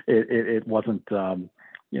 it wasn't,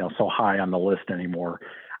 so high on the list anymore.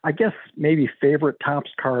 I guess maybe favorite Topps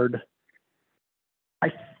card.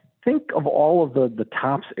 I think of all of the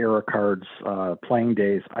Topps era cards, playing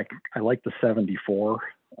days, I like the 74.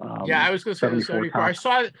 I was going to say the 74.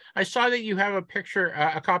 Topps. I saw that you have a picture,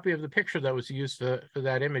 a copy of the picture that was used for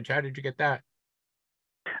that image. How did you get that?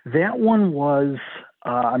 That one was,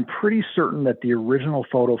 I'm pretty certain that the original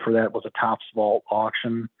photo for that was a Topps Vault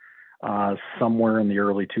auction. Somewhere in the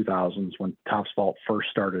early 2000s when Topps Vault first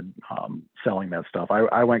started selling that stuff.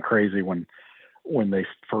 I went crazy when they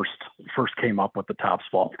first came up with the Topps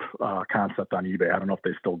Vault concept on eBay. I don't know if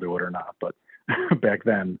they still do it or not, but back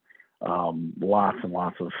then, lots and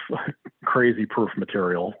lots of crazy proof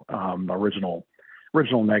material, original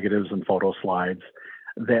negatives and photo slides.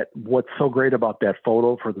 That what's so great about that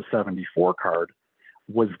photo for the 74 card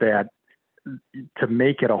was that to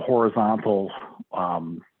make it a horizontal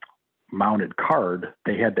mounted card,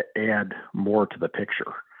 they had to add more to the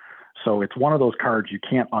picture. So it's one of those cards you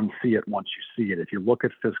can't unsee it once you see it. If you look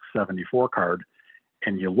at Fisk 74 card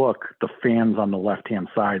and you look, the fans on the left-hand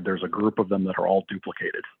side, there's a group of them that are all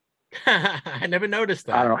duplicated. I never noticed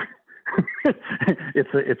that. I don't know.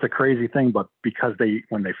 It's a crazy thing, but because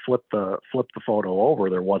when they flipped the photo over,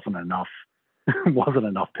 there wasn't enough wasn't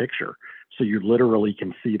enough picture. So you literally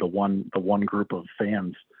can see the one group of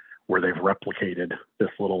fans where they've replicated this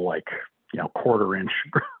little, like, quarter inch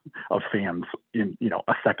of fans in,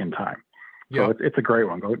 a second time. Yeah. So it's a great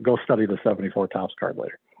one. Go study the 74 Topps card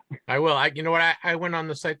later. I will. You know what? I went on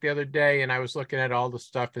the site the other day and I was looking at all the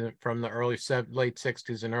stuff from the late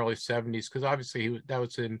 60s and early 70s, because obviously that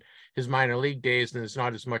was in his minor league days and there's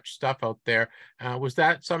not as much stuff out there. Was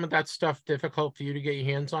that some of that stuff difficult for you to get your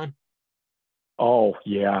hands on? Oh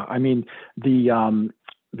yeah, I mean the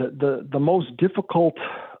most difficult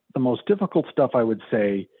stuff I would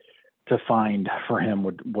say to find for him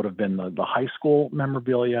would have been the high school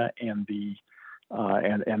memorabilia and the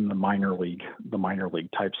minor league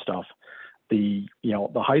type stuff. The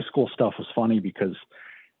high school stuff was funny because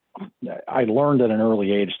I learned at an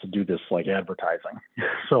early age to do this, like, advertising.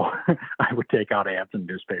 So I would take out ads in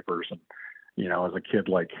newspapers, and as a kid,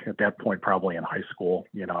 like at that point, probably in high school,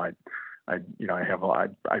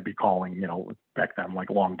 I'd be calling, back then, like,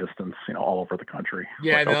 long distance, all over the country.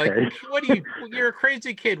 Yeah, like, okay. Like, you're a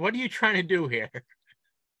crazy kid. What are you trying to do here?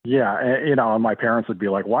 Yeah, and my parents would be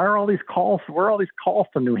like, "Why are all these calls? Where are all these calls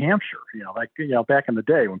to New Hampshire?" Back in the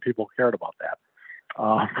day when people cared about that.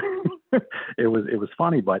 It was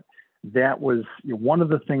funny, but that was one of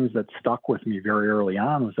the things that stuck with me very early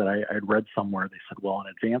on, was that I'd read somewhere, they said, well, an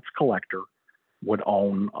advanced collector would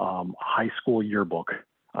own a high school yearbook,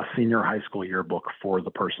 a senior high school yearbook for the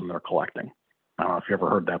person they're collecting. I don't know if you ever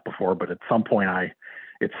heard that before, but at some point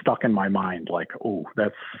it stuck in my mind, like, oh,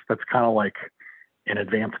 that's kind of like an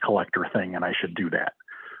advanced collector thing, and I should do that.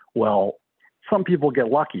 Well, some people get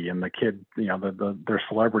lucky and the kid, their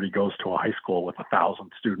celebrity goes to a high school with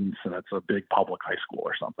 1,000 students and it's a big public high school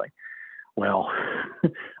or something. Well,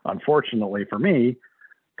 unfortunately for me,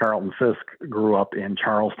 Carlton Fisk grew up in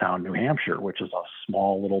Charlestown, New Hampshire, which is a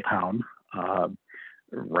small little town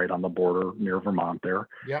right on the border near Vermont there.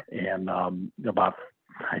 Yep. And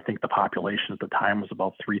I think the population at the time was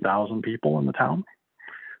about 3,000 people in the town.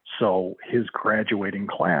 So his graduating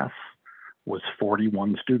class was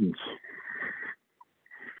 41 students.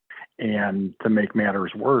 And to make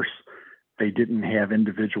matters worse, they didn't have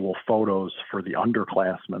individual photos for the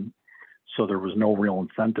underclassmen. So there was no real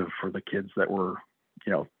incentive for the kids that were,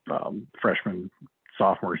 freshmen,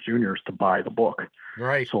 sophomores, juniors to buy the book.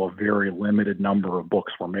 Right. So a very limited number of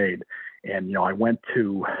books were made. And, I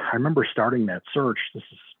remember starting that search. This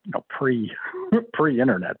is,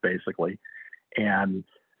 pre-internet basically. And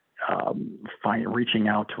reaching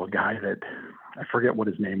out to a guy that, I forget what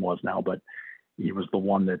his name was now, but he was the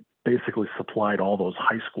one that basically supplied all those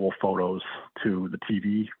high school photos to the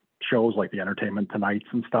TV shows, like the Entertainment Tonights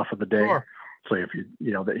and stuff of the day. Sure. So if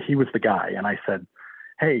he was the guy, and I said,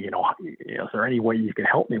 hey, is there any way you can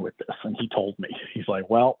help me with this? And he told me, he's like,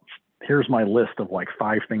 well, here's my list of like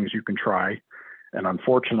 5 things you can try. And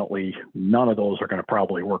unfortunately, none of those are going to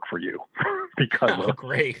probably work for you because of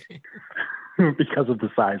great. because of the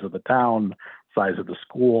size of the town, size of the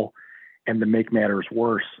school. And to make matters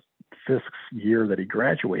worse, Fisk's year that he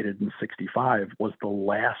graduated in 65 was the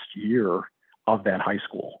last year of that high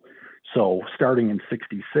school. So starting in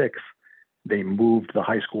 66, they moved the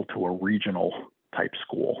high school to a regional type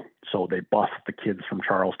school. So they bused the kids from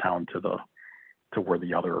Charlestown to where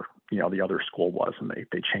the other school was, and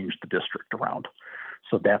they changed the district around.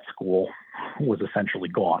 So that school was essentially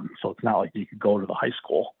gone. So it's not like you could go to the high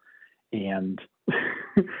school and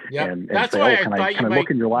and that's say, why can I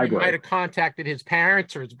look in your library? You might have contacted his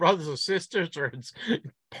parents or his brothers or sisters or his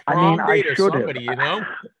I should have. somebody,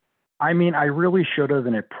 I really should have,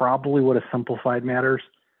 and it probably would have simplified matters,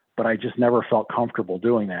 but I just never felt comfortable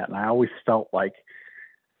doing that. And I always felt like,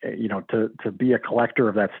 to be a collector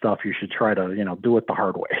of that stuff, you should try to, do it the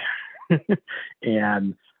hard way.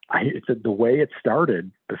 And the way it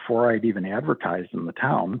started, before I'd even advertised in the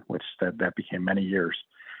town, which that became many years.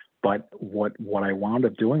 But what I wound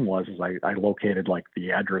up doing was I located like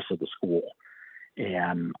the address of the school,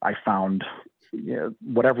 and I found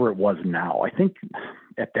whatever it was now. I think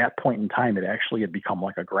at that point in time, it actually had become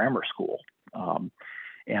like a grammar school.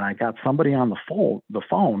 And I got somebody on the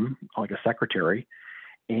phone, like a secretary,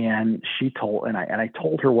 and I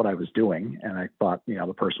told her what I was doing, and I thought,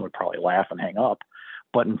 the person would probably laugh and hang up.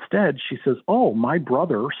 But instead she says, oh, my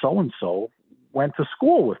brother so-and-so went to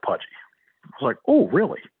school with Pudgy. I was like, oh,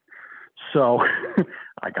 really? So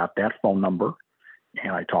I got that phone number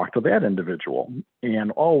and I talked to that individual,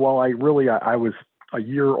 and, oh, well, I was a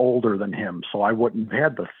year older than him, so I wouldn't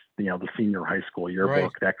have had the senior high school yearbook,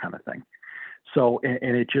 right, that kind of thing. So,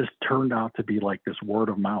 and it just turned out to be like this word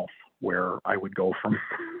of mouth where I would go from,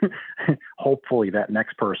 hopefully that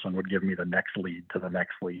next person would give me the next lead to the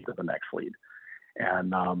next lead to the next lead.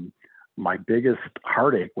 And my biggest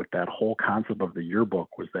heartache with that whole concept of the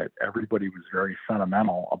yearbook was that everybody was very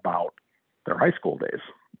sentimental about their high school days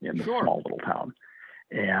in this Sure. small little town.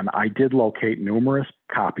 And I did locate numerous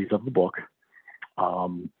copies of the book,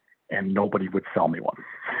 and nobody would sell me one.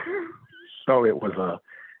 So it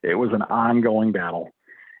was an ongoing battle.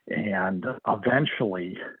 And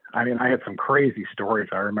eventually, I mean, I had some crazy stories.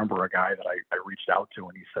 I remember a guy that I reached out to,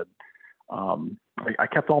 and he said, I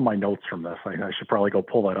kept all my notes from this. I should probably go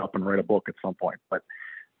pull that up and write a book at some point. But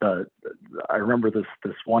I remember this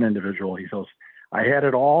one individual. He says, I had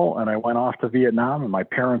it all, and I went off to Vietnam, and my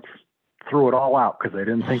parents threw it all out because they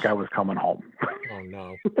didn't think I was coming home. Oh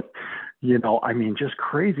no. You know, I mean, just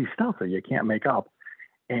crazy stuff that you can't make up.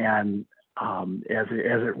 And as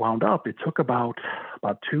it wound up, it took about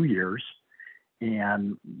 2 years.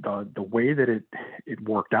 And the way that it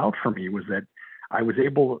worked out for me was that I was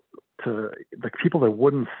able to, the people that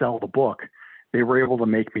wouldn't sell the book, they were able to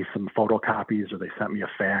make me some photocopies, or they sent me a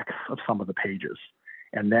fax of some of the pages.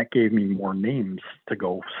 And that gave me more names to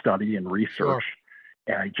go study and research. Sure.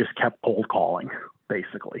 And I just kept cold calling,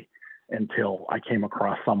 basically, until I came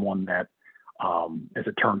across someone that, as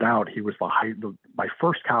it turned out, he was my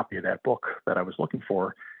first copy of that book that I was looking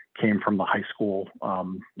for came from the high school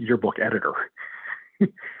yearbook editor.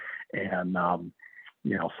 And,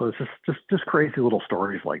 you know, so it's just crazy little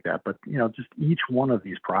stories like that. But, you know, just each one of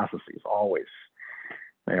these processes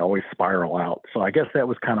they always spiral out. So I guess that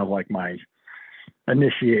was kind of like my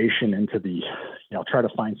initiation into the, you know, try to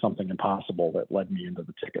find something impossible that led me into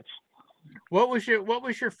the tickets. What was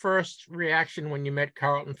your first reaction when you met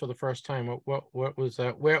Carlton for the first time? What was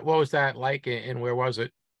that? What was that like, and where was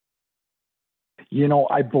it? You know,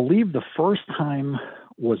 I believe the first time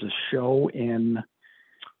was a show in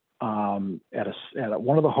at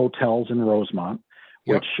one of the hotels in Rosemont,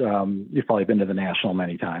 Yep. which you've probably been to the National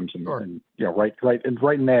many times, and, Sure. and you know, right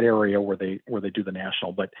in that area where they do the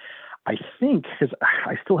National. But I think, because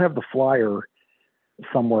I still have the flyer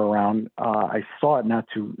somewhere around, I saw it not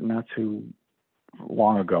too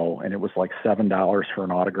long ago, and it was like $7 for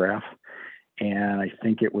an autograph, and I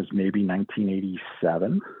think it was maybe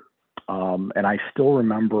 1987. And I still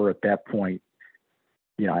remember at that point,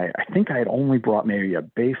 you know, I think I had only brought maybe a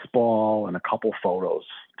baseball and a couple photos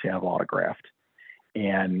to have autographed.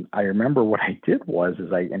 And I remember what I did was,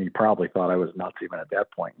 and he probably thought I was nuts even at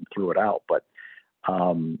that point and threw it out, but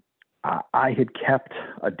I had kept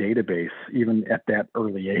a database even at that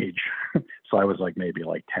early age. So I was like maybe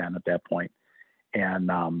like 10 at that point.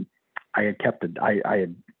 And I had kept a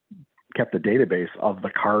database of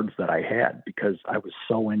the cards that I had, because I was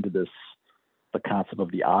so into the concept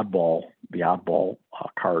of the oddball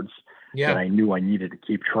cards, Yeah. that I knew I needed to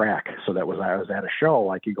keep track. So that I was at a show,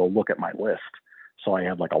 I could go look at my list. So I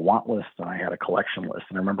had like a want list, and I had a collection list,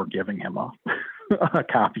 and I remember giving him a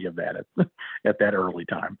copy of that at that early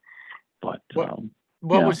time. But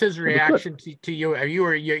what was his reaction to you? You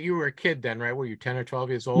were a kid then, right? Were you 10 or 12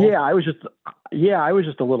 years old? Yeah, I was just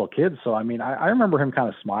a little kid. So, I mean, I remember him kind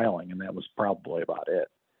of smiling, and that was probably about it.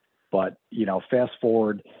 But, you know, fast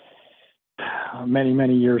forward many,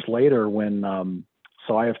 many years later, when,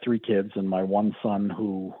 so I have 3 kids, and my one son,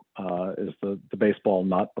 who is the baseball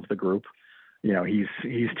nut of the group, you know, he's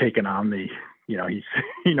taken on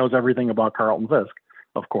he knows everything about Carlton Fisk,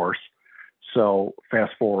 of course. So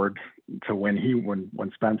fast forward to when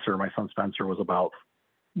Spencer, my son Spencer, was about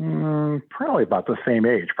probably about the same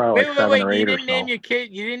age, probably like 7 or 8 or so. You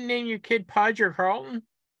didn't name your kid Podger Carlton?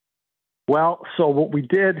 Well, so what we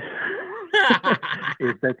did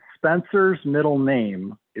is that Spencer's middle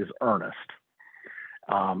name is Ernest.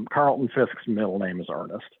 Carlton Fisk's middle name is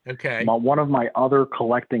Ernest. Okay. One of my other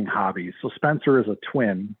collecting hobbies. So Spencer is a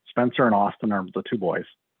twin. Spencer and Austin are the 2 boys,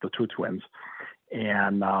 the 2 twins.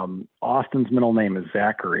 And Austin's middle name is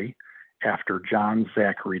Zachary, after John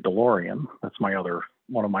Zachary DeLorean. That's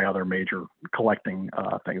one of my other major collecting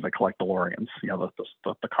things. I collect DeLoreans, you know,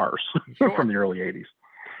 the cars Sure. from the early 80s.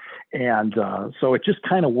 And so it just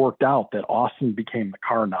kind of worked out that Austin became the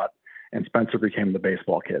car nut and Spencer became the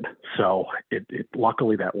baseball kid. So it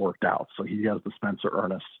luckily that worked out. So he has the Spencer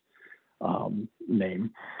Ernest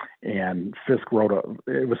name. And Fisk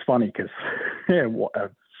it was funny because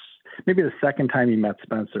maybe the second time he met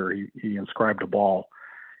Spencer, he inscribed a ball,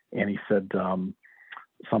 and he said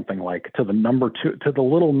something like, to the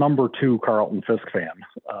little number 2 Carlton Fisk fan,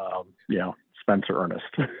 you know, Spencer Ernest.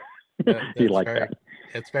 He liked that.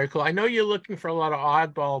 It's very cool. I know you're looking for a lot of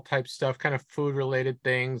oddball type stuff, kind of food related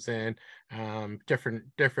things, and different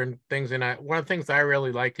things. And one of the things I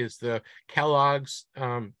really like is the Kellogg's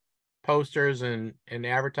posters and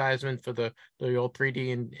advertisement for the old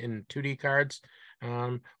 3D and 2D cards. Why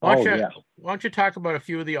don't Oh you yeah. why don't you talk about a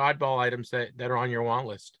few of the oddball items that are on your want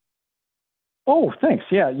list? Oh, thanks.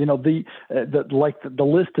 Yeah, the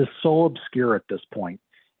list is so obscure at this point,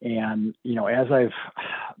 and as I've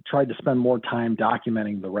tried to spend more time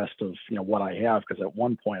documenting the rest of what I have, because at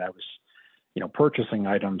one point I was purchasing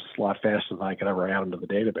items a lot faster than I could ever add them to the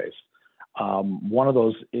database. One of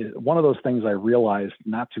those things I realized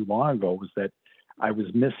not too long ago was that I was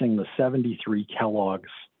missing the 73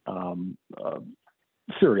 Kellogg's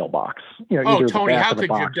cereal box. Oh, Either the Tony, back how of the could you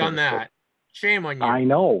box have or done the that? Shame on you. I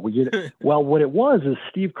know. Well, what it was is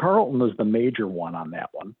Steve Carlton was the major one on that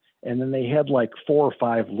one, and then they had like 4 or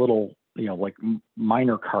 5 little, like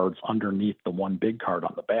minor cards underneath the one big card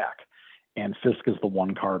on the back, and Fisk is the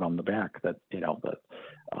one card on the back that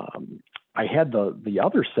I had the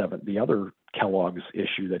other Kellogg's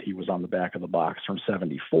issue that he was on the back of the box from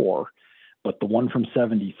 '74, but the one from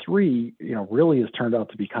 '73, really has turned out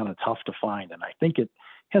to be kind of tough to find, and I think it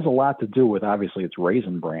has a lot to do with, obviously, it's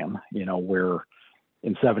Raisin Bran, where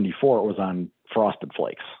in '74 it was on Frosted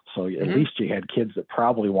Flakes. So at least you had kids that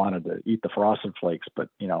probably wanted to eat the Frosted Flakes, but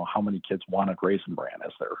how many kids wanted Raisin Bran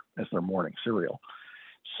as their morning cereal?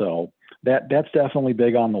 So that's definitely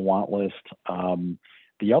big on the want list.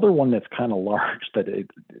 The other one that's kind of large that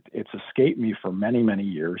it's escaped me for many, many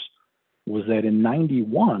years was that in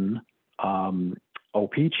 '91,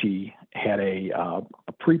 O-Pee-Chee had a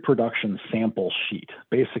pre-production sample sheet,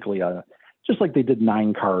 basically just like they did a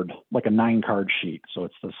 9-card sheet. So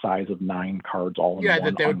it's the size of 9 cards all in one. Yeah,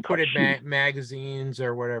 that they would put uncut in sheet. magazines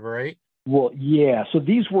or whatever, right? Well, yeah. So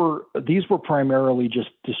these were primarily just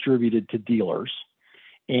distributed to dealers.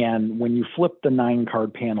 And when you flip the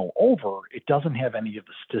 9-card panel over, it doesn't have any of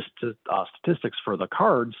the statistics for the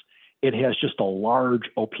cards. It has just a large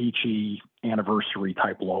O-Pee-Chee anniversary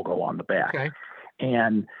type logo on the back. Okay.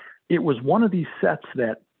 And it was one of these sets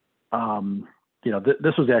that,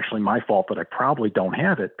 this was actually my fault that I probably don't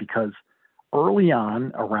have it, because early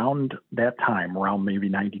on, around that time, around maybe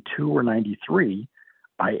 92 or 93,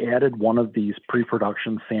 I added one of these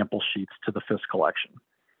pre-production sample sheets to the Fisk collection.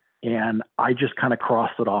 And I just kind of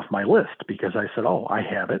crossed it off my list because I said, oh, I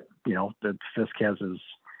have it. That Fisk has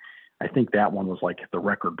I think that one was like the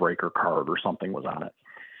record breaker card or something was on it.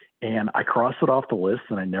 And I crossed it off the list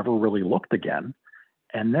and I never really looked again.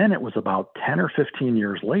 And then it was about 10 or 15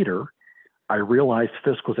 years later, I realized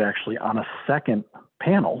Fisk was actually on a second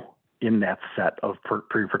panel in that set of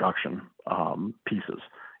pre-production pieces.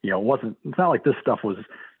 It's not like this stuff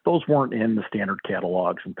those weren't in the standard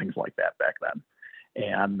catalogs and things like that back then.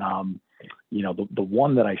 And, the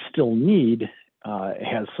one that I still need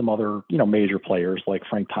has some other, major players like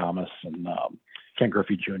Frank Thomas and Ken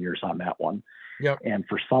Griffey Jr.'s on that one. Yep. And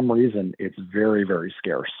for some reason, it's very, very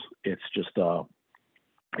scarce. It's just,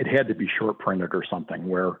 it had to be short printed or something,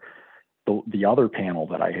 where the other panel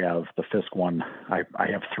that I have, the Fisk one, I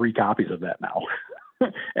have 3 copies of that now,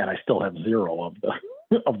 and I still have 0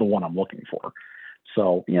 of the one I'm looking for.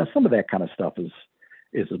 So, some of that kind of stuff is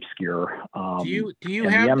obscure. Do you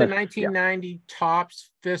have the 1990 Topps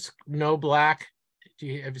Fisk No Black?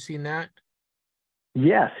 Have you seen that?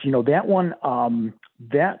 Yes, that one.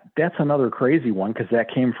 That's another crazy one because that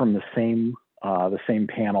came from the same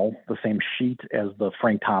panel, the same sheet as the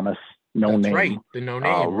Frank Thomas no That's name, right. The no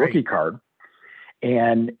name rookie right. card,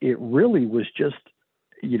 and it really was just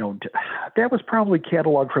that was probably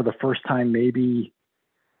cataloged for the first time. Maybe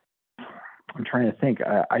I'm trying to think.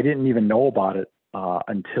 I didn't even know about it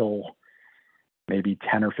until maybe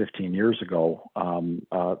 10 or 15 years ago.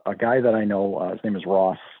 A guy that I know, his name is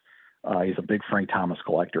Ross. He's a big Frank Thomas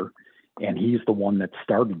collector, and he's the one that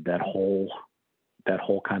started that whole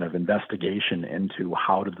kind of investigation into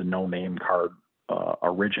how did the no name card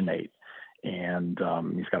originate. And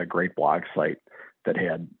he's got a great blog site that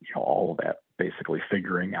had all of that, basically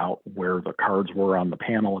figuring out where the cards were on the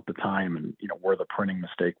panel at the time, and where the printing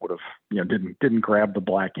mistake would have didn't grab the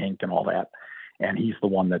black ink and all that. And he's the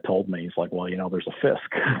one that told me, he's like, well, there's a Fisk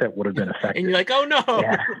that would have been affected. And you're like, oh no.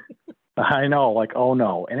 Yeah. I know, like, oh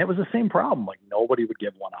no. And it was the same problem. Like, nobody would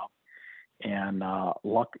give one up. And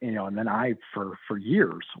and then I, for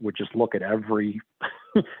years, would just look at every,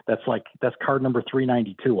 that's card number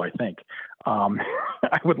 392, I think.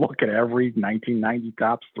 I would look at every 1990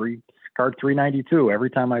 Topps card 392. Every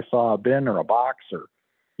time I saw a bin or a box or,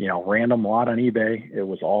 random lot on eBay, it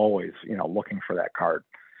was always, looking for that card.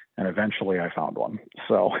 And eventually I found one.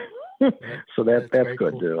 So, that's good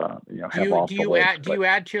cool. to, have off the list. Do you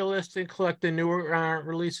add to your list and collect the newer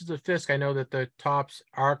releases of Fisk? I know that the Topps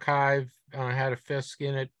archive had a Fisk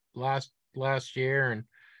in it last year, and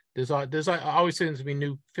there's always seems to be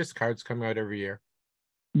new Fisk cards coming out every year.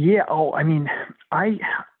 Yeah. Oh, I mean, I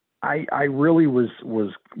I really was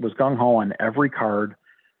gung ho on every card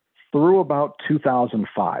through about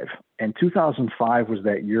 2005. And 2005 was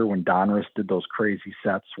that year when Donruss did those crazy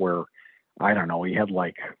sets where, I don't know, he had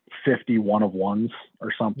like 50 1-of-1s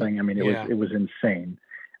or something. I mean, it was insane.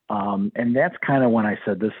 And that's kind of when I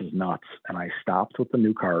said, this is nuts. And I stopped with the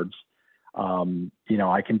new cards.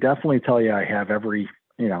 I can definitely tell you I have every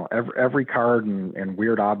card and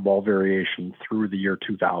weird oddball variation through the year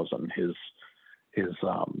 2000, his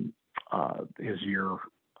year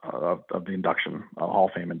of the induction, Hall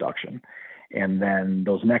of Fame induction. And then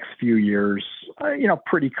those next few years,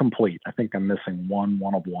 pretty complete. I think I'm missing one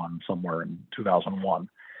of one somewhere in 2001.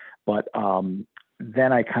 But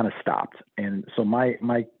then I kind of stopped. And so my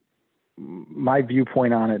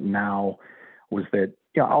viewpoint on it now was that,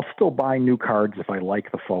 I'll still buy new cards if I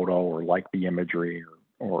like the photo or like the imagery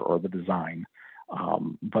or the design.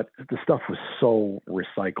 But the stuff was so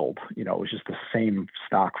recycled, it was just the same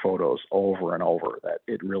stock photos over and over that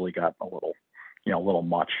it really got a little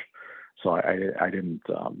much. So I didn't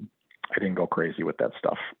go crazy with that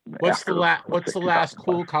stuff. What's the last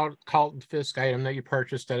cool Carlton Fisk item that you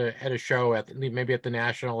purchased at a show maybe at the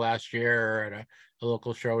National last year or at a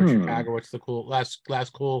local show in Chicago? What's the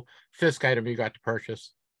last cool Fisk item you got to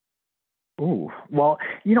purchase? Ooh, well,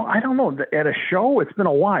 I don't know. At a show, it's been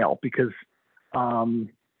a while because,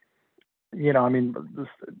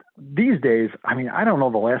 these days, I don't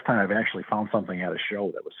know the last time I've actually found something at a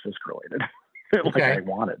show that was Fisk related, like I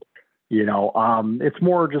wanted. It's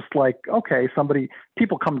more just like, okay,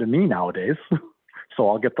 people come to me nowadays, so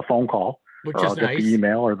I'll get the phone call, which or I'll get the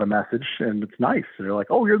email or the message, and it's nice. They're like,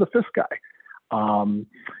 oh, you're the Fisk guy.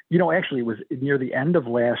 Actually, it was near the end of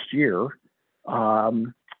last year,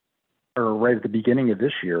 or right at the beginning of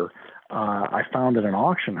this year, I found at an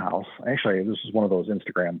auction house. Actually, this is one of those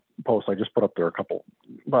Instagram posts I just put up there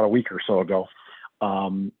about a week or so ago.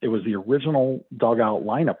 It was the original dugout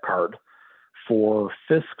lineup card for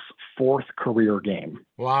Fisk's 4th career game.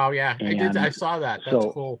 Wow, yeah, I saw that. That's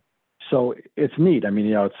cool. So it's neat.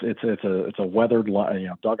 It's a weathered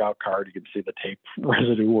dugout card. You can see the tape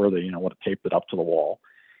residue where they would have taped it up to the wall.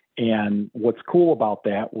 And what's cool about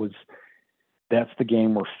that was that's the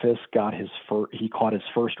game where Fisk got he caught his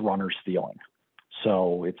first runner stealing.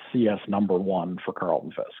 So it's CS number 1 for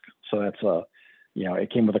Carlton Fisk. So that's it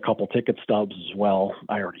came with a couple ticket stubs as well.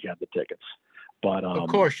 I already had the tickets. But of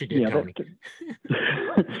course you did, Tony.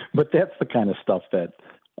 But that's the kind of stuff that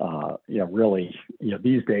really,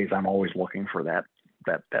 these days I'm always looking for that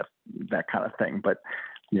kind of thing. But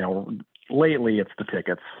lately it's the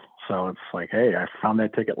tickets. So it's like, hey, I found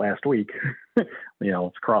that ticket last week.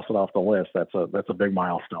 Let's cross it off the list. That's a big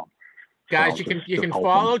milestone. Guys, you can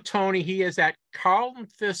follow Tony. He is at Carlton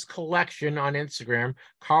Fisk Collection on Instagram.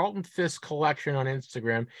 Carlton Fisk Collection on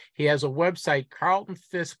Instagram. He has a website,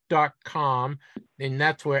 carltonfisk.com, and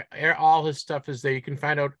that's where all his stuff is there. You can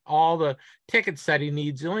find out all the tickets that he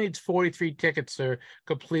needs. He only needs 43 tickets to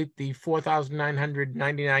complete the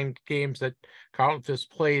 4,999 games that Carlton Fisk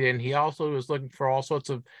played, and he also is looking for all sorts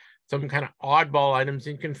of some kind of oddball items.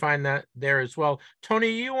 You can find that there as well. Tony,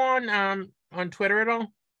 are you on Twitter at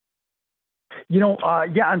all?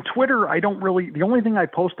 On Twitter, I don't really. The only thing I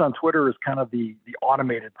post on Twitter is kind of the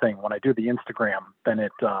automated thing. When I do the Instagram, then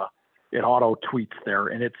it auto tweets there,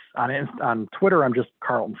 and it's on Twitter. I'm just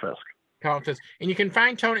Carlton Fisk. Carlton Fisk, and you can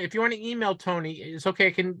find Tony if you want to email Tony. It's okay.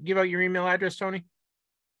 I can give out your email address, Tony.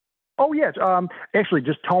 Oh yes, actually,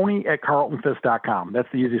 just Tony at carltonfisk.com. That's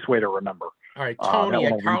the easiest way to remember. All right, Tony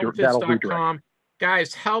at carltonfisk.com.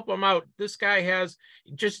 Guys, help him out. This guy has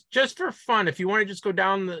just for fun. If you want to just go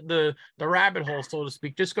down the rabbit hole, so to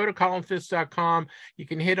speak, just go to carltonfisk.com. You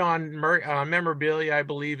can hit on memorabilia. I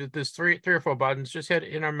believe that there's three or four buttons. Just hit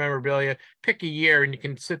in our memorabilia, pick a year, and you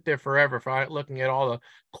can sit there forever for looking at all the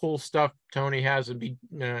cool stuff Tony has and be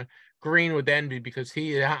green with envy because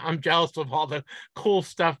I'm jealous of all the cool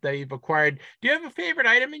stuff that you've acquired. Do you have a favorite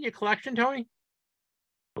item in your collection, Tony?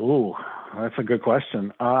 Ooh, that's a good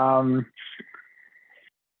question.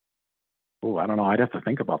 Oh, I don't know. I'd have to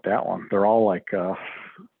think about that one. They're all like,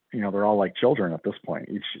 they're all like children at this point.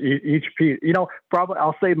 Each piece, probably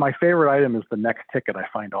I'll say my favorite item is the next ticket I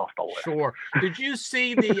find off the list. Sure. Did you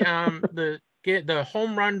see the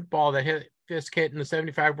home run ball that Fisk hit in the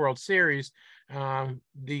 75 World Series? I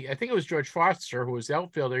think it was George Foster, who was the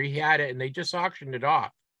outfielder. He had it, and they just auctioned it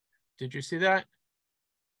off. Did you see that?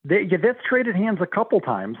 That's traded hands a couple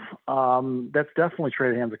times. That's definitely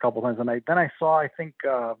traded hands a couple times. And I saw, I think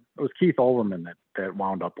it was Keith Olbermann that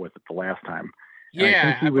wound up with it the last time.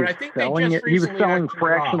 Yeah, I think they just recently he was selling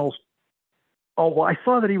fractionals. Oh, well, I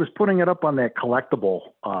saw that he was putting it up on that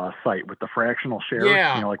collectible site with the fractional shares.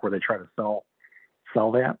 Yeah. Like where they try to sell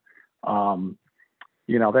that.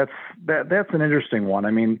 That's an interesting one.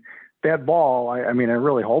 I mean, that ball, I mean, I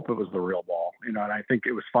really hope it was the real ball, and I think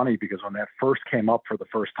it was funny because when that first came up for the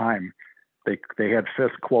first time, they had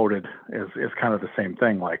Fisk quoted as kind of the same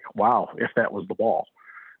thing, like, wow, if that was the ball,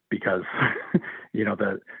 because,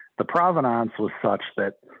 the provenance was such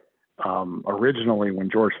that originally when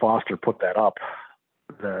George Foster put that up,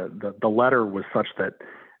 the letter was such that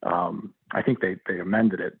I think they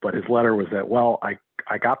amended it, but his letter was that, well, I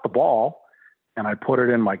got the ball and I put it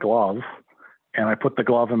in my glove and I put the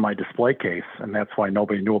glove in my display case. And that's why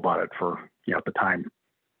nobody knew about it for, at the time,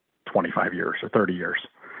 25 years or 30 years.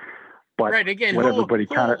 But right. Again, what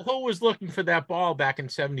who was looking for that ball back in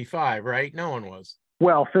 75, right? No one was.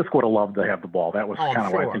 Well, Fisk would have loved to have the ball. That was kind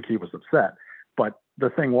of why I think he was upset. But the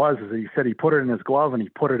thing was, is he said he put it in his glove and he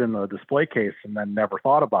put it in the display case and then never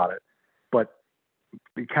thought about it. But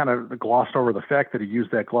he kind of glossed over the fact that he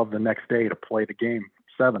used that glove the next day to play the game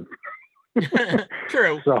 7.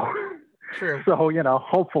 True. True. So,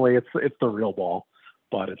 hopefully it's the real ball,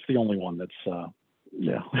 but it's the only one that's,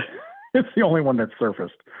 it's the only one that's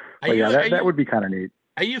surfaced. But that would be kind of neat.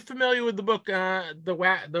 Are you familiar with the book,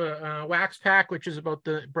 the Wax Pack, which is about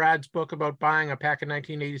Brad's book about buying a pack of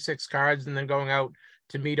 1986 cards and then going out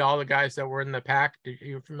to meet all the guys that were in the pack? Are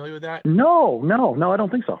you familiar with that? No, I don't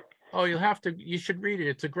think so. Oh, you should read it.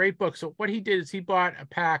 It's a great book. So what he did is he bought a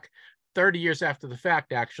pack 30 years after the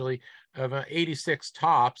fact, actually, of 86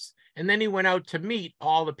 Topps. And then he went out to meet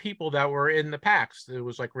all the people that were in the packs. It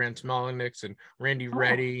was like Rance Mulliniks and Randy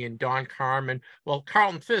Reddy and Don Carmen. Well,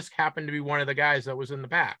 Carlton Fisk happened to be one of the guys that was in the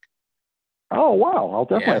pack. Oh, wow. I'll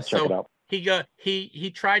definitely have to check it out.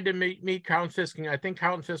 He tried to meet Carlton Fisk, and I think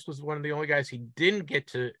Carlton Fisk was one of the only guys he didn't get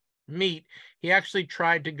to meet. He actually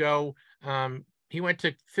tried to go, he went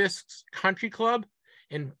to Fisk's country club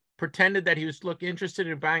and pretended that he was interested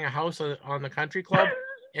in buying a house on the country club.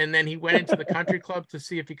 And then he went into the country club to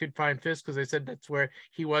see if he could find Fisk, because they said that's where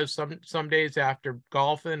he was some days after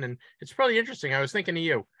golfing. And it's probably interesting. I was thinking of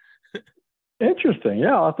you. Interesting.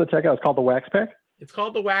 Yeah, I'll have to check out. It's called the Wax Pack? It's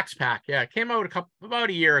called the Wax Pack. Yeah, it came out about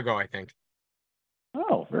a year ago, I think.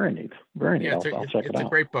 Oh, very neat. Very neat. Yeah, I'll check it out. It's a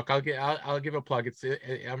great book. I'll give a plug.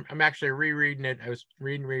 I'm actually rereading it. I was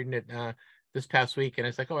reading it this past week, and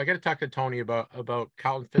it's like, I got to talk to Tony about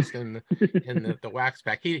Carlton Fisk and the Wax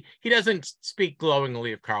Pack. He doesn't speak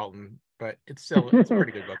glowingly of Carlton, but it's a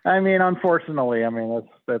pretty good book. I mean, unfortunately,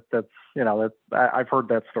 that's I've heard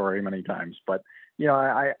that story many times, but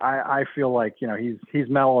I feel like he's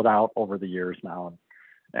mellowed out over the years now,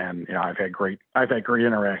 and I've had great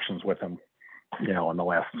interactions with him, in the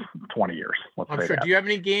last 20 years. I'm sure. Do you have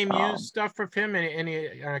any game used stuff for him? Any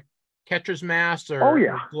catcher's masks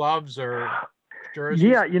or gloves or jerseys?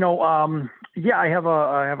 Yeah, I have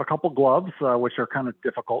a couple gloves, which are kind of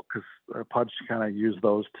difficult because Pudge kind of used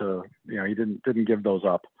those to, he didn't give those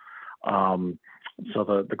up. So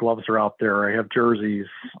the gloves are out there. I have jerseys,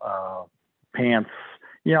 pants.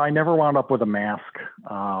 I never wound up with a mask.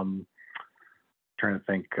 Trying to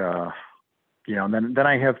think, and then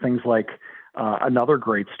I have things like another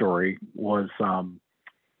great story was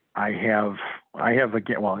I have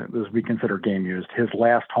this we consider game used, his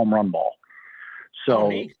last home run ball.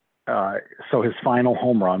 So so his final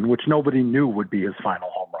home run, which nobody knew would be his final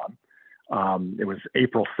home run. It was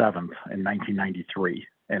April 7th in 1993,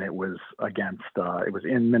 and it was it was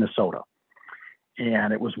in Minnesota,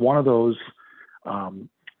 and it was one of those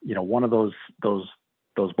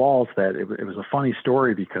those balls that it was a funny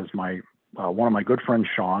story because one of my good friends,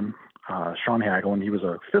 Sean Hagelin, he was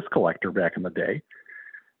a Fisk collector back in the day.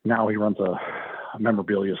 Now he runs a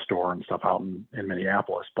memorabilia store and stuff out in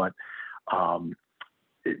Minneapolis, but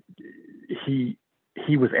he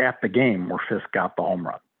was at the game where Fisk got the home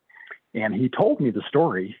run, and he told me the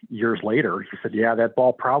story years later. He said, "Yeah, that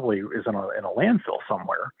ball probably is in a landfill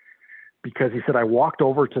somewhere," because he said, "I walked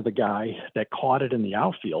over to the guy that caught it in the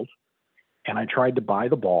outfield, and I tried to buy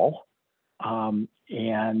the ball, and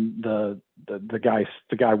the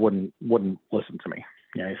guy wouldn't listen to me.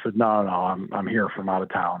 He said, no, I'm here from out of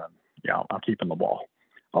town, and I'm keeping the ball."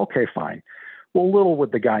 Okay, fine. Well, little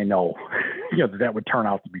would the guy know, that would turn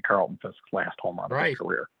out to be Carlton Fisk's last home run of his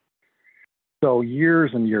career. So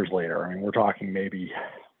years and years later, we're talking maybe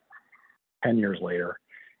 10 years later,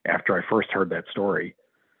 after I first heard that story,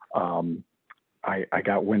 I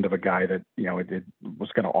got wind of a guy that,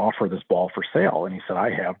 was going to offer this ball for sale. And he said, "I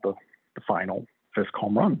have the final Fisk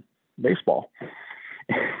home run baseball."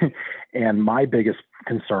 And my biggest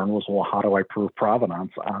concern was, well, how do I prove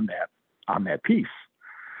provenance on that piece?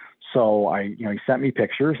 So he sent me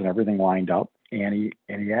pictures and everything lined up, and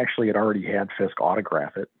he actually had already had Fisk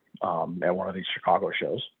autograph it at one of these Chicago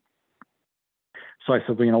shows. So I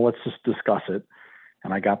said, well, let's just discuss it.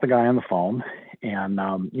 And I got the guy on the phone, and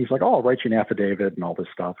he's like, oh, I'll write you an affidavit and all this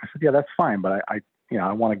stuff. I said, yeah, that's fine. But I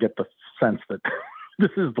want to get the sense that this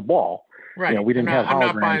is the ball. Right. We didn't have I'm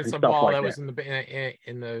not holograms buying and some stuff ball like that that. was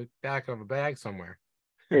in the back of a bag somewhere.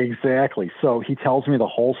 Exactly. So he tells me the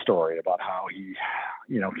whole story about how he,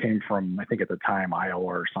 came from, I think at the time, Iowa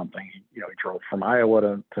or something. He drove from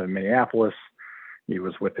Iowa to Minneapolis. He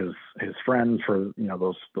was with his friends for,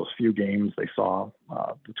 those few games they saw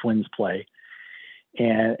the Twins play.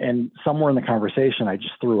 And somewhere in the conversation, I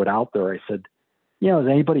just threw it out there. I said, has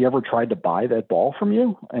anybody ever tried to buy that ball from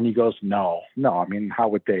you? And he goes, no. I mean, how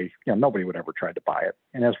would they, nobody would ever try to buy it.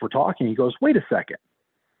 And as we're talking, he goes, wait a second.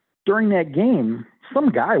 During that game,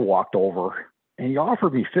 some guy walked over and he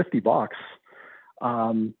offered me $50.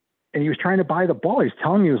 And he was trying to buy the ball. He was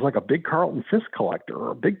telling me he was like a big Carlton Fisk collector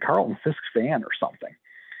or a big Carlton Fisk fan or something.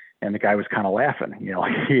 And the guy was kind of laughing.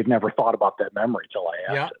 He had never thought about that memory till I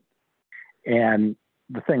asked it. And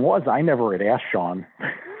the thing was, I never had asked Sean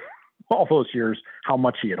all those years how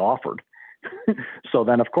much he had offered. So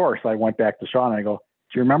then, of course, I went back to Sean and I go,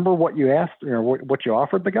 do you remember what you asked or what you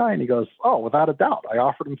offered the guy? And he goes, oh, without a doubt, I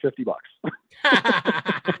offered him $50.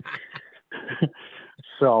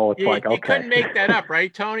 So it's like, okay. You couldn't make that up,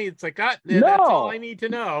 right, Tony? It's like, that's all I need to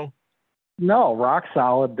know. No, rock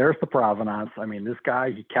solid. There's the provenance. I mean, this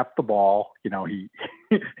guy, he kept the ball. He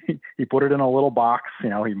he put it in a little box. He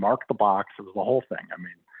marked the box. It was the whole thing. I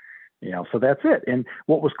mean, so that's it. And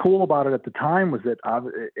what was cool about it at the time was that,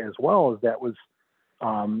 as well as that was,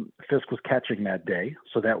 Fisk was catching that day.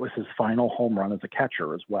 So that was his final home run as a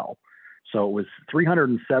catcher as well. So it was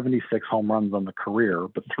 376 home runs on the career,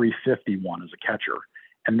 but 351 as a catcher.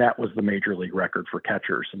 And that was the major league record for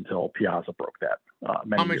catchers until Piazza broke that. How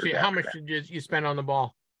much did you spend on the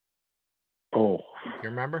ball? Oh, you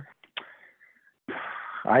remember?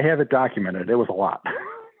 I have it documented. It was a lot.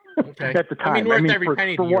 Okay. At the time. Worth every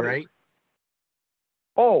penny to you, right?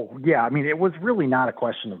 Oh, yeah. I mean, it was really not a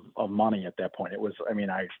question of money at that point. It was,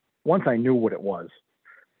 once I knew what it was,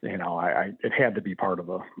 it had to be part of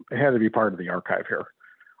the archive here.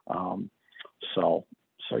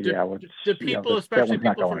 Do people, especially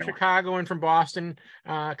people from Chicago and from Boston,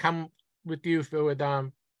 come with you with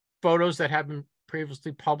photos that have been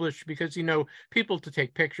previously published? Because people to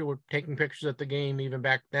take were taking pictures at the game even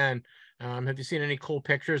back then. Have you seen any cool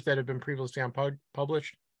pictures that have been previously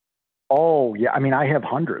published? Oh yeah, I have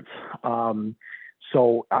hundreds.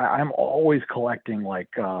 So I'm always collecting like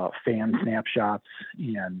fan snapshots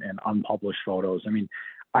and unpublished photos.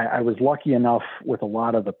 I was lucky enough with a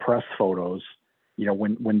lot of the press photos.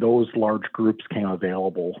 When those large groups came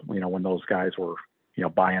available, when those guys were,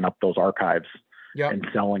 buying up those archives and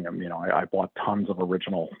selling them, I bought tons of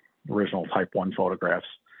original Type 1 photographs,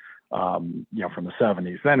 from the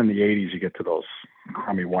 70s. Then in the 80s, you get to those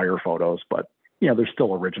crummy wire photos, but, they're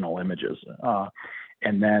still original images.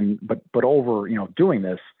 And then, but over, doing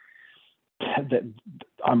this, that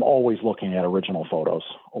I'm always looking at original photos,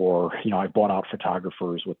 or I bought out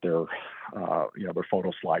photographers with their their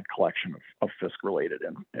photo slide collection of Fisk related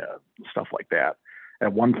and stuff like that.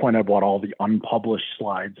 At one point, I bought all the unpublished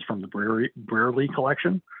slides from the Brearley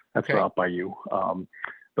collection. That's out by you.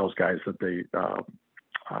 Those guys that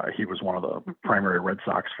he was one of the primary Red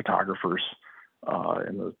Sox photographers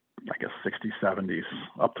in the 60s, 70s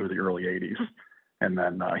up through the early 80s, and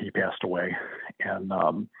then he passed away. And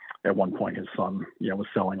at one point, his son, was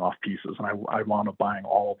selling off pieces, and I wound up buying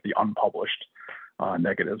all of the unpublished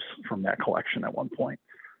negatives from that collection at one point.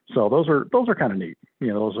 So those are kind of neat.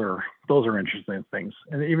 Those are interesting things.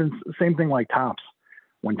 And even same thing like Topps.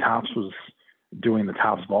 When Topps was doing the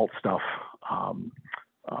Topps Vault stuff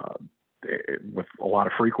with a lot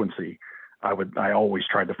of frequency, I always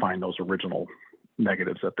tried to find those original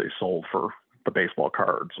negatives that they sold for the baseball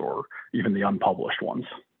cards or even the unpublished ones.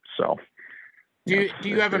 So. Do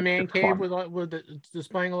you have a man cave with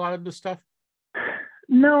displaying a lot of this stuff?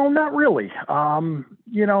 No, not really.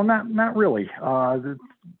 Not really.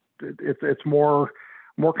 It's more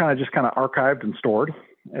kind of archived and stored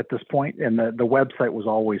at this point. And the website was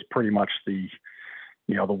always pretty much the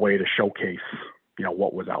way to showcase,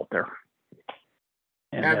 what was out there.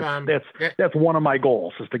 And that's one of my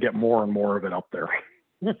goals, is to get more and more of it up there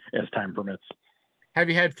as time permits. Have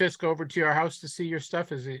you had Fisk over to your house to see your stuff?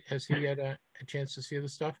 Has he had a chance to see the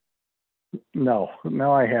stuff? No,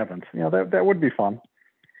 I haven't. That would be fun.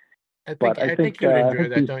 I think you would enjoy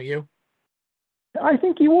that, don't you? I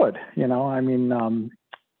think you would.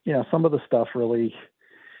 Some of the stuff really.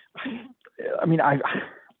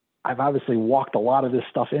 I've obviously walked a lot of this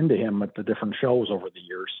stuff into him at the different shows over the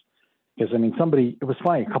years, Because I mean, it was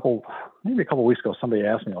funny, maybe a couple of weeks ago, somebody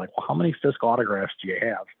asked me like, well, how many Fisk autographs do you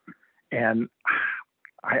have? And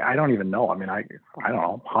I don't even know. I mean, I don't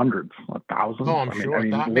know, hundreds, thousands. Oh, I'm sure.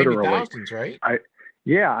 Maybe thousands, right?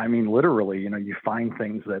 Yeah, I mean, literally, you find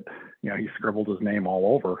things that, he scribbled his name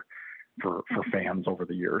all over for fans over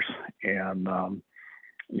the years. And,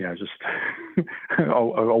 just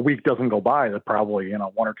a week doesn't go by that probably,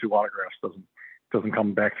 one or two autographs doesn't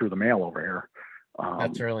come back through the mail over here.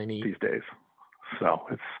 That's really neat these days. So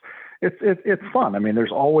it's fun. I mean,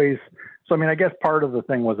 there's always, so I mean, I guess part of the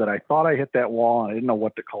thing was that I thought I hit that wall and I didn't know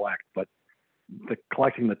what to collect, but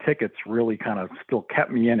collecting the tickets really kind of still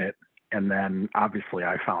kept me in it. And then obviously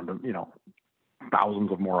I found,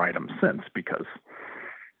 thousands of more items since, because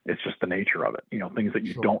it's just the nature of it. Things that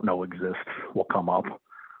you don't know exist will come up,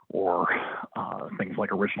 or things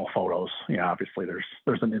like original photos. Obviously there's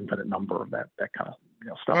an infinite number of that kind of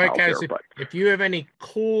stuff. All right, out guys, there. if you have any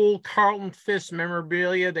cool Carlton Fisk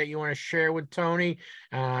memorabilia that you want to share with Tony,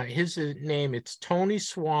 his name, it's Tony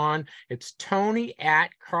Swan. It's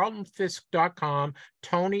Tony@CarltonFisk.com.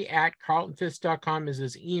 Tony@CarltonFisk.com is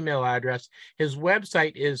his email address. His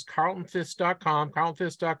website is CarltonFisk.com.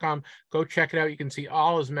 CarltonFisk.com. Go check it out. You can see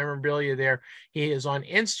all his memorabilia there. He is on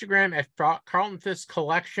Instagram at Carlton Fisk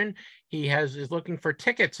Collection. He is looking for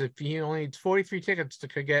tickets. If he only needs 43 tickets to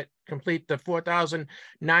complete the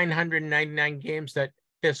 4,999 games that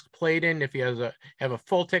Fisk played in, if he have a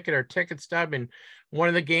full ticket or ticket stub, and one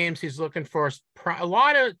of the games he's looking for is a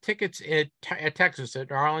lot of tickets at Texas,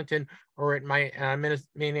 at Arlington or at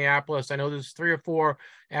Minneapolis. I know there's 3 or 4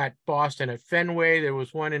 at Boston, at Fenway. There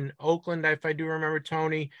was one in Oakland, if I do remember,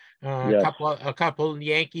 Tony. Yes. A couple of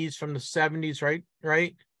Yankees from the 70s, right?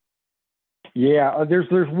 Yeah,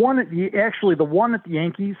 there's one actually the one at the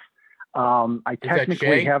Yankees. I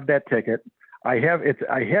technically have that ticket. I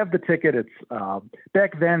have the ticket. It's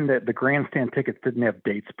back then that the grandstand tickets didn't have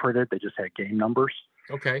dates printed; they just had game numbers.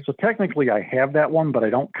 Okay. So technically, I have that one, but I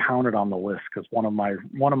don't count it on the list because one of my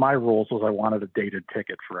rules was I wanted a dated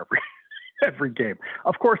ticket for every game.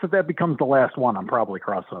 Of course, if that becomes the last one, I'm probably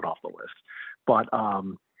crossing it off the list. But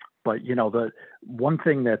the one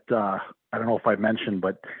thing that I don't know if I mentioned,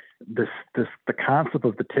 but the concept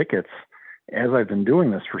of the tickets, as I've been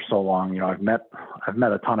doing this for so long, I've met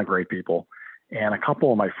a ton of great people, and a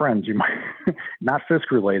couple of my friends, you might not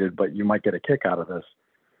Fisk related, but you might get a kick out of this.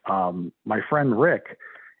 My friend Rick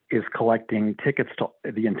is collecting tickets to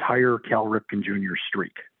the entire Cal Ripken Jr.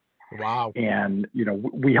 streak. Wow. And,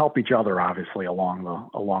 we help each other obviously along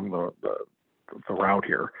the route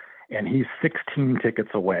here. And he's 16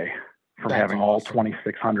 tickets away from having all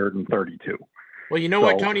 2,632. Well, you know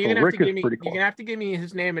what, Tony, you're gonna have to give me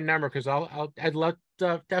his name and number, because I'd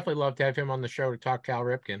definitely love to have him on the show to talk Cal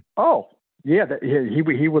Ripken. Oh yeah,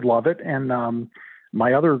 he would love it. And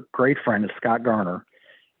my other great friend is Scott Garner,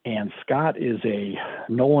 and Scott is a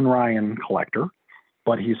Nolan Ryan collector,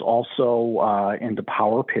 but he's also into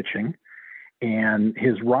power pitching, and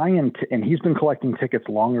his Ryan and he's been collecting tickets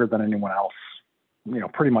longer than anyone else.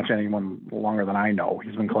 Pretty much anyone longer than I know.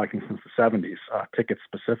 He's been collecting since the 70s, tickets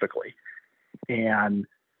specifically. And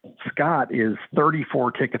Scott is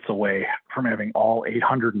 34 tickets away from having all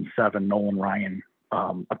 807 Nolan Ryan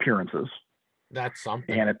appearances. That's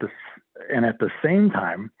something. And at the same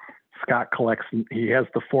time, Scott he has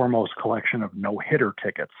the foremost collection of no-hitter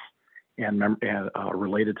tickets and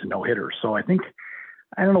related to no-hitters. So I don't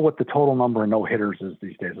know what the total number of no-hitters is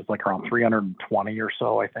these days. It's like around 320 or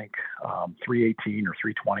so, I think, 318 or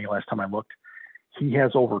 320 last time I looked. He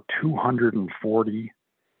has over 240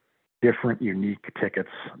 different unique tickets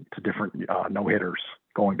to different no-hitters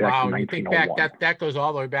going back to 1901. You think that goes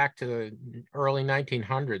all the way back to the early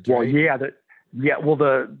 1900s, well, right? Well,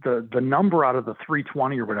 the number out of the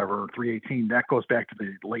 320 or whatever, or 318, that goes back to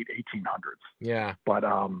the late 1800s. Yeah. But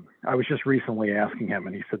I was just recently asking him,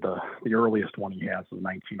 and he said the earliest one he has is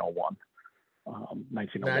 1901.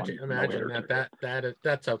 1901. Imagine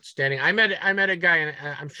that's outstanding. I met a guy, and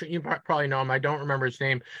I'm sure you probably know him. I don't remember his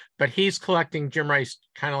name, but he's collecting Jim Rice,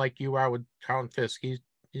 kind of like you are with Carlton Fisk.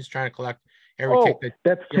 He's trying to collect every ticket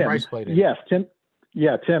that Jim Rice played in. Yes, Tim.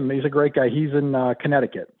 Yeah, Tim. He's a great guy. He's in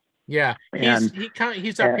Connecticut. Yeah,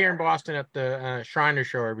 he's up here in Boston at the Shriner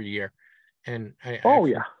Show every year, and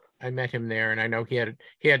I met him there, and I know he had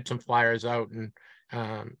some flyers out, and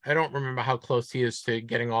I don't remember how close he is to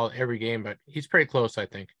getting every game, but he's pretty close, I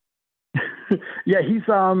think. Yeah, he's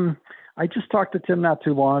I just talked to Tim not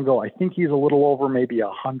too long ago. I think he's a little over maybe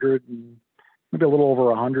 100, maybe a little over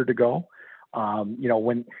 100 to go.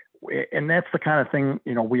 And that's the kind of thing,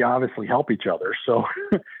 we obviously help each other. So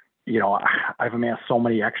I've amassed so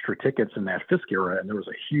many extra tickets in that Fisk era, and there was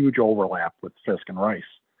a huge overlap with Fisk and Rice.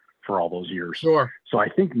 for all those years. Sure. So I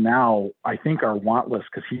think our want list,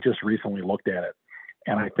 because he just recently looked at it,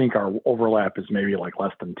 and I think our overlap is maybe like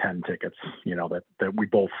less than 10 tickets, that we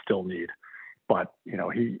both still need. But,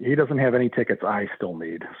 he doesn't have any tickets I still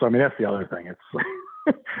need. So, I mean, that's the other thing. It's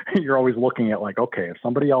you're always looking at like, okay, if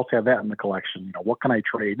somebody else had that in the collection, what can I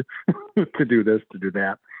trade to do this, to do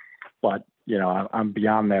that? But, I'm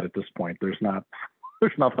beyond that at this point. There's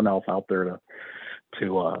nothing else out there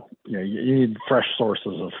to you need fresh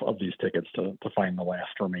sources of these tickets to find the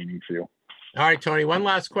last remaining few. All right, Tony, one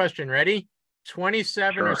last question. Ready?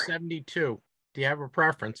 27 Sure. or 72? Do you have a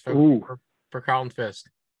preference for Carlton Fisk?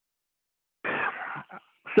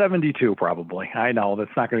 72 probably. I know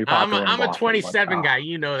that's not going to be popular. I'm a 27 guy.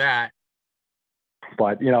 You know that.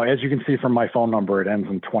 But, as you can see from my phone number, it ends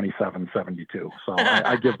in 2772. So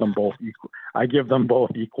I give them both equal. I give them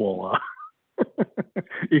both equal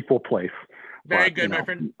place. Very good, my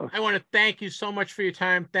friend. I want to thank you so much for your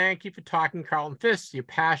time. Thank you for talking Carlton Fisk, your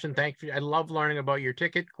passion. Thank you. I love learning about your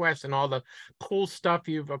ticket quest and all the cool stuff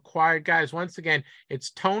you've acquired. Guys, once again,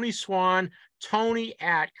 it's Tony Swan,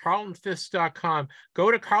 Tony@CarltonFisk.com.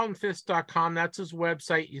 Go to CarltonFisk.com. That's his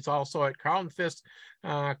website. He's also at Carlton Fisk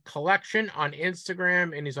Collection on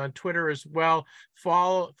Instagram, and he's on Twitter as well.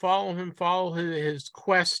 Follow him. Follow his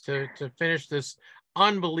quest to finish this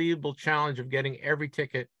unbelievable challenge of getting every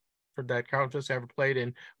ticket for that Carlton Fisk ever played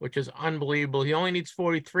in, which is unbelievable. He only needs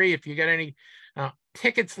 43. If you get any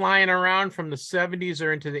tickets lying around from the 70s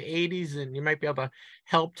or into the 80s, and you might be able to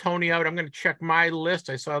help Tony out. I'm going to check my list.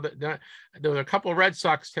 I saw that there were a couple of Red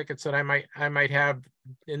Sox tickets that I might have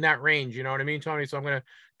in that range. You know what I mean, Tony? So I'm going to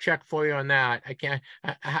check for you on that.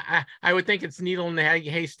 I would think it's needle in the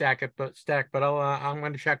haystack, but I'm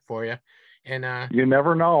going to check for you. And you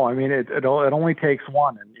never know. I mean, it only takes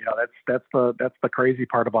one, and that's the crazy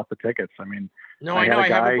part about the tickets. I mean, no, I know. I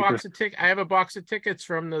have a box of tickets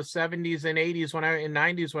from the 70s and 80s and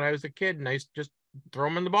 90s when I was a kid, and I just throw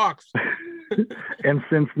them in the box. And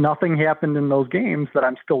since nothing happened in those games that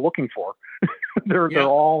I'm still looking for, they're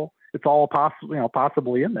all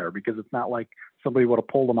possibly in there, because it's not like somebody would have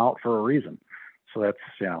pulled them out for a reason. So that's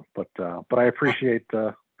But I appreciate.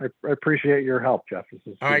 I appreciate your help, Jeff.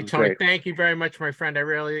 All right, Tony, thank you very much, my friend. It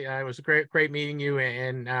was a great meeting you,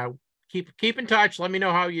 and keep in touch. Let me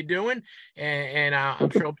know how you're doing, and I'm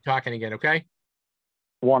sure we'll be talking again, okay?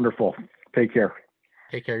 Wonderful. Take care.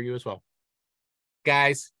 Take care, you as well.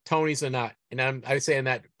 Guys, Tony's a nut, and I'm saying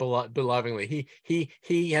that belovingly.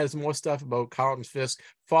 He has more stuff about Carlton Fisk.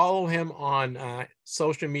 Follow him on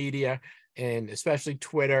social media, and especially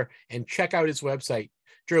Twitter, and check out his website.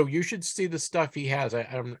 Drew, you should see the stuff he has.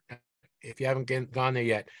 If you haven't gone there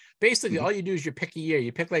yet. Basically, all you do is you pick a year.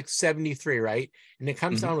 You pick like 73, right? And it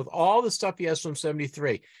comes down with all the stuff he has from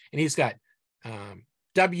 73. And he's got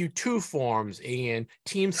W-2 forms and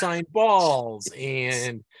team signed balls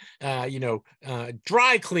and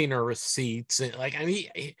dry cleaner receipts. And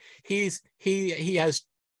he has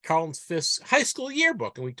Carlton Fisk's high school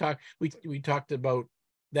yearbook, and we talked about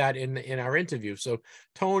that in our interview. So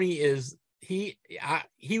Tony is. He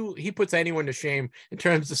puts anyone to shame in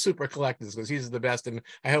terms of super collectors, because he's the best, and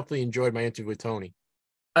I hopefully enjoyed my interview with Tony.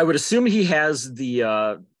 I would assume he has the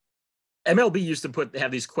MLB used to have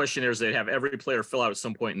these questionnaires they'd have every player fill out at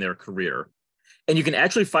some point in their career, and you can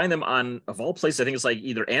actually find them on, of all places, I think it's like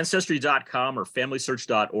either Ancestry.com or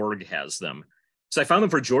FamilySearch.org has them. So I found them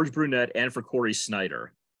for George Brunette and for Corey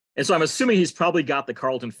Snyder. And so I'm assuming he's probably got the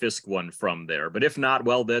Carlton Fisk one from there. But if not,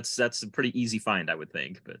 well, that's a pretty easy find, I would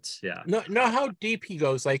think. But yeah. No, how deep he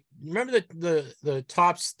goes. Like, remember the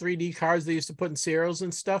Topps 3D cards they used to put in cereals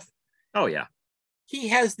and stuff? Oh, yeah. He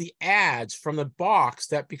has the ads from the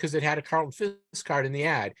box because it had a Carlton Fisk card in the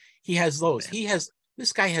ad. He has those.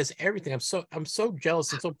 This guy has everything. I'm so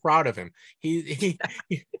jealous and so proud of him. He's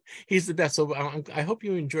the best. So I hope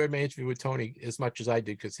you enjoyed my interview with Tony as much as I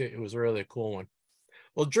did, because it was really a cool one.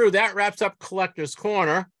 Well, Drew, that wraps up Collector's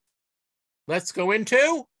Corner. Let's go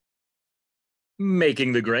into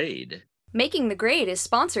Making the Grade. Making the Grade is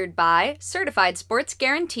sponsored by Certified Sports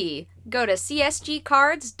Guarantee. Go to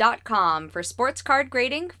csgcards.com for sports card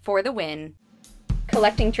grading for the win.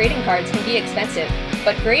 Collecting trading cards can be expensive,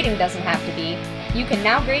 but grading doesn't have to be. You can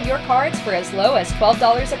now grade your cards for as low as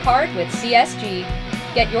 $12 a card with CSG.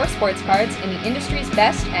 Get your sports cards in the industry's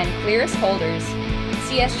best and clearest holders.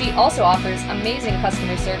 CSG also offers amazing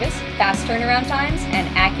customer service, fast turnaround times, and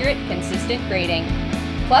accurate, consistent grading.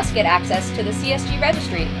 Plus, get access to the CSG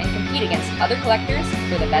registry and compete against other collectors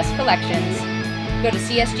for the best collections. Go to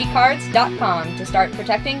csgcards.com to start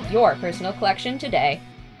protecting your personal collection today.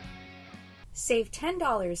 Save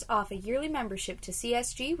 $10 off a yearly membership to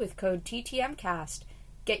CSG with code TTMcast.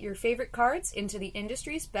 Get your favorite cards into the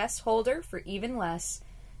industry's best holder for even less.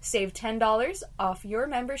 Save $10 off your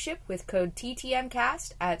membership with code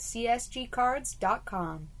TTMcast at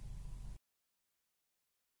csgcards.com.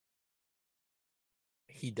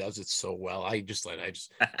 He does it so well. I just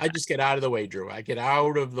get out of the way, Drew. I get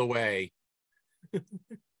out of the way.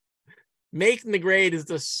 Making the Grade is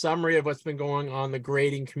the summary of what's been going on in the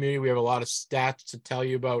grading community. We have a lot of stats to tell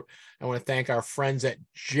you about. I want to thank our friends at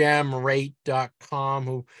gemrate.com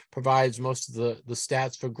who provides most of the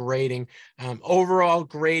stats for grading. Overall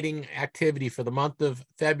grading activity for the month of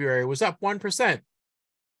February was up 1%.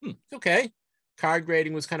 Okay. Card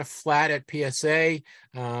grading was kind of flat at PSA.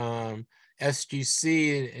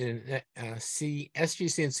 SGC and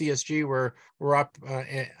SGC and CSG were up,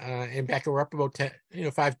 and Beckett were up about 5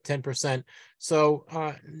 to 10%. So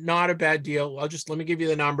not a bad deal. Let me give you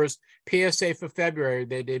the numbers. PSA for February,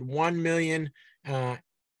 they did 1 million.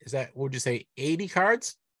 Is that, would you say 80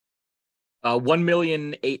 cards?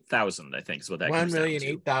 1,008,000, I think is what that comes down to.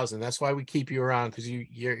 1,008,000. That's why we keep you around, because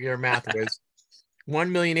you're a math whiz.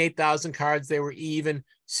 1,008,000 cards. They were even.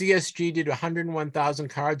 CSG did 101,000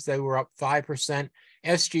 cards. They were up 5%.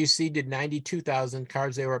 SGC did 92,000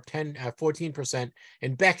 cards. They were up 14%.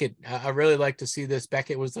 And Beckett, I really like to see this.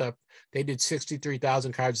 Beckett was up. They did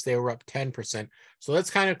 63,000 cards. They were up 10%. So that's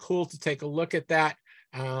kind of cool to take a look at that.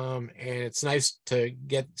 And it's nice to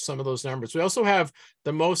get some of those numbers. We also have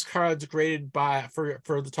the most cards graded for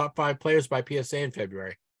the top 5 players by PSA in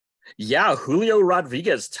February. Yeah, Julio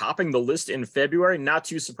Rodriguez topping the list in February. Not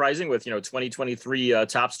too surprising with, 2023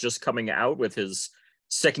 tops just coming out with his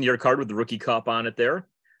second-year card with the rookie cup on it there.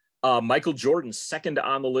 Michael Jordan, second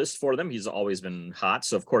on the list for them. He's always been hot,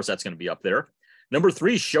 so of course that's going to be up there. Number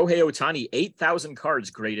 3, Shohei Ohtani, 8,000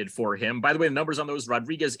 cards graded for him. By the way, the numbers on those,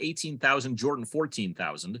 Rodriguez, 18,000, Jordan,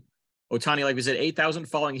 14,000. Ohtani, like we said, 8,000.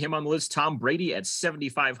 Following him on the list, Tom Brady at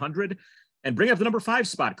 7,500. And bring up the number 5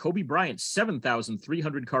 spot, Kobe Bryant,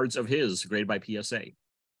 7,300 cards of his graded by PSA.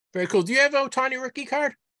 Very cool. Do you have Ohtani rookie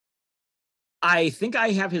card? I think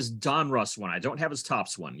I have his Donruss one. I don't have his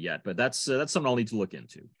Topps one yet, but that's something I'll need to look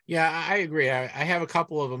into. Yeah, I agree. I have a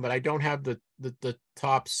couple of them, but I don't have the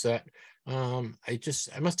Topps set. I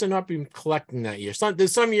must have not been collecting that year.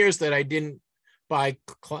 There's some years that I didn't buy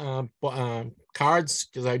cards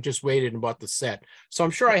because I just waited and bought the set. So I'm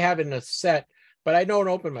sure I have it in a set. But I don't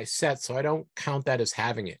open my set, so I don't count that as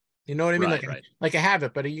having it. You know what I mean? Right. Like I have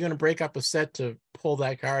it, but are you going to break up a set to pull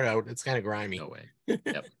that card out? It's kind of grimy. No way.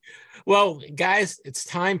 Yep. Well, guys, it's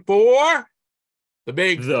time for the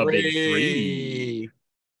Big Three. Big Three.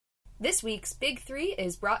 This week's Big Three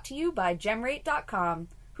is brought to you by gemrate.com.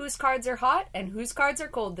 Whose cards are hot and whose cards are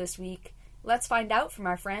cold this week? Let's find out from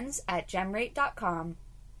our friends at gemrate.com.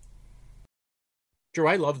 Drew,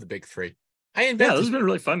 I love the Big Three. This has been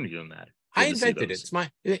really fun doing that. I invented it.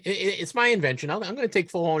 It's my invention. I'm going to take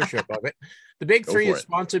full ownership of it. The Big Three is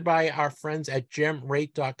sponsored by our friends at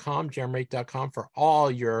gemrate.com, gemrate.com for all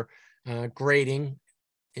your grading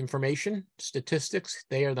information, statistics.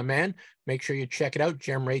 They are the man. Make sure you check it out,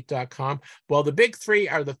 gemrate.com. Well, the Big Three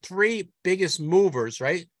are the 3 biggest movers,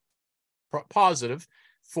 right? Positive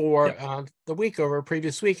for the week over a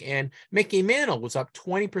previous week. And Mickey Mantle was up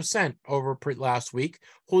 20% over last week.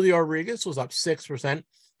 Julio Rodriguez was up 6%.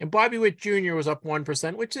 And Bobby Witt Jr. was up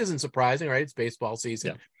 1%, which isn't surprising, right? It's baseball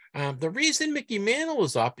season. Yeah. The reason Mickey Mantle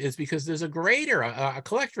was up is because there's a grader, a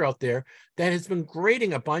collector out there that has been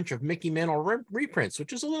grading a bunch of Mickey Mantle reprints,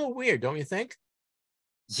 which is a little weird, don't you think?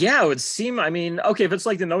 Yeah, it would seem. I mean, okay, if it's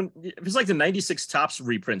like the 96 Topps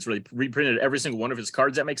reprints, where they reprinted every single one of his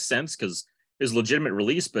cards, that makes sense because it's a legitimate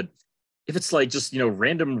release. But if it's like just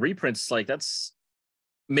random reprints, like that's.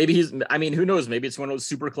 Maybe who knows? Maybe it's one of those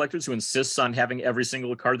super collectors who insists on having every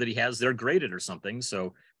single card that he has there graded or something.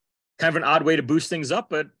 So kind of an odd way to boost things up,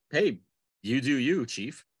 but hey, you do you,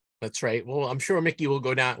 Chief. That's right. Well, I'm sure Mickey will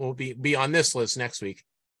go down, will be on this list next week.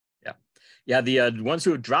 Yeah. The ones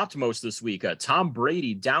who have dropped most this week, Tom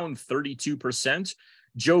Brady down 32%,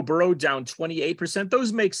 Joe Burrow down 28%.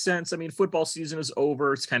 Those make sense. I mean, football season is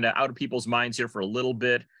over. It's kind of out of people's minds here for a little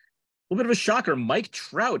bit. A little bit of a shocker. Mike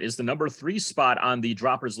Trout is the number 3 spot on the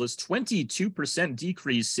droppers list. 22%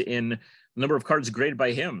 decrease in the number of cards graded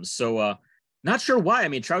by him. So not sure why. I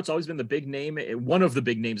mean, Trout's always been the big name, one of the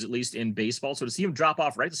big names, at least in baseball. So to see him drop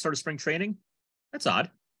off right at the start of spring training, that's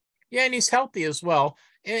odd. Yeah, and he's healthy as well.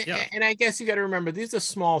 And I guess you got to remember, these are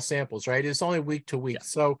small samples, right? It's only week to week. Yeah.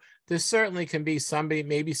 So there certainly can be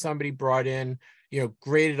maybe somebody brought in,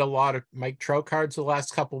 graded a lot of Mike Trout cards the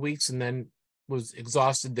last couple of weeks and then was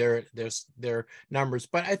exhausted their numbers.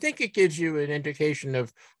 But I think it gives you an indication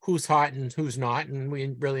of who's hot and who's not. And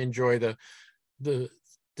we really enjoy the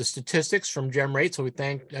the statistics from GemRate. So we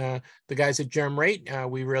thank the guys at GemRate.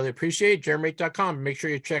 We really appreciate it. GemRate.com. Make sure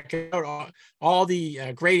you check it out. All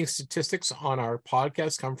the grading statistics on our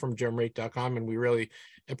podcast come from GemRate.com, and we really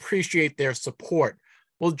appreciate their support.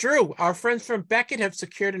 Well, Drew, our friends from Beckett have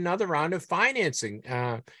secured another round of financing.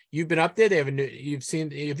 You've been up there. They have have you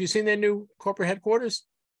seen their new corporate headquarters?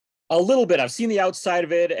 A little bit. I've seen the outside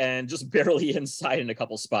of it and just barely inside in a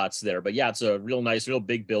couple spots there. But yeah, it's a real nice, real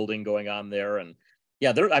big building going on there. And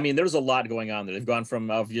yeah, there's a lot going on there. They've gone from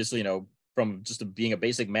obviously, from just being a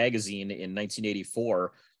basic magazine in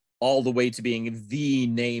 1984 all the way to being the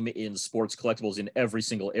name in sports collectibles in every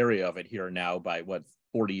single area of it here now by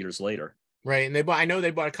 40 years later. Right. And I know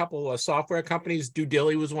they bought a couple of software companies.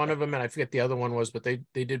 Dudilly was one of them, and I forget the other one was, but they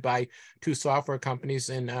did buy 2 software companies,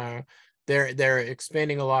 and they're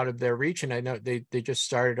expanding a lot of their reach. And I know they just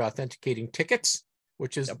started authenticating tickets,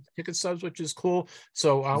 which is ticket stubs, which is cool.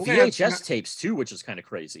 So VHS tapes too, which is kind of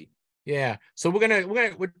crazy. Yeah. So we're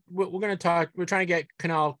gonna talk. We're trying to get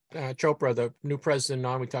Kunal Chopra, the new president,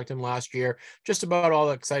 on. We talked to him last year just about all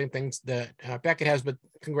the exciting things that Beckett has. But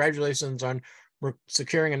congratulations on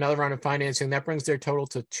securing another round of financing. That brings their total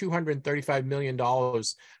to $235 million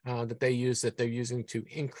that they're using to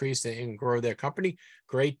increase and grow their company.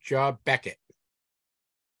 Great job, Beckett.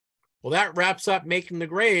 Well, that wraps up making the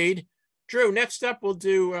grade. Drew, next up we'll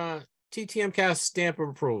do TTMcast stamp of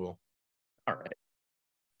approval. All right.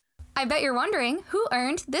 I bet you're wondering who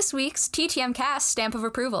earned this week's TTMcast stamp of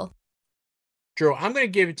approval. Drew, I'm going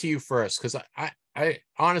to give it to you first because I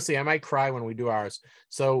honestly I might cry when we do ours.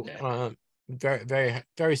 So very, very,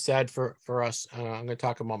 very sad for us. I'm going to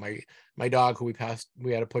talk about my dog who we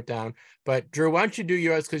had to put down. But Drew, why don't you do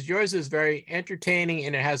yours, because yours is very entertaining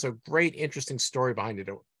and it has a great, interesting story behind it.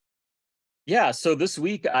 Yeah. So this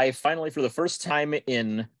week I finally, for the first time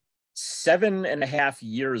in 7.5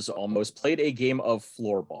 years almost, played a game of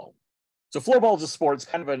floorball. So floorball is a sport. It's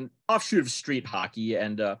kind of an offshoot of street hockey,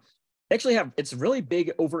 and it's really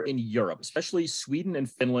big over in Europe, especially Sweden and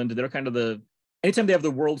Finland. They're kind of anytime they have the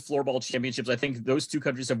World Floorball Championships, I think those 2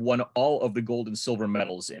 countries have won all of the gold and silver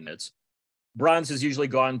medals in it. Bronze has usually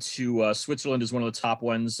gone to Switzerland as one of the top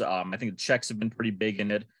ones. I think the Czechs have been pretty big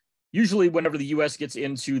in it. Usually whenever the U.S. gets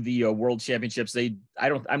into the World Championships,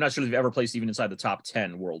 I'm not sure they've ever placed even inside the top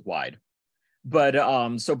 10 worldwide. But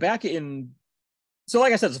so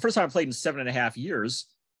like I said, it's the first time I played in 7.5 years.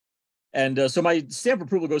 And so my stamp of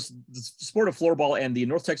approval goes to the sport of floorball and the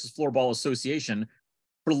North Texas Floorball Association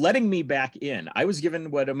for letting me back in. I was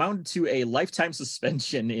given what amounted to a lifetime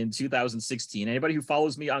suspension in 2016. Anybody who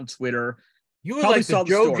follows me on Twitter, you were like the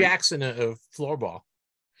Joe Jackson of floorball.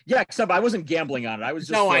 Yeah, except I wasn't gambling on it. I was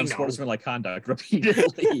just throwing sportsmanlike conduct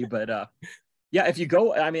repeatedly. But yeah, if you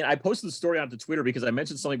go, I posted the story onto Twitter because I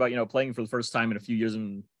mentioned something about playing for the first time in a few years,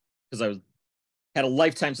 and because I had a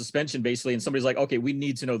lifetime suspension basically, and somebody's like, okay, we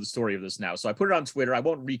need to know the story of this now. So I put it on Twitter. I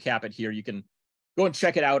won't recap it here. You can go and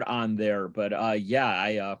check it out on there. But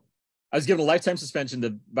I was given a lifetime suspension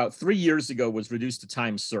that about 3 years ago was reduced to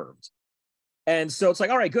time served. And so it's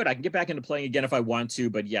like, all right, good. I can get back into playing again if I want to.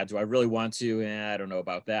 But yeah, do I really want to? I don't know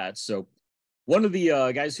about that. So one of the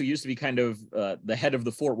guys who used to be kind of the head of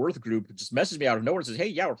the Fort Worth group just messaged me out of nowhere and says, hey,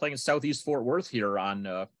 yeah, we're playing in Southeast Fort Worth here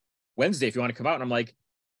on Wednesday if you want to come out. And I'm like,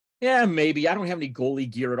 yeah, maybe. I don't have any goalie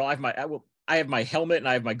gear at all. I have my helmet and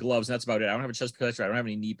I have my gloves, and that's about it. I don't have a chest protector. I don't have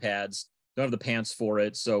any knee pads. Don't have the pants for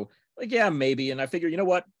it. So like, yeah, maybe. And I figure, you know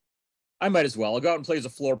what? I might as well. I'll go out and play as a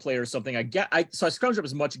floor player or something. So I scrounged up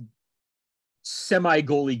as much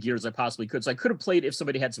semi-goalie gear as I possibly could. So I could have played if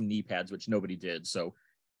somebody had some knee pads, which nobody did. So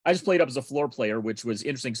I just played up as a floor player, which was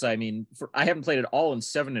interesting because I haven't played at all in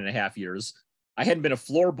 7.5 years. I hadn't been a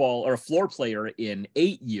floor player in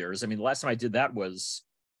 8 years. The last time I did that was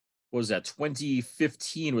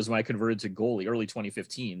 2015 was when I converted to goalie, early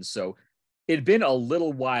 2015. So it'd been a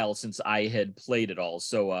little while since I had played at all.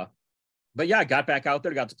 So, but yeah, I got back out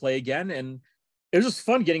there, got to play again. And it was just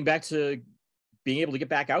fun getting back to being able to get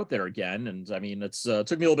back out there again. And it's took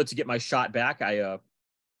me a little bit to get my shot back.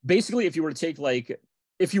 Basically, if you were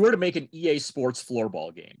to make an EA Sports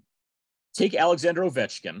floorball game, take Alexander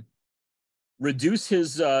Ovechkin, reduce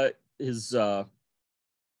his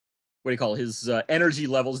energy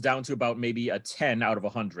levels down to about maybe a 10 out of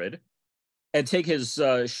 100, and take his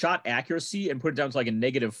shot accuracy and put it down to like a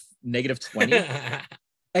negative 20.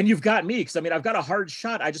 And you've got me, because I've got a hard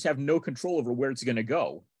shot. I just have no control over where it's going to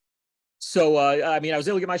go. So, I was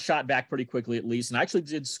able to get my shot back pretty quickly at least, and I actually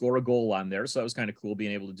did score a goal on there. So that was kind of cool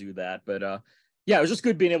being able to do that. But yeah, it was just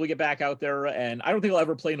good being able to get back out there. And I don't think I'll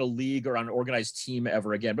ever play in a league or on an organized team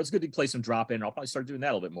ever again, but it's good to play some drop in. I'll probably start doing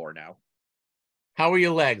that a little bit more now. How were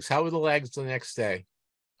your legs? How were the legs the next day?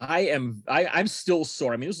 I'm still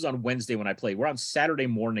sore. I mean, this was on Wednesday when I played. We're on Saturday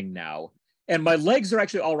morning now, and my legs are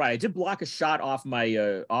actually all right. I did block a shot off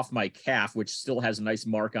my calf, which still has a nice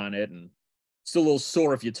mark on it, and still a little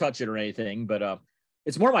sore if you touch it or anything. But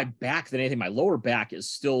it's more my back than anything. My lower back is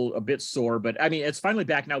still a bit sore, but I mean, it's finally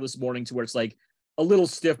back now this morning to where it's like a little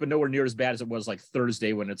stiff, but nowhere near as bad as it was like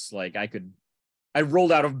Thursday when it's like I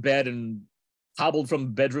rolled out of bed and hobbled from the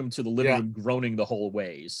bedroom to the living room groaning the whole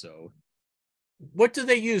way. So what do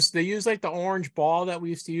they use? They use like the orange ball that we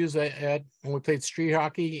used to use at when we played street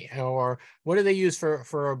hockey, or what do they use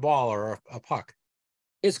for a ball or a puck?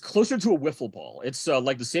 It's closer to a wiffle ball. It's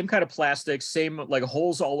like the same kind of plastic, same like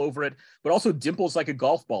holes all over it, but also dimples like a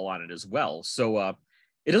golf ball on it as well. So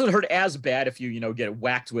it doesn't hurt as bad if you get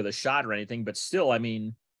whacked with a shot or anything, but still, I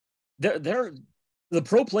mean, the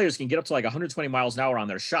pro players can get up to like 120 miles an hour on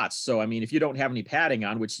their shots. So, I mean, if you don't have any padding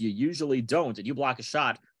on, which you usually don't, and you block a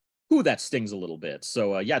shot, that stings a little bit.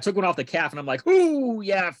 So, yeah, I took one off the calf and I'm like,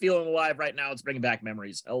 yeah, feeling alive right now. It's bringing back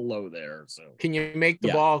memories. Hello there. So can you make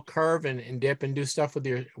the ball curve and dip and do stuff with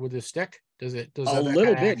the stick? Does a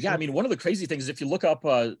little bit? Yeah. I mean, one of the crazy things, if you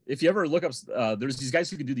ever look up, there's these guys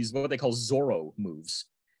who can do these, what they call Zorro moves.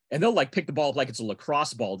 And they'll like pick the ball up like it's a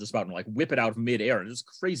lacrosse ball, just about, and like whip it out of midair. And there's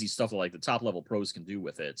crazy stuff that like the top level pros can do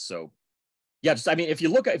with it. So yeah, I mean, if you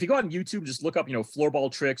go on YouTube, just look up,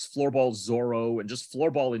 floorball tricks, floorball Zorro, and just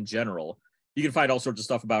floorball in general. You can find all sorts of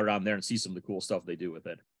stuff about it on there and see some of the cool stuff they do with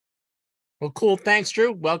it. Well, cool. Thanks,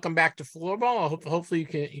 Drew. Welcome back to floorball. Hopefully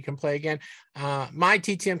you can play again. My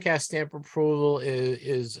TTM cast stamp approval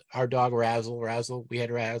is our dog Razzle. Razzle. We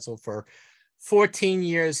had Razzle for 14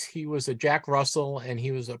 years. He was a Jack Russell, and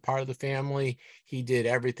he was a part of the family. He did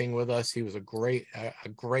everything with us. He was a great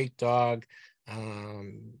dog.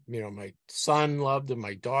 My son loved him.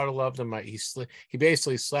 My daughter loved him. He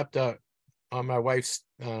basically slept on my wife's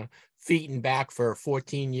feet and back for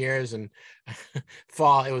 14 years, and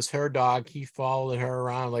it was her dog. He followed her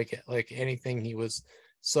around like anything. He was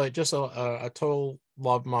just a total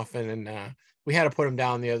love muffin. And we had to put him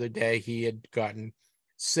down the other day. He had gotten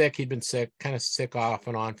sick. He'd been kind of sick off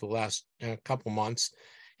and on for the last couple months,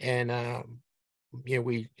 and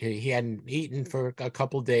he hadn't eaten for a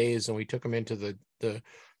couple of days, and we took him into the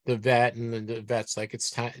vet, and the vet's like,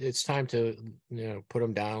 it's time to put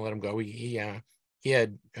him down and let him go. He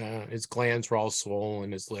had his glands were all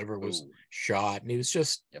swollen, his liver was shot, and he was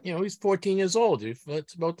just he's 14 years old.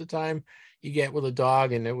 It's about the time you get with a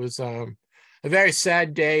dog. And it was a very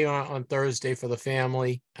sad day on Thursday for the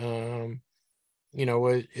family. We're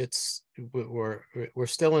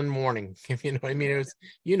still in mourning. You know what I mean? It was,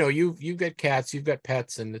 you've got cats, you've got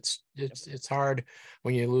pets, and it's hard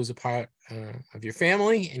when you lose a part of your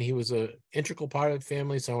family, and he was an integral part of the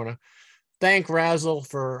family. So I want to thank Razzle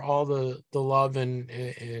for all the love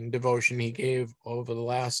and devotion he gave over the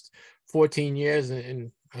last 14 years,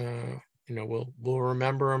 and we'll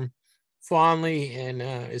remember him fondly. And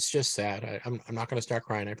it's just sad. I'm not going to start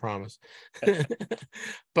crying, I promise.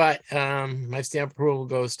 But my stamp approval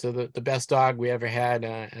goes to the best dog we ever had,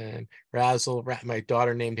 and Razzle. My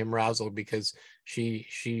daughter named him Razzle because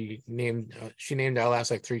she named our last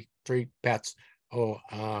like three pets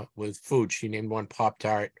with food. She named one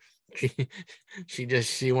Pop-Tart.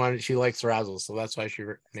 She likes Razzle, so that's why she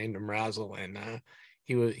named him Razzle. And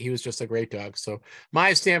he was just a great dog. So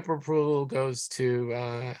my stamp of approval goes to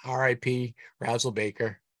R.I.P. Razzle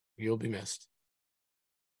Baker. You'll be missed.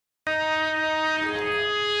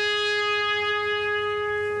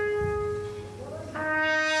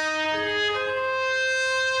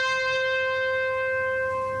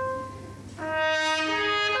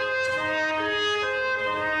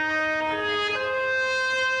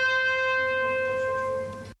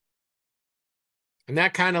 And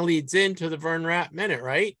that kind of leads into the Vern Rapp Minute,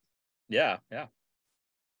 right? Yeah.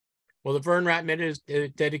 Well, the Vern Rapp Minute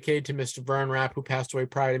is dedicated to Mr. Vern Rapp, who passed away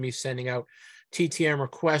prior to me sending out TTM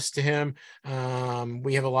requests to him.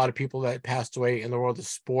 We have a lot of people that passed away in the world of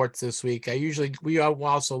sports this week. We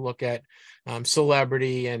also look at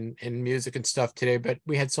celebrity and music and stuff today, but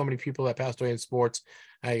we had so many people that passed away in sports.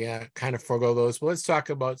 I kind of forego those. But let's talk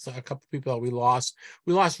about a couple of people that we lost.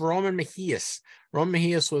 We lost Roman Mejias. Roman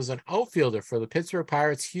Mejias was an outfielder for the Pittsburgh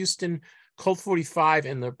Pirates, Houston Colt 45,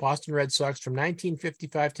 and the Boston Red Sox from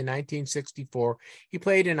 1955 to 1964. He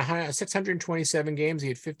played in 627 games. He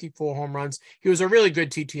had 54 home runs. He was a really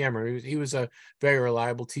good TTMer. He was a very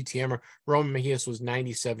reliable TTMer. Roman Mejias was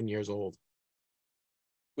 97 years old.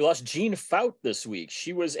 We lost Jean Fout this week.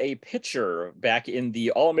 She was a pitcher back in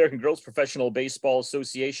the All-American Girls Professional Baseball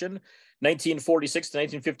Association. 1946 to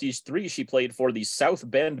 1953, she played for the South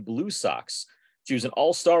Bend Blue Sox. She was an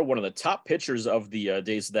all-star, one of the top pitchers of the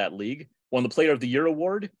days of that league. won the Player of the Year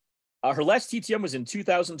award. Her last TTM was in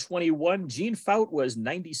 2021. Jean Faut was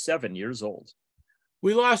 97 years old.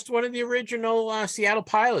 We lost one of the original Seattle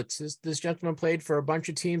Pilots. This gentleman played for a bunch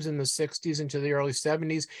of teams in the 60s into the early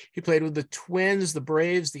 70s. He played with the Twins, the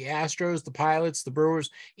Braves, the Astros, the Pilots, the Brewers,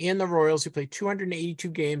 and the Royals. He played 282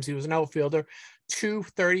 games. He was an outfielder,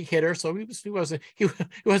 230 hitter. So he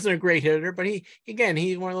wasn't a great hitter, but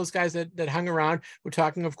he's one of those guys that hung around. We're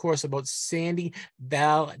talking, of course, about Sandy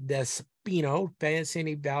Valdespino.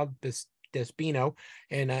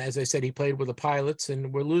 And as I said, he played with the Pilots,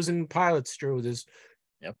 and we're losing Pilots, Drew.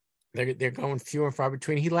 They're going few and far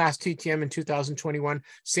between. He last TTM in 2021.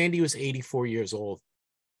 Sandy was 84 years old.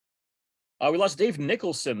 We lost Dave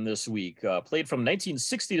Nicholson this week. Played from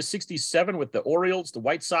 1960 to 67 with the Orioles, the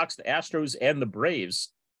White Sox, the Astros, and the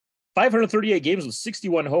Braves. 538 games with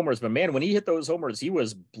 61 homers. But man, when he hit those homers, he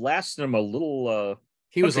was blasting them a little.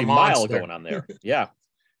 He was a mile monster. going on there. Yeah.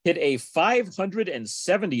 Hit a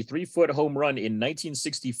 573-foot home run in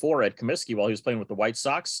 1964 at Comiskey while he was playing with the White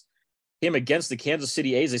Sox. Him against the Kansas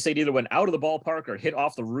City A's. They say it either went out of the ballpark or hit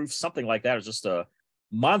off the roof, something like that. It was just a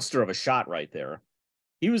monster of a shot right there.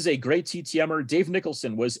 He was a great TTMer. Dave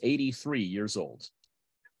Nicholson was 83 years old.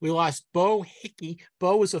 We lost Bo Hickey.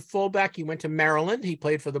 Bo was a fullback. He went to Maryland. He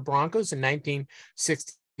played for the Broncos in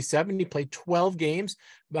 1967. He played 12 games.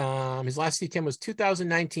 His last TTM was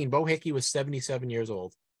 2019. Bo Hickey was 77 years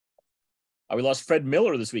old. We lost Fred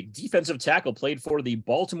Miller this week. Defensive tackle, played for the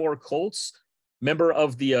Baltimore Colts. Member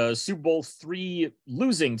of the Super Bowl III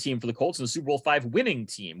losing team for the Colts and the Super Bowl V winning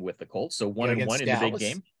team with the Colts. So 1-1 in the big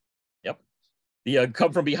game. Yep. The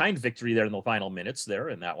come from behind victory there in the final minutes there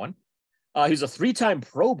in that one. He's a 3-time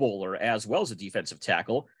Pro Bowler as well as a defensive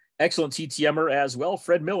tackle. Excellent TTMer as well.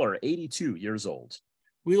 Fred Miller, 82 years old.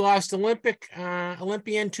 We lost Olympian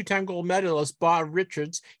 2-time gold medalist Bob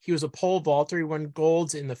Richards. He was a pole vaulter. He won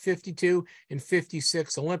golds in the 52 and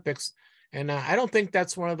 56 Olympics. And I don't think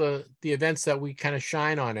that's one of the events that we kind of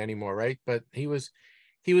shine on anymore, right? But he was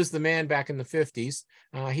the man back in the 50s.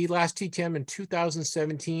 He last TTM in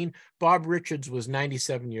 2017. Bob Richards was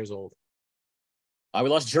 97 years old. We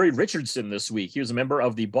lost Jerry Richardson this week. He was a member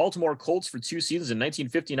of the Baltimore Colts for 2 seasons in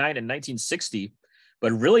 1959 and 1960,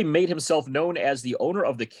 but really made himself known as the owner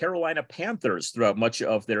of the Carolina Panthers throughout much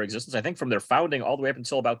of their existence. I think from their founding all the way up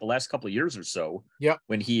until about the last couple of years or so. Yep.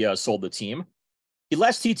 When he sold the team. He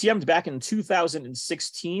last TTM'd back in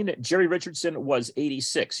 2016. Jerry Richardson was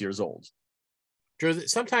 86 years old. Drew,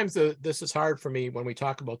 sometimes this is hard for me when we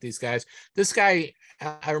talk about these guys. This guy,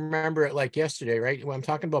 I remember it like yesterday, right? When I'm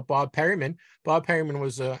talking about Bob Perryman. Bob Perryman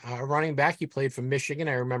was a running back. He played for Michigan.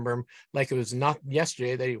 I remember him like it was not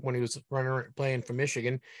yesterday when he was playing for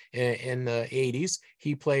Michigan in the 80s.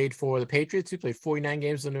 He played for the Patriots. He played 49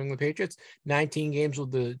 games with the New England Patriots, 19 games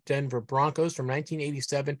with the Denver Broncos from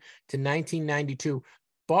 1987 to 1992.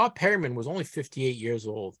 Bob Perryman was only 58 years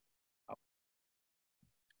old.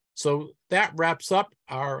 So that wraps up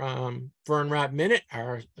our Vern Rapp Minute.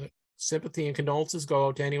 Our sympathy and condolences go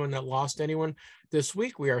out to anyone that lost anyone this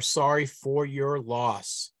week. We are sorry for your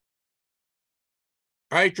loss.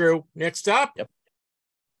 All right, Drew. Next up,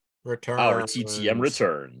 return. Our TTM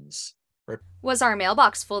returns. Was our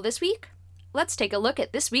mailbox full this week? Let's take a look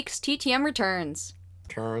at this week's TTM returns.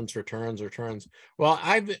 Returns. Well,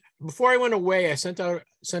 before I went away, I sent a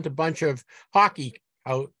bunch of hockey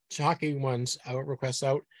requests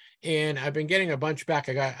out, and I've been getting a bunch back.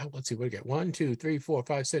 I got, let's see, what do I get? 1, 2, 3, 4,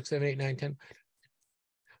 5, 6, 7, 8, 9, 10,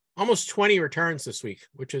 almost 20 returns this week,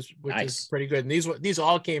 which is pretty good. And these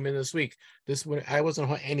all came in this week. I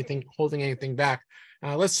wasn't holding anything back.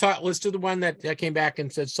 Let's do the one that came back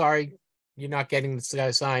and said, sorry, you're not getting this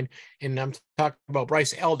guy signed. And I'm talking about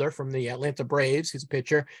Bryce Elder from the Atlanta Braves. He's a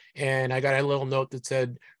pitcher. And I got a little note that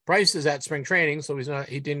said, Bryce is at spring training, so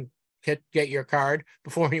he didn't get your card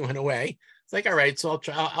before he went away. It's like, all right, so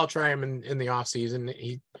I'll try him in the off season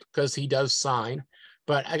because he does sign.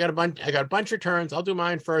 But I got a bunch of returns. I'll do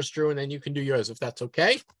mine first, Drew, and then you can do yours if that's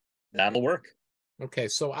okay. That'll work. Okay,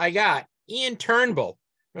 so I got Ian Turnbull.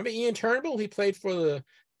 Remember Ian Turnbull? He played for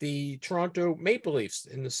the Toronto Maple Leafs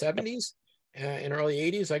in the 70s and early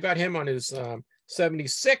 80s. I got him on his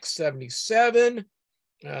 76, 77,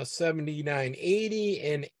 79, 80,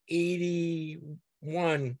 and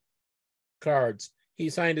 81 cards. He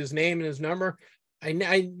signed his name and his number.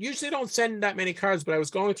 I usually don't send that many cards, but I was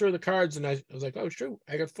going through the cards and I was like, oh, shoot,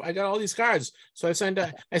 I got all these cards. So I sent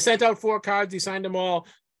out 4 cards. He signed them all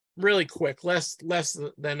really quick, less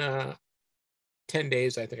than 10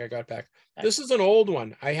 days. I think I got back. This is an old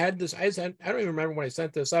one. I had this. I don't even remember when I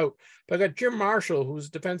sent this out, but I got Jim Marshall, who's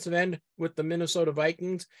defensive end with the Minnesota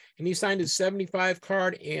Vikings, and he signed his 75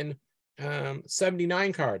 card in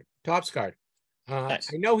 79 card, Topps card.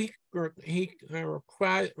 Nice. I know he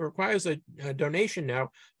requires a donation now,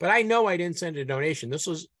 but I know I didn't send a donation. This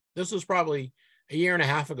was probably a year and a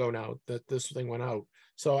half ago now that this thing went out.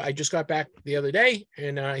 So I just got back the other day,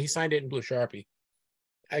 and he signed it in blue Sharpie.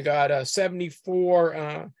 I got a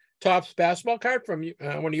 74 Topps basketball card from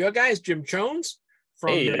one of your guys, Jim Jones,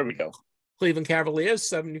 from Hey, the there we go. Cleveland Cavaliers,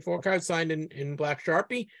 74 card signed in black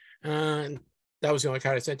Sharpie. That was the only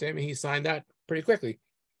card I sent to him, and he signed that pretty quickly.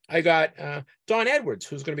 I got Don Edwards,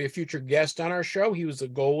 who's going to be a future guest on our show. He was the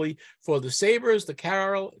goalie for the Sabres, the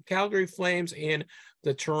Calgary Flames, and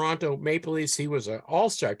the Toronto Maple Leafs. He was an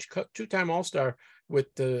all-star, two-time all-star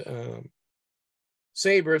with the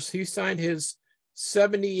Sabres. He signed his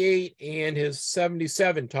 78 and his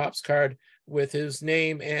 77 Topps card with his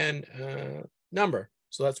name and number.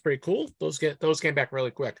 So that's pretty cool. Those came back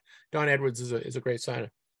really quick. Don Edwards is a great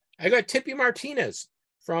signer. I got Tippy Martinez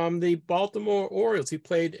from the Baltimore Orioles. He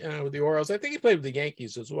played with the Orioles. I think he played with the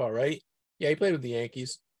Yankees as well, right? Yeah, he played with the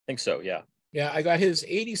Yankees. I think so, yeah. Yeah, I got his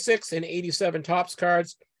 86 and 87 Topps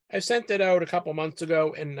cards. I sent it out a couple months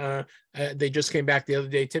ago, and they just came back the other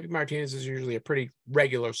day. Tippy Martinez is usually a pretty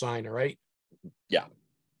regular signer, right? Yeah.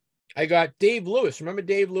 I got Dave Lewis. Remember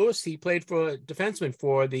Dave Lewis? He played for defenseman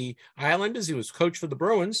for the Islanders. He was coach for the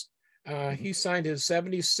Bruins. He signed his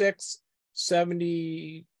 76,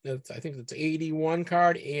 70, I think that's 81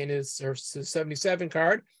 card and his 77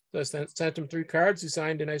 card. So I sent him 3 cards. He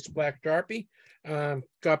signed a nice black Sharpie.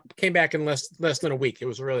 Came back in less than a week. It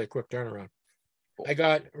was really a quick turnaround. I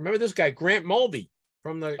got, remember this guy, Grant Mulvey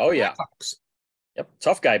from the Blackhawks. Yep,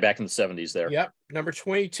 tough guy back in the 70s there. Yep, number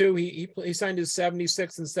 22. He signed his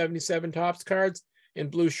 76 and 77 Topps cards in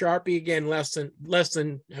blue Sharpie. Again, less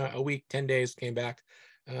than a week, 10 days came back.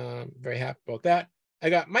 Very happy about that. I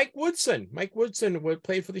got Mike Woodson. Mike Woodson would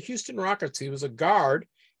play for the Houston Rockets. He was a guard.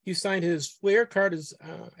 He signed his Flair card as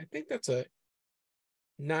I think that's a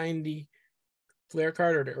 90 Flair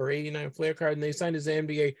card or 89 Flair card, and they signed his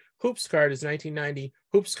NBA Hoops card, his 1990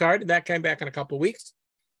 Hoops card, and that came back in a couple of weeks.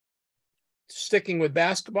 Sticking with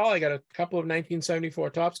basketball, I got a couple of 1974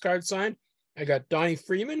 Topps cards signed. I got Donnie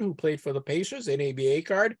Freeman, who played for the Pacers, an ABA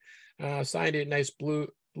card, signed a nice blue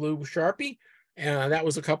Sharpie. That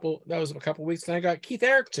was a couple weeks. And I got Keith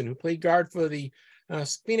Erickson, who played guard for the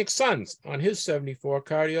Phoenix Suns on his 74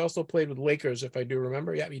 card. He also played with Lakers, if I do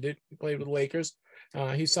remember. Yeah, he did. He played with Lakers.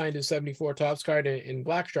 He signed his 74 Topps card in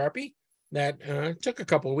black Sharpie. That took a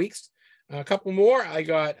couple of weeks. A couple more. I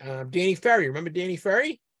got Danny Ferry. Remember Danny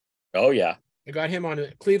Ferry? Oh, yeah. I got him on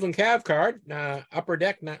a Cleveland Cav card, upper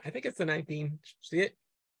deck. I think it's the 19. See it?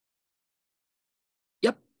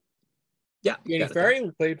 Yep. Yeah. Danny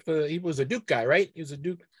Ferry he was a Duke guy, right? He was a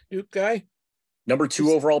Duke guy. Number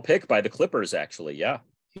 2 overall pick by the Clippers, actually. Yeah.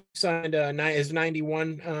 He signed his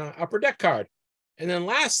 91 upper deck card. And then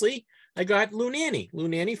lastly, I got Lou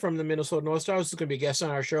Nanne from the Minnesota North Stars. Is going to be a guest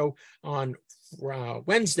on our show on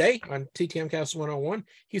Wednesday on TTM Cast 101.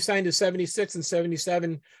 He signed his 76 and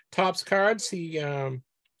 77 Topps cards. He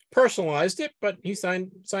personalized it, but he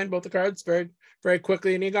signed both the cards very, very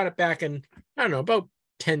quickly, and he got it back in, I don't know, about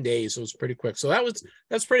 10 days. It was pretty quick. So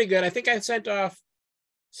that's pretty good. I think I sent off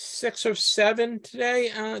 6 or 7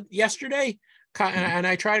 yesterday, and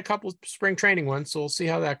I tried a couple spring training ones, so we'll see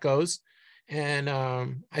how that goes. And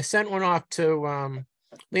I sent one off to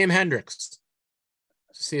Liam Hendricks.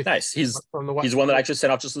 See if nice. He's the one that I actually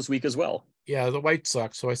sent off just this week as well. Yeah, the White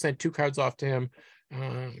Sox. So I sent 2 cards off to him.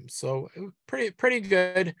 So it was pretty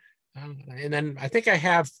good. And then I think I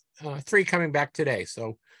have 3 coming back today.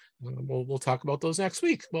 So we'll talk about those next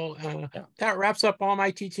week. Well, that wraps up all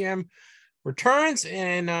my TTM returns,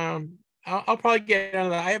 and I'll probably get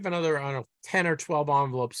another. I have another 10 or 12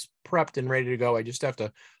 envelopes prepped and ready to go. I just have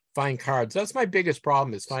to find cards. That's my biggest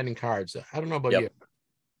problem, is finding cards. I don't know about you.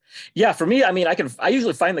 Yeah, for me, I mean, I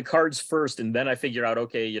usually find the cards first, and then I figure out,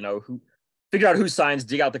 okay, who signs,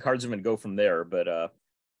 dig out the cards and go from there. But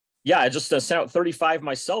I just sent out 35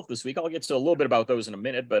 myself this week. I'll get to a little bit about those in a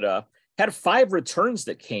minute, but had 5 returns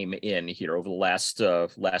that came in here over the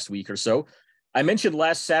last week or so. I mentioned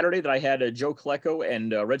last Saturday that I had Joe Klecko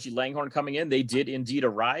and Reggie Langhorne coming in. They did indeed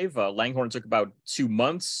arrive. Langhorne took about 2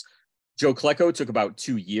 months. Joe Klecko took about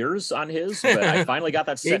 2 years on his, but I finally got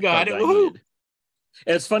that set card that I needed.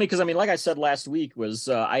 And it's funny because, I mean, like I said last week, was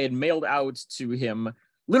I had mailed out to him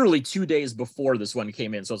literally 2 days before this one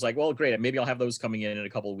came in. So it's like, well, great. Maybe I'll have those coming in a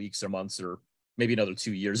couple of weeks or months, or maybe another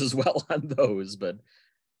 2 years as well on those. But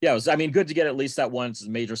yeah, it was, I mean, good to get at least that one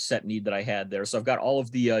major set need that I had there. So I've got all of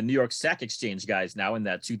the New York Sack Exchange guys now in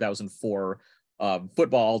that 2004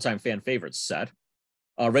 football all-time fan favorites set.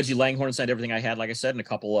 Reggie Langhorne signed everything I had, like I said, in a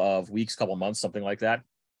couple of weeks, couple of months, something like that.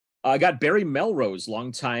 I got Barry Melrose,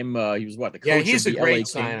 longtime. He was what, the coach Yeah, of he's a the LA great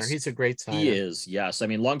Kings. signer. He's a great signer. He is, yes. I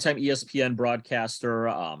mean, longtime ESPN broadcaster,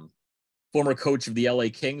 former coach of the LA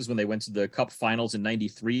Kings when they went to the Cup Finals in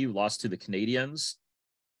 '93, lost to the Canadiens.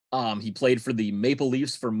 He played for the Maple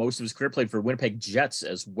Leafs for most of his career, played for Winnipeg Jets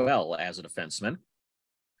as well as a defenseman.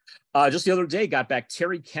 Just the other day, got back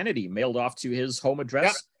Terry Kennedy mailed off to his home address.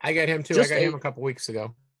 Yep, I got him too. I got him a couple weeks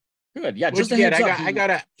ago. Good, yeah. What'd Just a you get? heads up. I got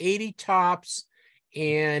a 80 tops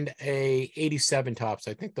and a 87 tops.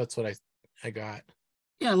 I think that's what I got.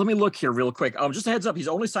 Yeah, let me look here real quick. Just a heads up, he's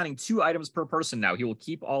only signing 2 items per person now. He will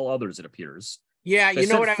keep all others, it appears. Yeah, So you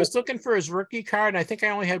know what? I was looking for his rookie card, and I think I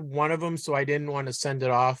only had one of them, so I didn't want to send it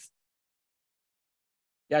off.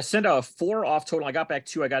 Yeah, I sent a 4 off total. I got back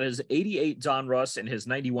 2. I got his 88 Don Russ and his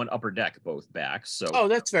 91 Upper Deck both back. So Oh,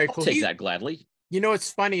 that's very I'll cool. take that gladly. You know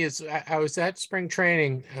what's funny is I was at spring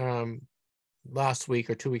training last week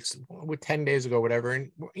or 2 weeks, 10 days ago, whatever,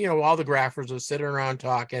 and you know all the graphers were sitting around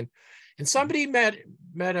talking, and somebody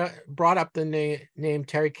brought up the name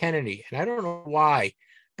Terry Kennedy, and I don't know why,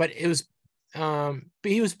 but it was but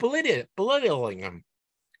he was belittling him,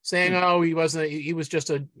 saying, "Oh, he was just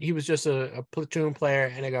a platoon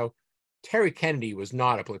player," and I go, Terry Kennedy was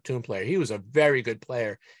not a platoon player. He was a very good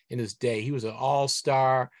player in his day. He was an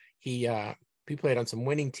all-star. He played on some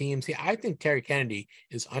winning teams. I think Terry Kennedy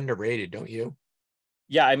is underrated, don't you?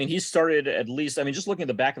 Yeah, I mean, he started at least, I mean, just looking at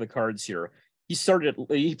the back of the cards here,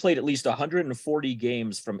 he played at least 140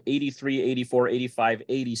 games from 83, 84, 85,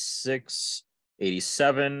 86,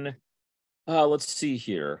 87. Let's see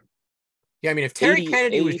here. Yeah, I mean, if Terry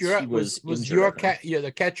Kennedy was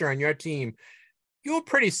the catcher on your team, you were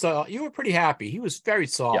pretty solid. You were pretty happy. He was very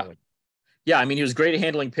solid. Yeah, I mean, he was great at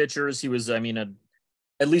handling pitchers. He was, I mean,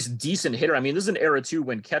 at least decent hitter. I mean, this is an era too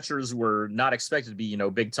when catchers were not expected to be,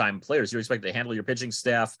 big time players. You're expected to handle your pitching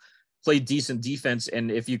staff, play decent defense,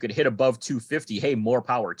 and if you could hit above 250, hey, more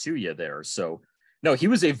power to you there. So, no, he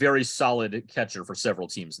was a very solid catcher for several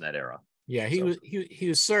teams in that era. Yeah, he was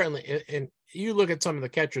certainly. And you look at some of the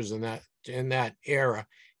catchers in that era,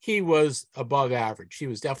 he was above average. He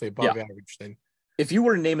was definitely above average then. If you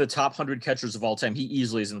were to name the top 100 catchers of all time, he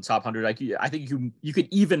easily is in the top 100. I think you could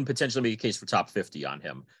even potentially make a case for top 50 on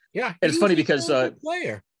him. Yeah, and it's funny because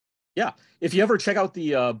player. Yeah, if you ever check out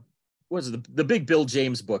the the big Bill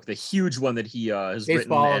James book, the huge one that he has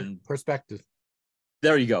Baseball written, and perspective.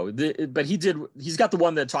 There you go. But he's got the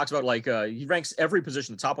one that talks about he ranks every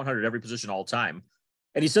position, the top 100, every position all time.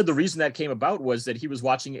 And he said the reason that came about was that he was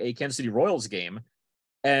watching a Kansas City Royals game.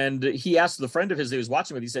 And he asked the friend of his that he was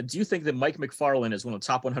watching with, he said, do you think that Mike McFarland is one of the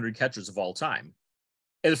top 100 catchers of all time?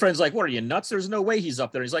 And the friend's like, what are you, nuts? There's no way he's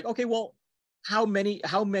up there. And he's like, okay, well, how many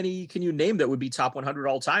can you name that would be top 100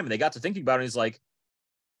 all time? And they got to thinking about it. And he's like,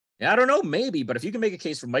 yeah, I don't know, maybe. But if you can make a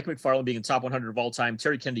case for Mike McFarland being in top 100 of all time,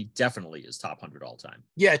 Terry Kennedy definitely is top 100 all time.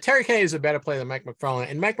 Yeah, Terry Kennedy is a better player than Mike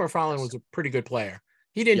McFarland. And Mike McFarland was a pretty good player.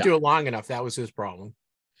 He didn't do it long enough. That was his problem.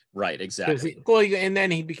 Right, exactly. And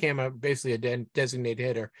then he became basically a designated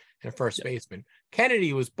hitter and a first baseman.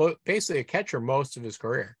 Kennedy was basically a catcher most of his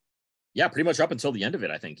career. Yeah, pretty much up until the end of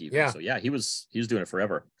it, I think. Even. Yeah. So yeah, he was doing it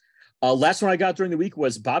forever. Last one I got during the week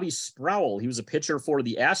was Bobby Sproul. He was a pitcher for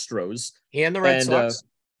the Astros and the Red Sox.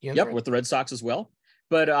 With the Red Sox as well.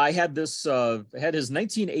 But I had his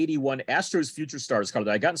 1981 Astros Future Stars card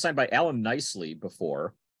that I gotten signed by Alan Nicely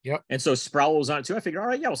before. Yep. And so Sproul was on it too. I figured, all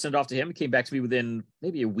right, yeah, we'll send it off to him. It came back to me within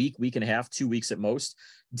maybe a week and a half, 2 weeks at most.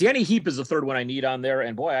 Danny Heap is the third one I need on there.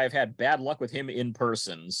 And boy, I've had bad luck with him in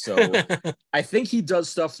person. So I think he does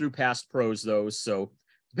stuff through Past Pros though. So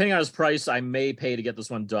depending on his price, I may pay to get this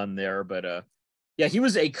one done there. But yeah, he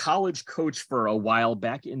was a college coach for a while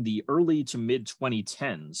back in the early to mid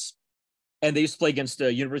 2010s. And they used to play against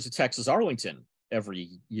University of Texas Arlington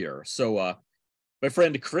every year. So my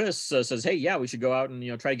friend Chris says, hey, yeah, we should go out and,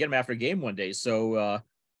 try to get him after a game one day. So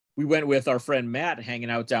we went with our friend Matt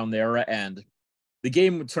hanging out down there, and the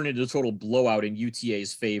game turned into a total blowout in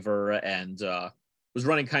UTA's favor and was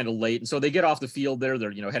running kind of late. And so they get off the field there.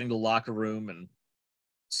 They're, heading to the locker room. And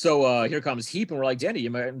so here comes Heap, and we're like, Danny,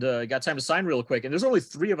 you might got time to sign real quick. And there's only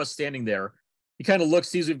 3 of us standing there. He kind of looks,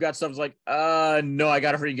 sees we've got stuff. He's like, no, I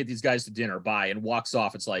got to hurry and get these guys to dinner. Bye. And walks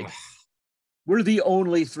off. It's like, we're the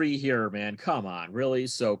only 3 here, man. Come on, really?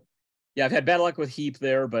 So, yeah, I've had bad luck with Heap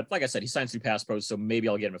there, but like I said, he signs through Pass Pros, so maybe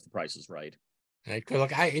I'll get him if the price is right.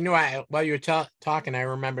 Look, while you were talking, I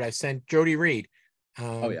remembered I sent Jody Reed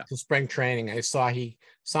to spring training. I saw he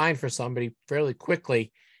signed for somebody fairly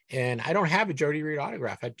quickly, and I don't have a Jody Reed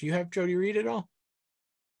autograph. Do you have Jody Reed at all?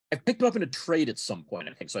 I picked him up in a trade at some point,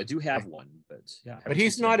 I think, so I do have one. But yeah, but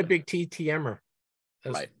he's not a big TTMer,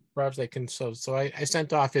 as far as I can. So I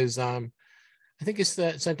sent off his I think it's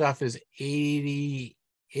sent off his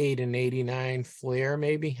 88 and 89 Flair,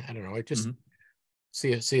 maybe. I don't know. I just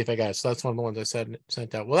see if I got it. So that's one of the ones I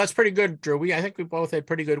sent out. Well, that's pretty good, Drew. I think we both had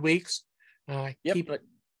pretty good weeks.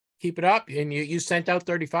 Keep it up. And you sent out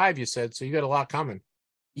 35, you said, so you got a lot coming.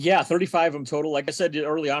 Yeah, 35 of them total. Like I said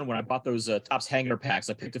early on when I bought those Topps hanger packs,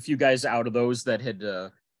 I picked a few guys out of those that had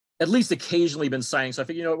at least occasionally been signing. So I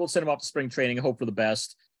figured, we'll send them off to spring training and hope for the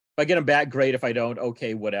best. If I get them back, great. If I don't,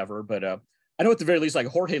 okay, whatever. But I know at the very least, like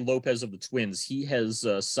Jorge Lopez of the Twins, he has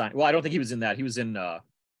signed. Well, I don't think he was in that. He was in. I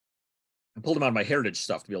pulled him out of my Heritage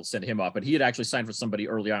stuff to be able to send him up, but he had actually signed for somebody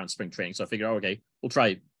early on in spring training. So I figured, okay, we'll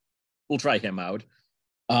try him out.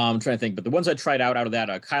 I'm trying to think, but the ones I tried out of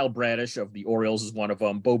that, Kyle Bradish of the Orioles is one of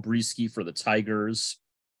them. Bo Brieske for the Tigers.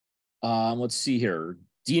 Let's see here.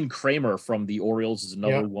 Dean Kramer from the Orioles is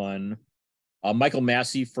another one. Michael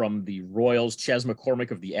Massey from the Royals. Chas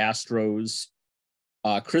McCormick of the Astros.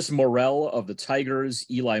 Chris Morel of the Tigers.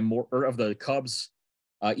 Of the Cubs.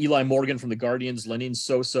 Eli Morgan from the Guardians. Lenin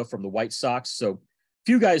Sosa from the White Sox. So a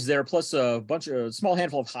few guys there, plus a small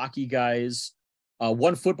handful of hockey guys.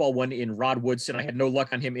 One football one in Rod Woodson. I had no luck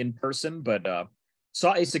on him in person, but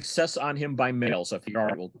saw a success on him by mail. So I figured, all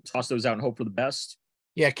right, we'll toss those out and hope for the best.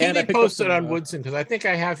 Yeah, keep me posted on Woodson, because I think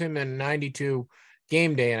I have him in 92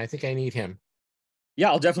 game day, and I think I need him.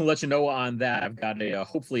 Yeah, I'll definitely let you know on that. I've got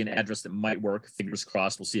hopefully an address that might work. Fingers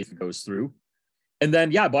crossed. We'll see if it goes through. And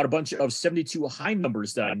then, I bought a bunch of 72 high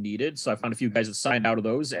numbers that I needed. So I found a few guys that signed out of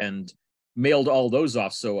those and mailed all those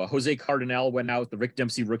off. So Jose Cardinal went out. The Rick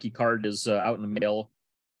Dempsey rookie card is out in the mail.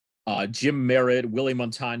 Jim Merritt, Willie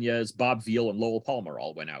Montañez, Bob Veal, and Lowell Palmer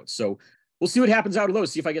all went out. So we'll see what happens out of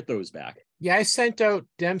those. See if I get those back. Yeah, I sent out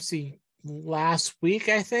Dempsey last week,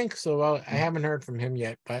 I think. So I haven't heard from him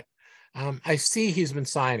yet, but I see he's been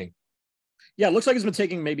signing. Yeah, it looks like it's been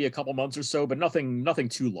taking maybe a couple months or so, but nothing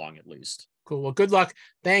too long at least. Cool. Well, good luck.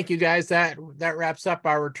 Thank you, guys. That wraps up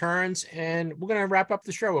our returns, and we're going to wrap up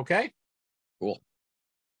the show, okay? Cool.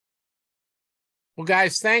 Well,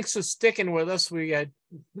 guys, thanks for sticking with us. We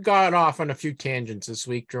got off on a few tangents this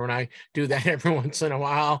week. Drew and I do that every once in a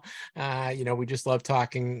while. We just love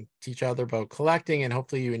talking to each other about collecting, and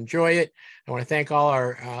hopefully you enjoy it. I want to thank all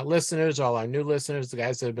our listeners, all our new listeners, the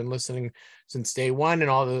guys that have been listening since day one,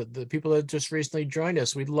 and all the people that just recently joined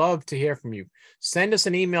us. We'd love to hear from you. Send us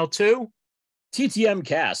an email to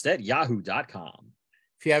ttmcast@yahoo.com.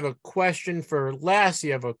 If you have a question for Les,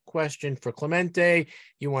 you have a question for Clemente,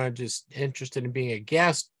 you want to just interested in being a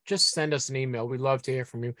guest, just send us an email. We'd love to hear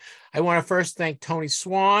from you. I want to first thank Tony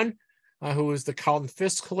Swan, who is the Carlton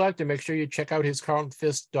Fisk collector. Make sure you check out his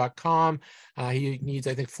carltonfisk.com. He needs,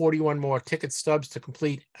 I think, 41 more ticket stubs to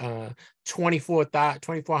complete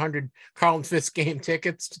 2,400 Carlton Fisk game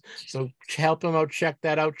tickets. So help him out, check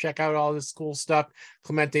that out, check out all this cool stuff.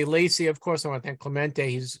 Clemente Lacey, of course, I want to thank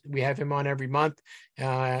Clemente. We have him on every month.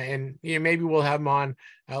 And maybe we'll have him on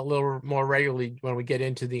a little more regularly when we get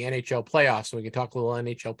into the NHL playoffs, so we can talk a little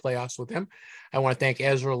NHL playoffs with him. I want to thank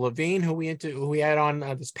Ezra Levine, who we had on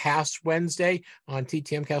this past Wednesday on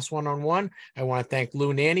TTMcast One-on-One. I want to thank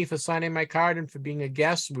Lou Nanny for signing my card and for being a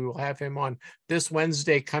guest. We will have him on this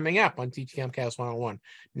Wednesday coming up on TTMcast One-on-One.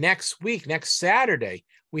 Next Saturday,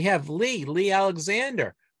 we have Lee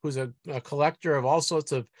Alexander, who's a collector of all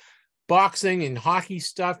sorts of boxing and hockey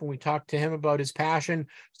stuff, and we talked to him about his passion.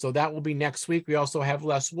 So that will be next week. We also have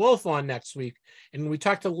Les Wolf on next week, and we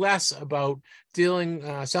talked to Les about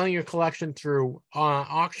selling your collection through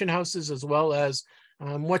auction houses, as well as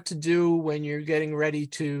what to do when you're getting ready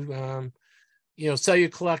to sell your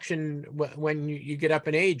collection when you get up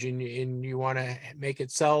in age and you want to make it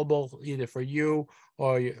sellable either for you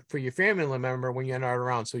or for your family member when you're not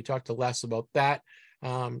around. So we talked to Les about that.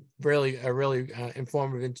 Really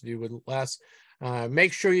informative interview with Les.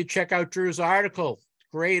 Make sure you check out Drew's article.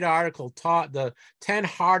 Great article, the 10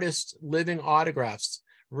 hardest living autographs.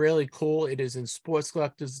 Really cool. It is in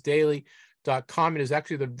sportscollectorsdaily.com. It is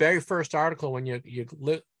actually the very first article when you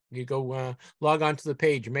go log on to the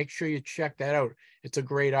page. Make sure you check that out. It's a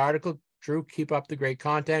great article. Drew, keep up the great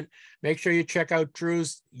content. Make sure you check out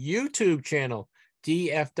Drew's YouTube channel,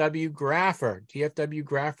 DFW Grapher.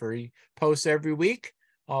 He posts every week.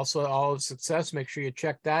 Also, all of success. Make sure you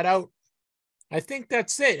check that out. I think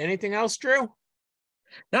that's it. Anything else, Drew?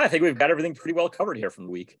 No, I think we've got everything pretty well covered here from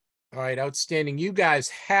the week. All right, outstanding. You guys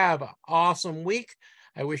have an awesome week.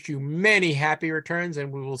 I wish you many happy returns,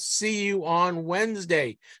 and we will see you on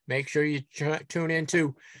Wednesday. Make sure you tune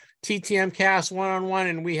into TTMcast One-on-One,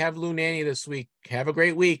 and we have Lou Nanny this week. Have a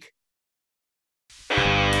great week.